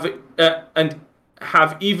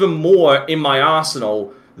have even more in my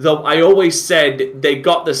arsenal. Though I always said they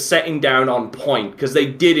got the setting down on point, because they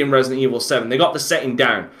did in Resident Evil 7. They got the setting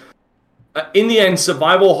down. In the end,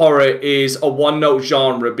 survival horror is a one-note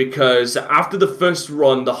genre, because after the first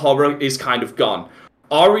run, the horror is kind of gone.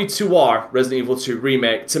 RE2R, Resident Evil 2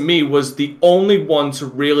 Remake, to me was the only one to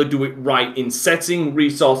really do it right in setting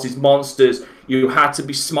resources, monsters. You had to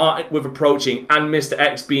be smart with approaching, and Mr.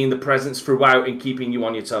 X being the presence throughout and keeping you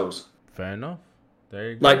on your toes. Fair enough.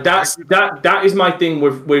 There you go. Like that is my thing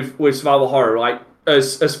with survival horror. Like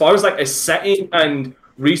as far as like a setting and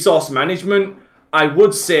resource management, I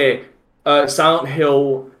would say Silent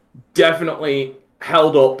Hill definitely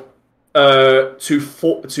held up to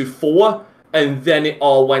 4, and then it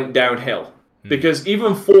all went downhill. Because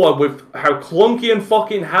even 4, with how clunky and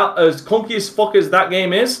fucking as clunky as fuck as that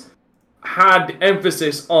game is, had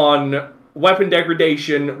emphasis on weapon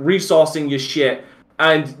degradation, resourcing your shit,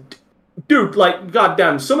 and dude, like,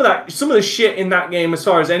 goddamn, some of the shit in that game as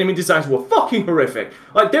far as enemy designs were fucking horrific.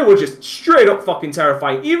 Like, they were just straight up fucking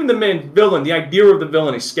terrifying. Even the main villain, the idea of the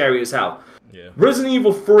villain is scary as hell. Yeah. Resident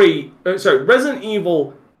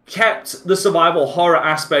Evil kept the survival horror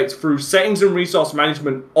aspect through settings and resource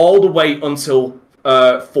management all the way until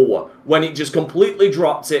 4, when it just completely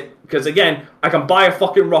dropped it. Because again, I can buy a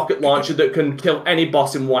fucking rocket launcher that can kill any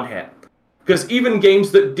boss in one hit. Because even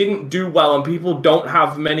games that didn't do well and people don't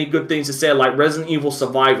have many good things to say, like Resident Evil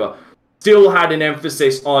Survivor, still had an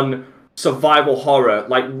emphasis on survival horror,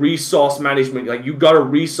 like resource management. Like, you got a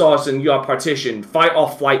resource and you are partitioned, fight or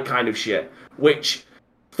flight kind of shit, which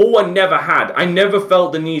 4 never had. I never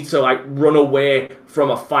felt the need to like run away from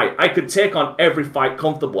a fight. I could take on every fight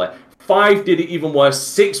comfortably. 5 did it even worse.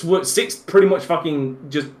 6 pretty much fucking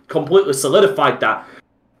just completely solidified that.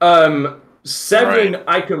 7, right.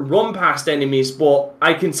 I can run past enemies, but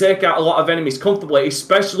I can take out a lot of enemies comfortably,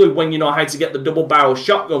 especially when you know how to get the double barrel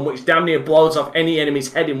shotgun, which damn near blows off any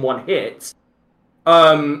enemy's head in one hit.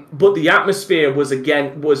 But the atmosphere was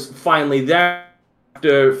finally there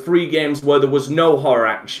after 3 games where there was no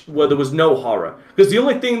horror Because the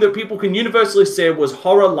only thing that people can universally say was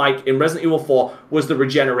horror-like in Resident Evil 4 was the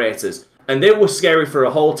regenerators, and they were scary for a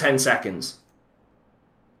whole 10 seconds.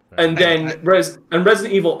 And then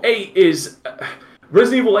Resident Evil 8 is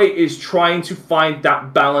trying to find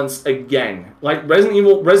that balance again. Like Resident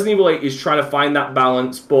Evil 8 is trying to find that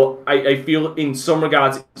balance, but I feel in some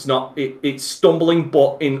regards it's stumbling,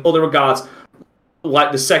 but in other regards,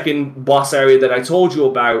 like the second boss area that I told you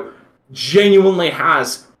about, genuinely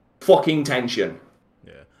has fucking tension.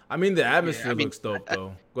 Yeah, I mean the atmosphere looks dope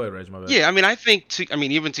though. Go ahead, Reg, my bad. Yeah, I mean I think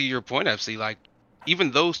even to your point, FC, like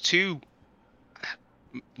even those two.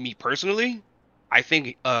 Me personally, I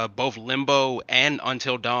think both Limbo and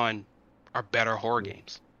Until Dawn are better horror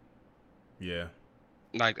games. Yeah.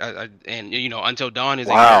 Like, Until Dawn is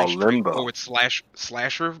a very straightforward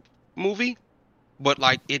slasher movie, but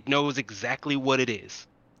like it knows exactly what it is.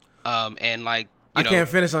 And like I can't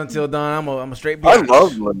finish Until Dawn. I'm a straight. I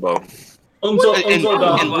love Limbo. Until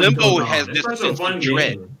Dawn. And Limbo has this sense of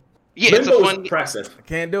dread. Yeah, it's a fun. Impressive. I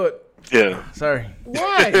can't do it. Yeah. Sorry.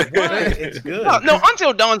 Why? It's good. No,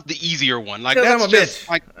 Until Dawn's the easier one. Like that's just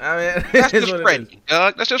like that's just Freddy.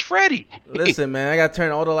 That's just Freddy. Listen, man, I gotta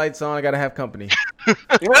turn all the lights on. I gotta have company. Are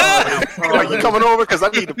you coming over? Because I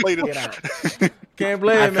need to play this. Can't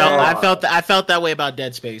blame it, man. I felt that way about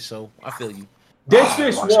Dead Space, so I feel you. Dead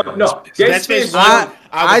Space 1. No, Dead Space 1.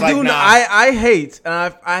 I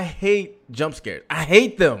hate jump scares. I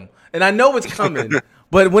hate them, and I know it's coming.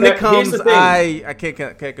 But when it comes, I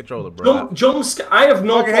can't control it, bro. I have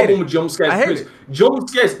no problem with jump scares. I hate it.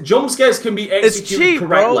 Jump scares can be executed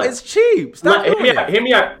correctly. Bro. It's cheap. Stop doing it. Hear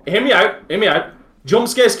me out. Jump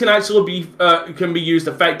scares can actually be used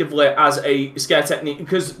effectively as a scare technique,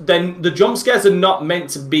 because then the jump scares are not meant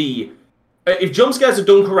to be. If jump scares are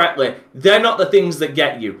done correctly, they're not the things that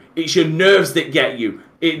get you. It's your nerves that get you.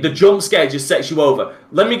 The jump scare just sets you over.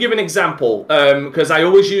 Let me give an example, because I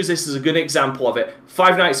always use this as a good example of it.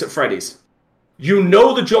 Five Nights at Freddy's. You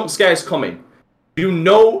know the jump scare is coming. You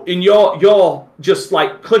know, you're just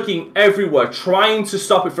like clicking everywhere, trying to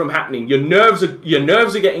stop it from happening. Your nerves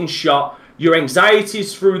are getting shot. Your anxiety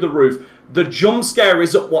is through the roof. The jump scare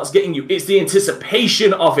isn't what's getting you. It's the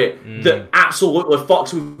anticipation of it that absolutely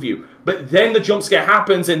fucks with you. But then the jump scare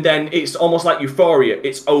happens, and then it's almost like euphoria.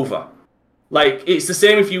 It's over. Like, it's the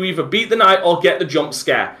same if you either beat the night or get the jump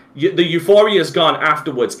scare. The euphoria is gone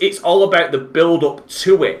afterwards. It's all about the build-up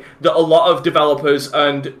to it that a lot of developers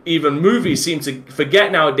and even movies seem to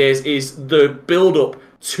forget nowadays is the build-up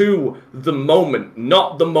to the moment,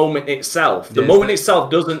 not the moment itself. The moment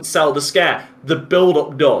itself doesn't sell the scare. The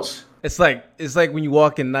build-up does. It's like when you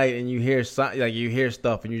walk in night and you hear stuff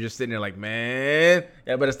and you're just sitting there like, man,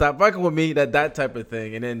 yeah, better stop fucking with me. That type of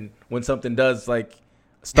thing. And then when something does like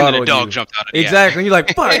startle and then a dog you, jumped out. Exactly. And you're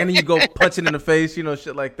like, fuck, and then you go punch it in the face,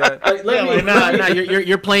 shit like that.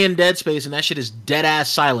 You're playing Dead Space and that shit is dead ass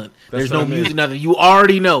silent. That's There's no what I mean. music, nothing. You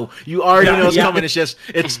already know. It's coming. It's just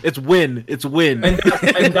it's win. It's win.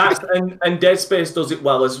 And Dead Space does it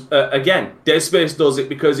well as again. Dead Space does it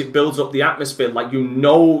because it builds up the atmosphere. Like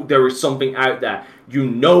there is something out there.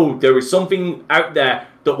 There is something out there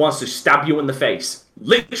that wants to stab you in the face.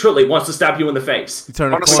 Literally wants to stab you in the face.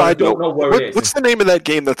 On a side note, don't know where it is. what's the name of that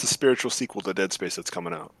game that's a spiritual sequel to Dead Space that's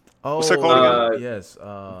coming out? Oh, What's that called again? yes.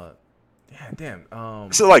 Yeah, damn.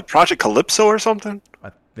 Is it like Project Calypso or something?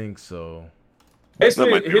 I think so. Here's the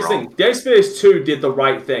thing. Dead Space 2 did the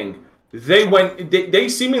right thing. They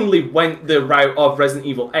seemingly went the route of Resident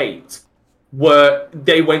Evil 8, where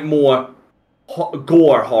they went more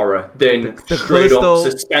gore horror than The straight up Callisto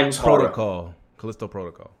suspense horror. Protocol. Callisto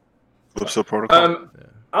Protocol. Calypso Protocol?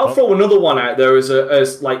 I'll throw another one out there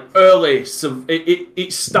as like early.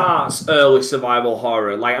 It starts early survival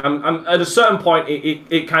horror. Like I'm at a certain point,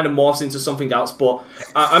 it kind of morphs into something else. But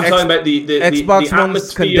I'm talking about the Xbox the One's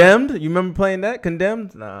atmosphere. Condemned. You remember playing that?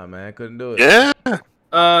 Condemned? Nah, man, I couldn't do it. Yeah.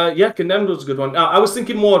 Yeah, Condemned was a good one. I was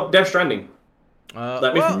thinking more Death Stranding.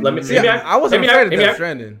 Let me see. I wasn't afraid of Death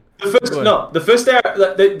Stranding.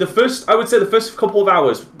 The first, I would say the first couple of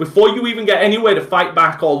hours before you even get anywhere to fight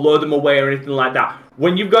back or lure them away or anything like that.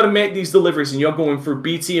 When you've got to make these deliveries and you're going through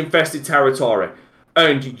BT infested territory,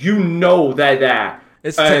 and they're there,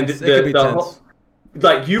 It's tense. It could be tense.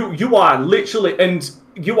 Like you are literally, and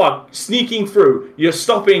you are sneaking through. You're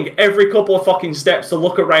stopping every couple of fucking steps to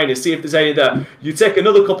look around and see if there's any there. You take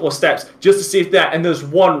another couple of steps just to see if there, and there's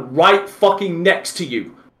one right fucking next to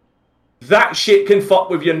you. That shit can fuck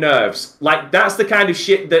with your nerves. Like, that's the kind of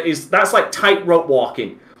shit that's like tightrope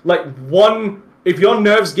walking. Like, if your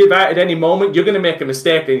nerves give out at any moment, you're gonna make a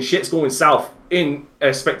mistake and shit's going south in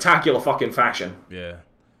a spectacular fucking fashion. Yeah.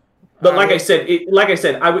 But like I said,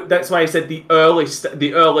 that's why I said the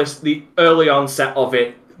early onset of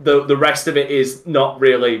it. The rest of it is not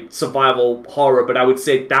really survival horror, but I would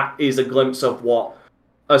say that is a glimpse of what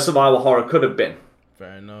a survival horror could have been.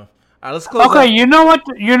 Fair enough. All right, let's close. Okay, you know what?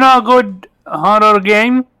 You know a good horror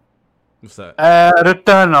game? What's that?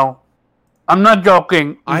 Returnal. I'm not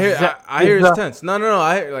joking. I hear it's tense. No.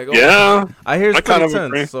 I hear I hear it's I kind pretty of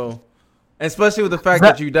agree. tense. So, especially with the fact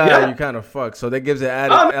that you die, you kind of fucked. So that gives it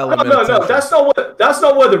added element. No. of tension. That's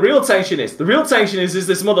not where the real tension is. The real tension is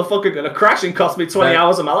this motherfucker gonna crash and cost me 20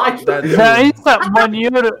 hours of my life? That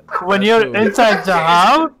When you're inside the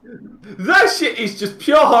house, That shit is just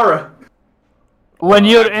pure horror. when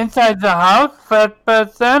you're inside the house, first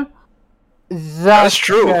person, That's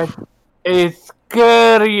true. shit is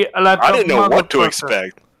scary. Like I didn't know what to motherfucker.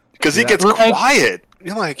 expect because he Yeah. gets Like- quiet.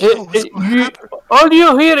 You're like, yo, what's gonna happen? All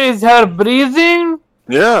you hear is her breathing,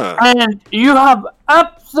 Yeah. and you have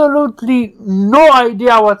absolutely no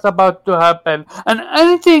idea what's about to happen. And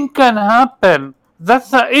anything can happen. That's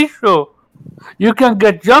the issue. You can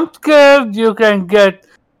get jump scared, you can get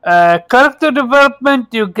character development,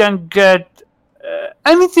 you can get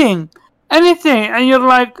anything, and you're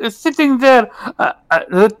like sitting there.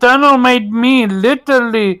 Returnal made me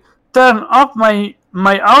literally turn off my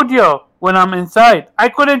audio when I'm inside. I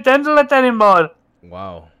couldn't handle it anymore.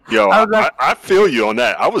 Wow. Yo, I was like- I feel you on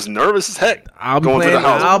that. I was nervous as heck. I'll be Going to the playing.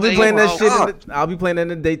 house. I'll be playing that Wow. shit. I'll be playing that in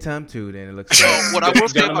the daytime too. Then it looks. Like. What I will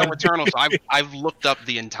say about Returnal, so I've looked up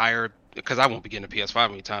the entire, because I won't be getting a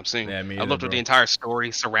PS5 anytime soon. Yeah, me I either, looked up bro. the entire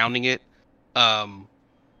story surrounding it. I'm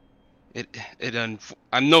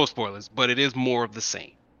no spoilers, but it is more of the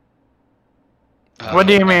same. What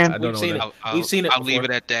do you mean? I don't know. Seen That. it. We've seen it I'll leave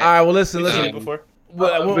before. it at that. All right. Well, listen. We've seen it Um, before.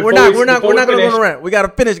 We're not gonna go finish- on a rant. We gotta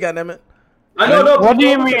finish. Goddammit. I don't know. What do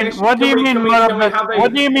you before we mean? finish, What do you can we- mean can we- more can of we the? have a-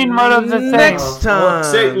 What do you mean more of the same? Next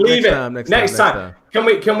time. Leave it. Next Next time. Can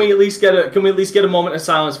we at least get a moment of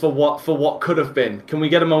silence for what could have been? Can we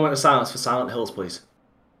get a moment of silence for Silent Hills, please?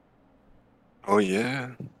 Oh yeah.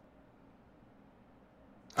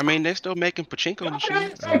 I mean, they're still making pachinko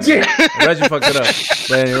machines. Reggie fucked it up.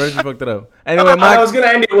 But anyway, Reggie fucked it up. Anyway, I Mike. was gonna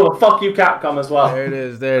end it with a "fuck you, Capcom" as well. There it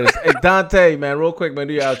is. There it is. Hey, Dante, man, real quick, man,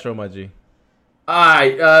 do your outro, my G.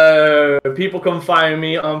 Alright, people come find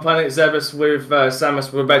me on Planet Zebus with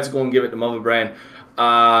Samus. We're about to go and give it to Mother Brain.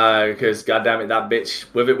 because goddamn it, that bitch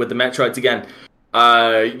with the Metroids again.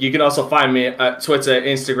 You can also find me at Twitter,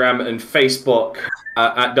 Instagram, and Facebook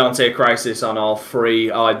at Dante Crisis on all three.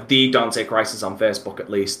 The Dante Crisis on Facebook at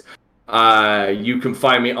least. You can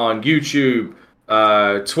find me on YouTube,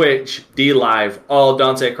 Twitch, DLive, all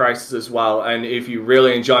Dante Crisis as well. And if you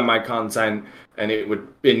really enjoy my content and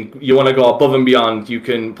you want to go above and beyond, you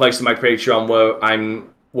can place to my Patreon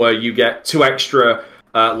where you get 2 extra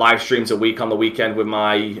live streams a week on the weekend with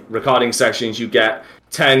my recording sessions. You get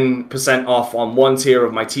 10% off on one tier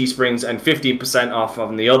of my Teesprings and 15% off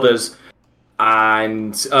on the others,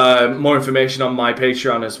 and more information on my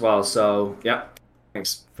Patreon as well. So yeah,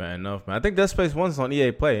 thanks. Fair enough, man. I think Dead Space 1's on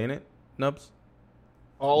EA Play, ain't it? Nubs?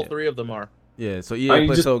 All 3 of them are. Yeah, so EA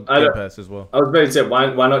Play so Game Pass as well. I was going to say,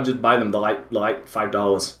 why not just buy them? They're like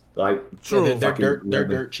 $5. Like, true. They're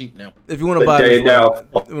dirt cheap now. If you want to buy them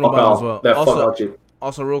as well. They're fuck cheap.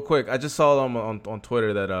 Also, real quick, I just saw on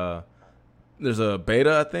Twitter that there's a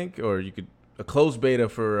beta, I think, or a closed beta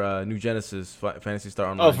for New Genesis Phantasy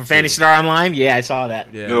Star Online. Oh, for Phantasy Star Online? Yeah, I saw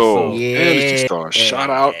that. Yeah, Phantasy Star. Shout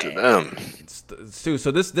out to them.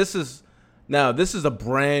 So this is a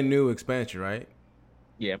brand new expansion, right?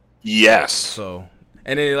 Yeah. Yes. So,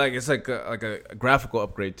 and it's like a graphical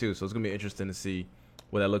upgrade too. So it's gonna be interesting to see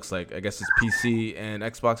what that looks like. I guess it's PC and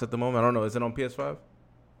Xbox at the moment. I don't know. Is it on PS5?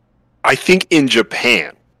 I think in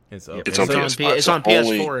Japan. It's on It's PS5. on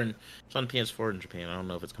PS4 and it's on PS4 in Japan. I don't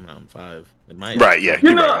know if it's coming out on 5. It might. Right, yeah.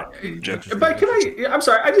 But I'm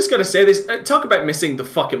sorry, I just gotta say this. Talk about missing the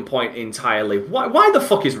fucking point entirely. Why the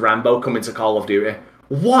fuck is Rambo coming to Call of Duty?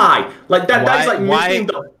 Why? Like that's like missing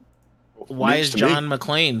the... Why is John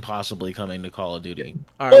McClane possibly coming to Call of Duty?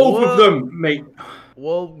 Both of them, mate.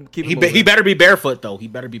 Well, he better be barefoot though. He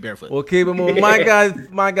better be barefoot. Well, keep it moving. My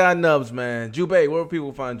guy Nubs, man. Jubei, where will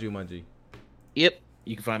people find you, my G? Yep.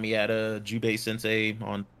 You can find me at Jubei Sensei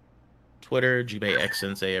on Twitter, Jubei X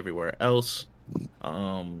Sensei everywhere else.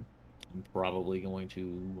 I'm probably going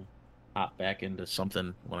to hop back into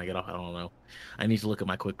something when I get off. I don't know. I need to look at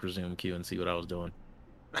my quick resume queue and see what I was doing.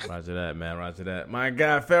 Roger that, man. Roger that. My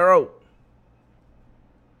guy Pharaoh.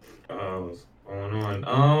 What's going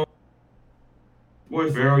on? Boy,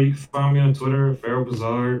 Pharaoh, you can find me on Twitter, Pharaoh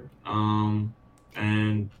Bizarre.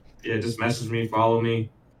 And yeah, just message me, follow me.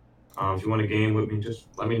 If you want to game with me, just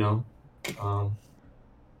let me know.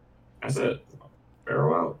 That's it.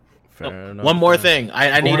 Pharaoh out. Fair enough. One more thing.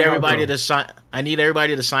 I need everybody to sign. I need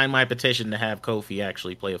everybody to sign my petition to have Kofi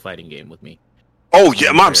actually play a fighting game with me. Oh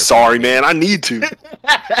yeah, I'm sorry, man. I need to.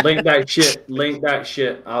 Link that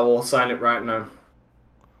shit. I will sign it right now.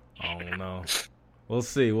 Oh no. We'll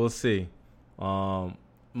see.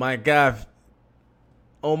 My guy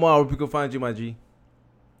Omar, where people find you, my G?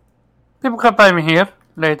 People can find me here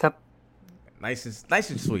later. Nice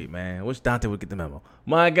and sweet, man. Wish Dante would get the memo.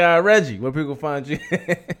 My guy Reggie, where people find you?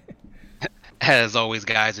 As always,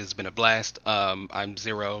 guys, it's been a blast. I'm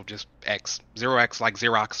Zero, just X. Zero X like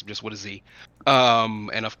Xerox, just with a Z.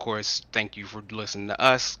 And of course, thank you for listening to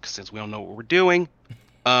us, since we don't know what we're doing.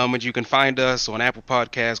 And you can find us on Apple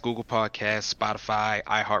Podcasts, Google Podcasts, Spotify,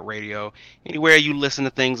 iHeartRadio. Anywhere you listen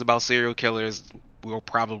to things about serial killers, we'll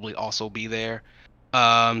probably also be there.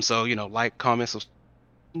 So, like, comment, so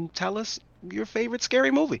tell us your favorite scary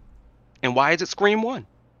movie. And why is it Scream 1?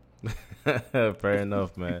 Fair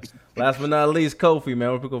enough, man. Last but not least, Kofi,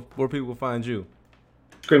 man. Where people find you?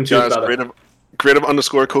 Scream 2 is better.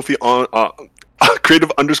 Creative_Kofi on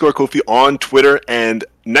creative_Kofi on Twitter, and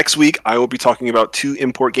next week I will be talking about 2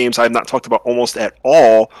 import games I have not talked about almost at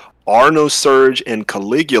all: Arno Surge and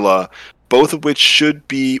Caligula, both of which should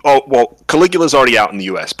be... Oh, well, Caligula's already out in the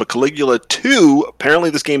US, but Caligula 2, apparently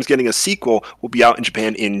this game's getting a sequel, will be out in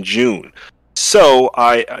Japan in June. So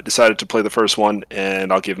I decided to play the first one,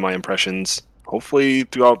 and I'll give my impressions hopefully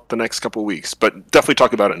throughout the next couple of weeks, but definitely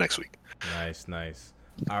talk about it next week. Nice.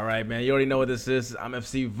 All right, man. You already know what this is. I'm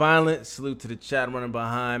FC Violent. Salute to the chat running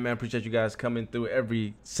behind, man. Appreciate you guys coming through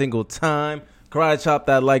every single time. Karate chop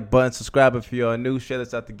that like button. Subscribe if you are new. Share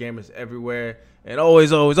this out to gamers everywhere. And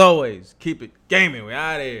always, keep it gaming. We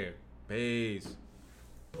out of here. Peace.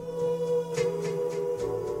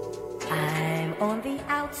 I'm on the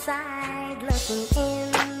outside looking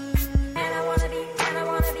in, and I wanna be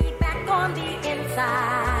back on the inside.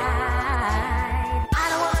 I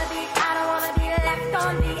don't wanna be left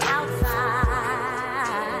on the outside,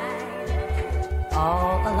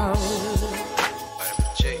 all alone.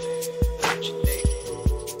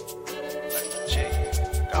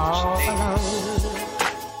 All alone.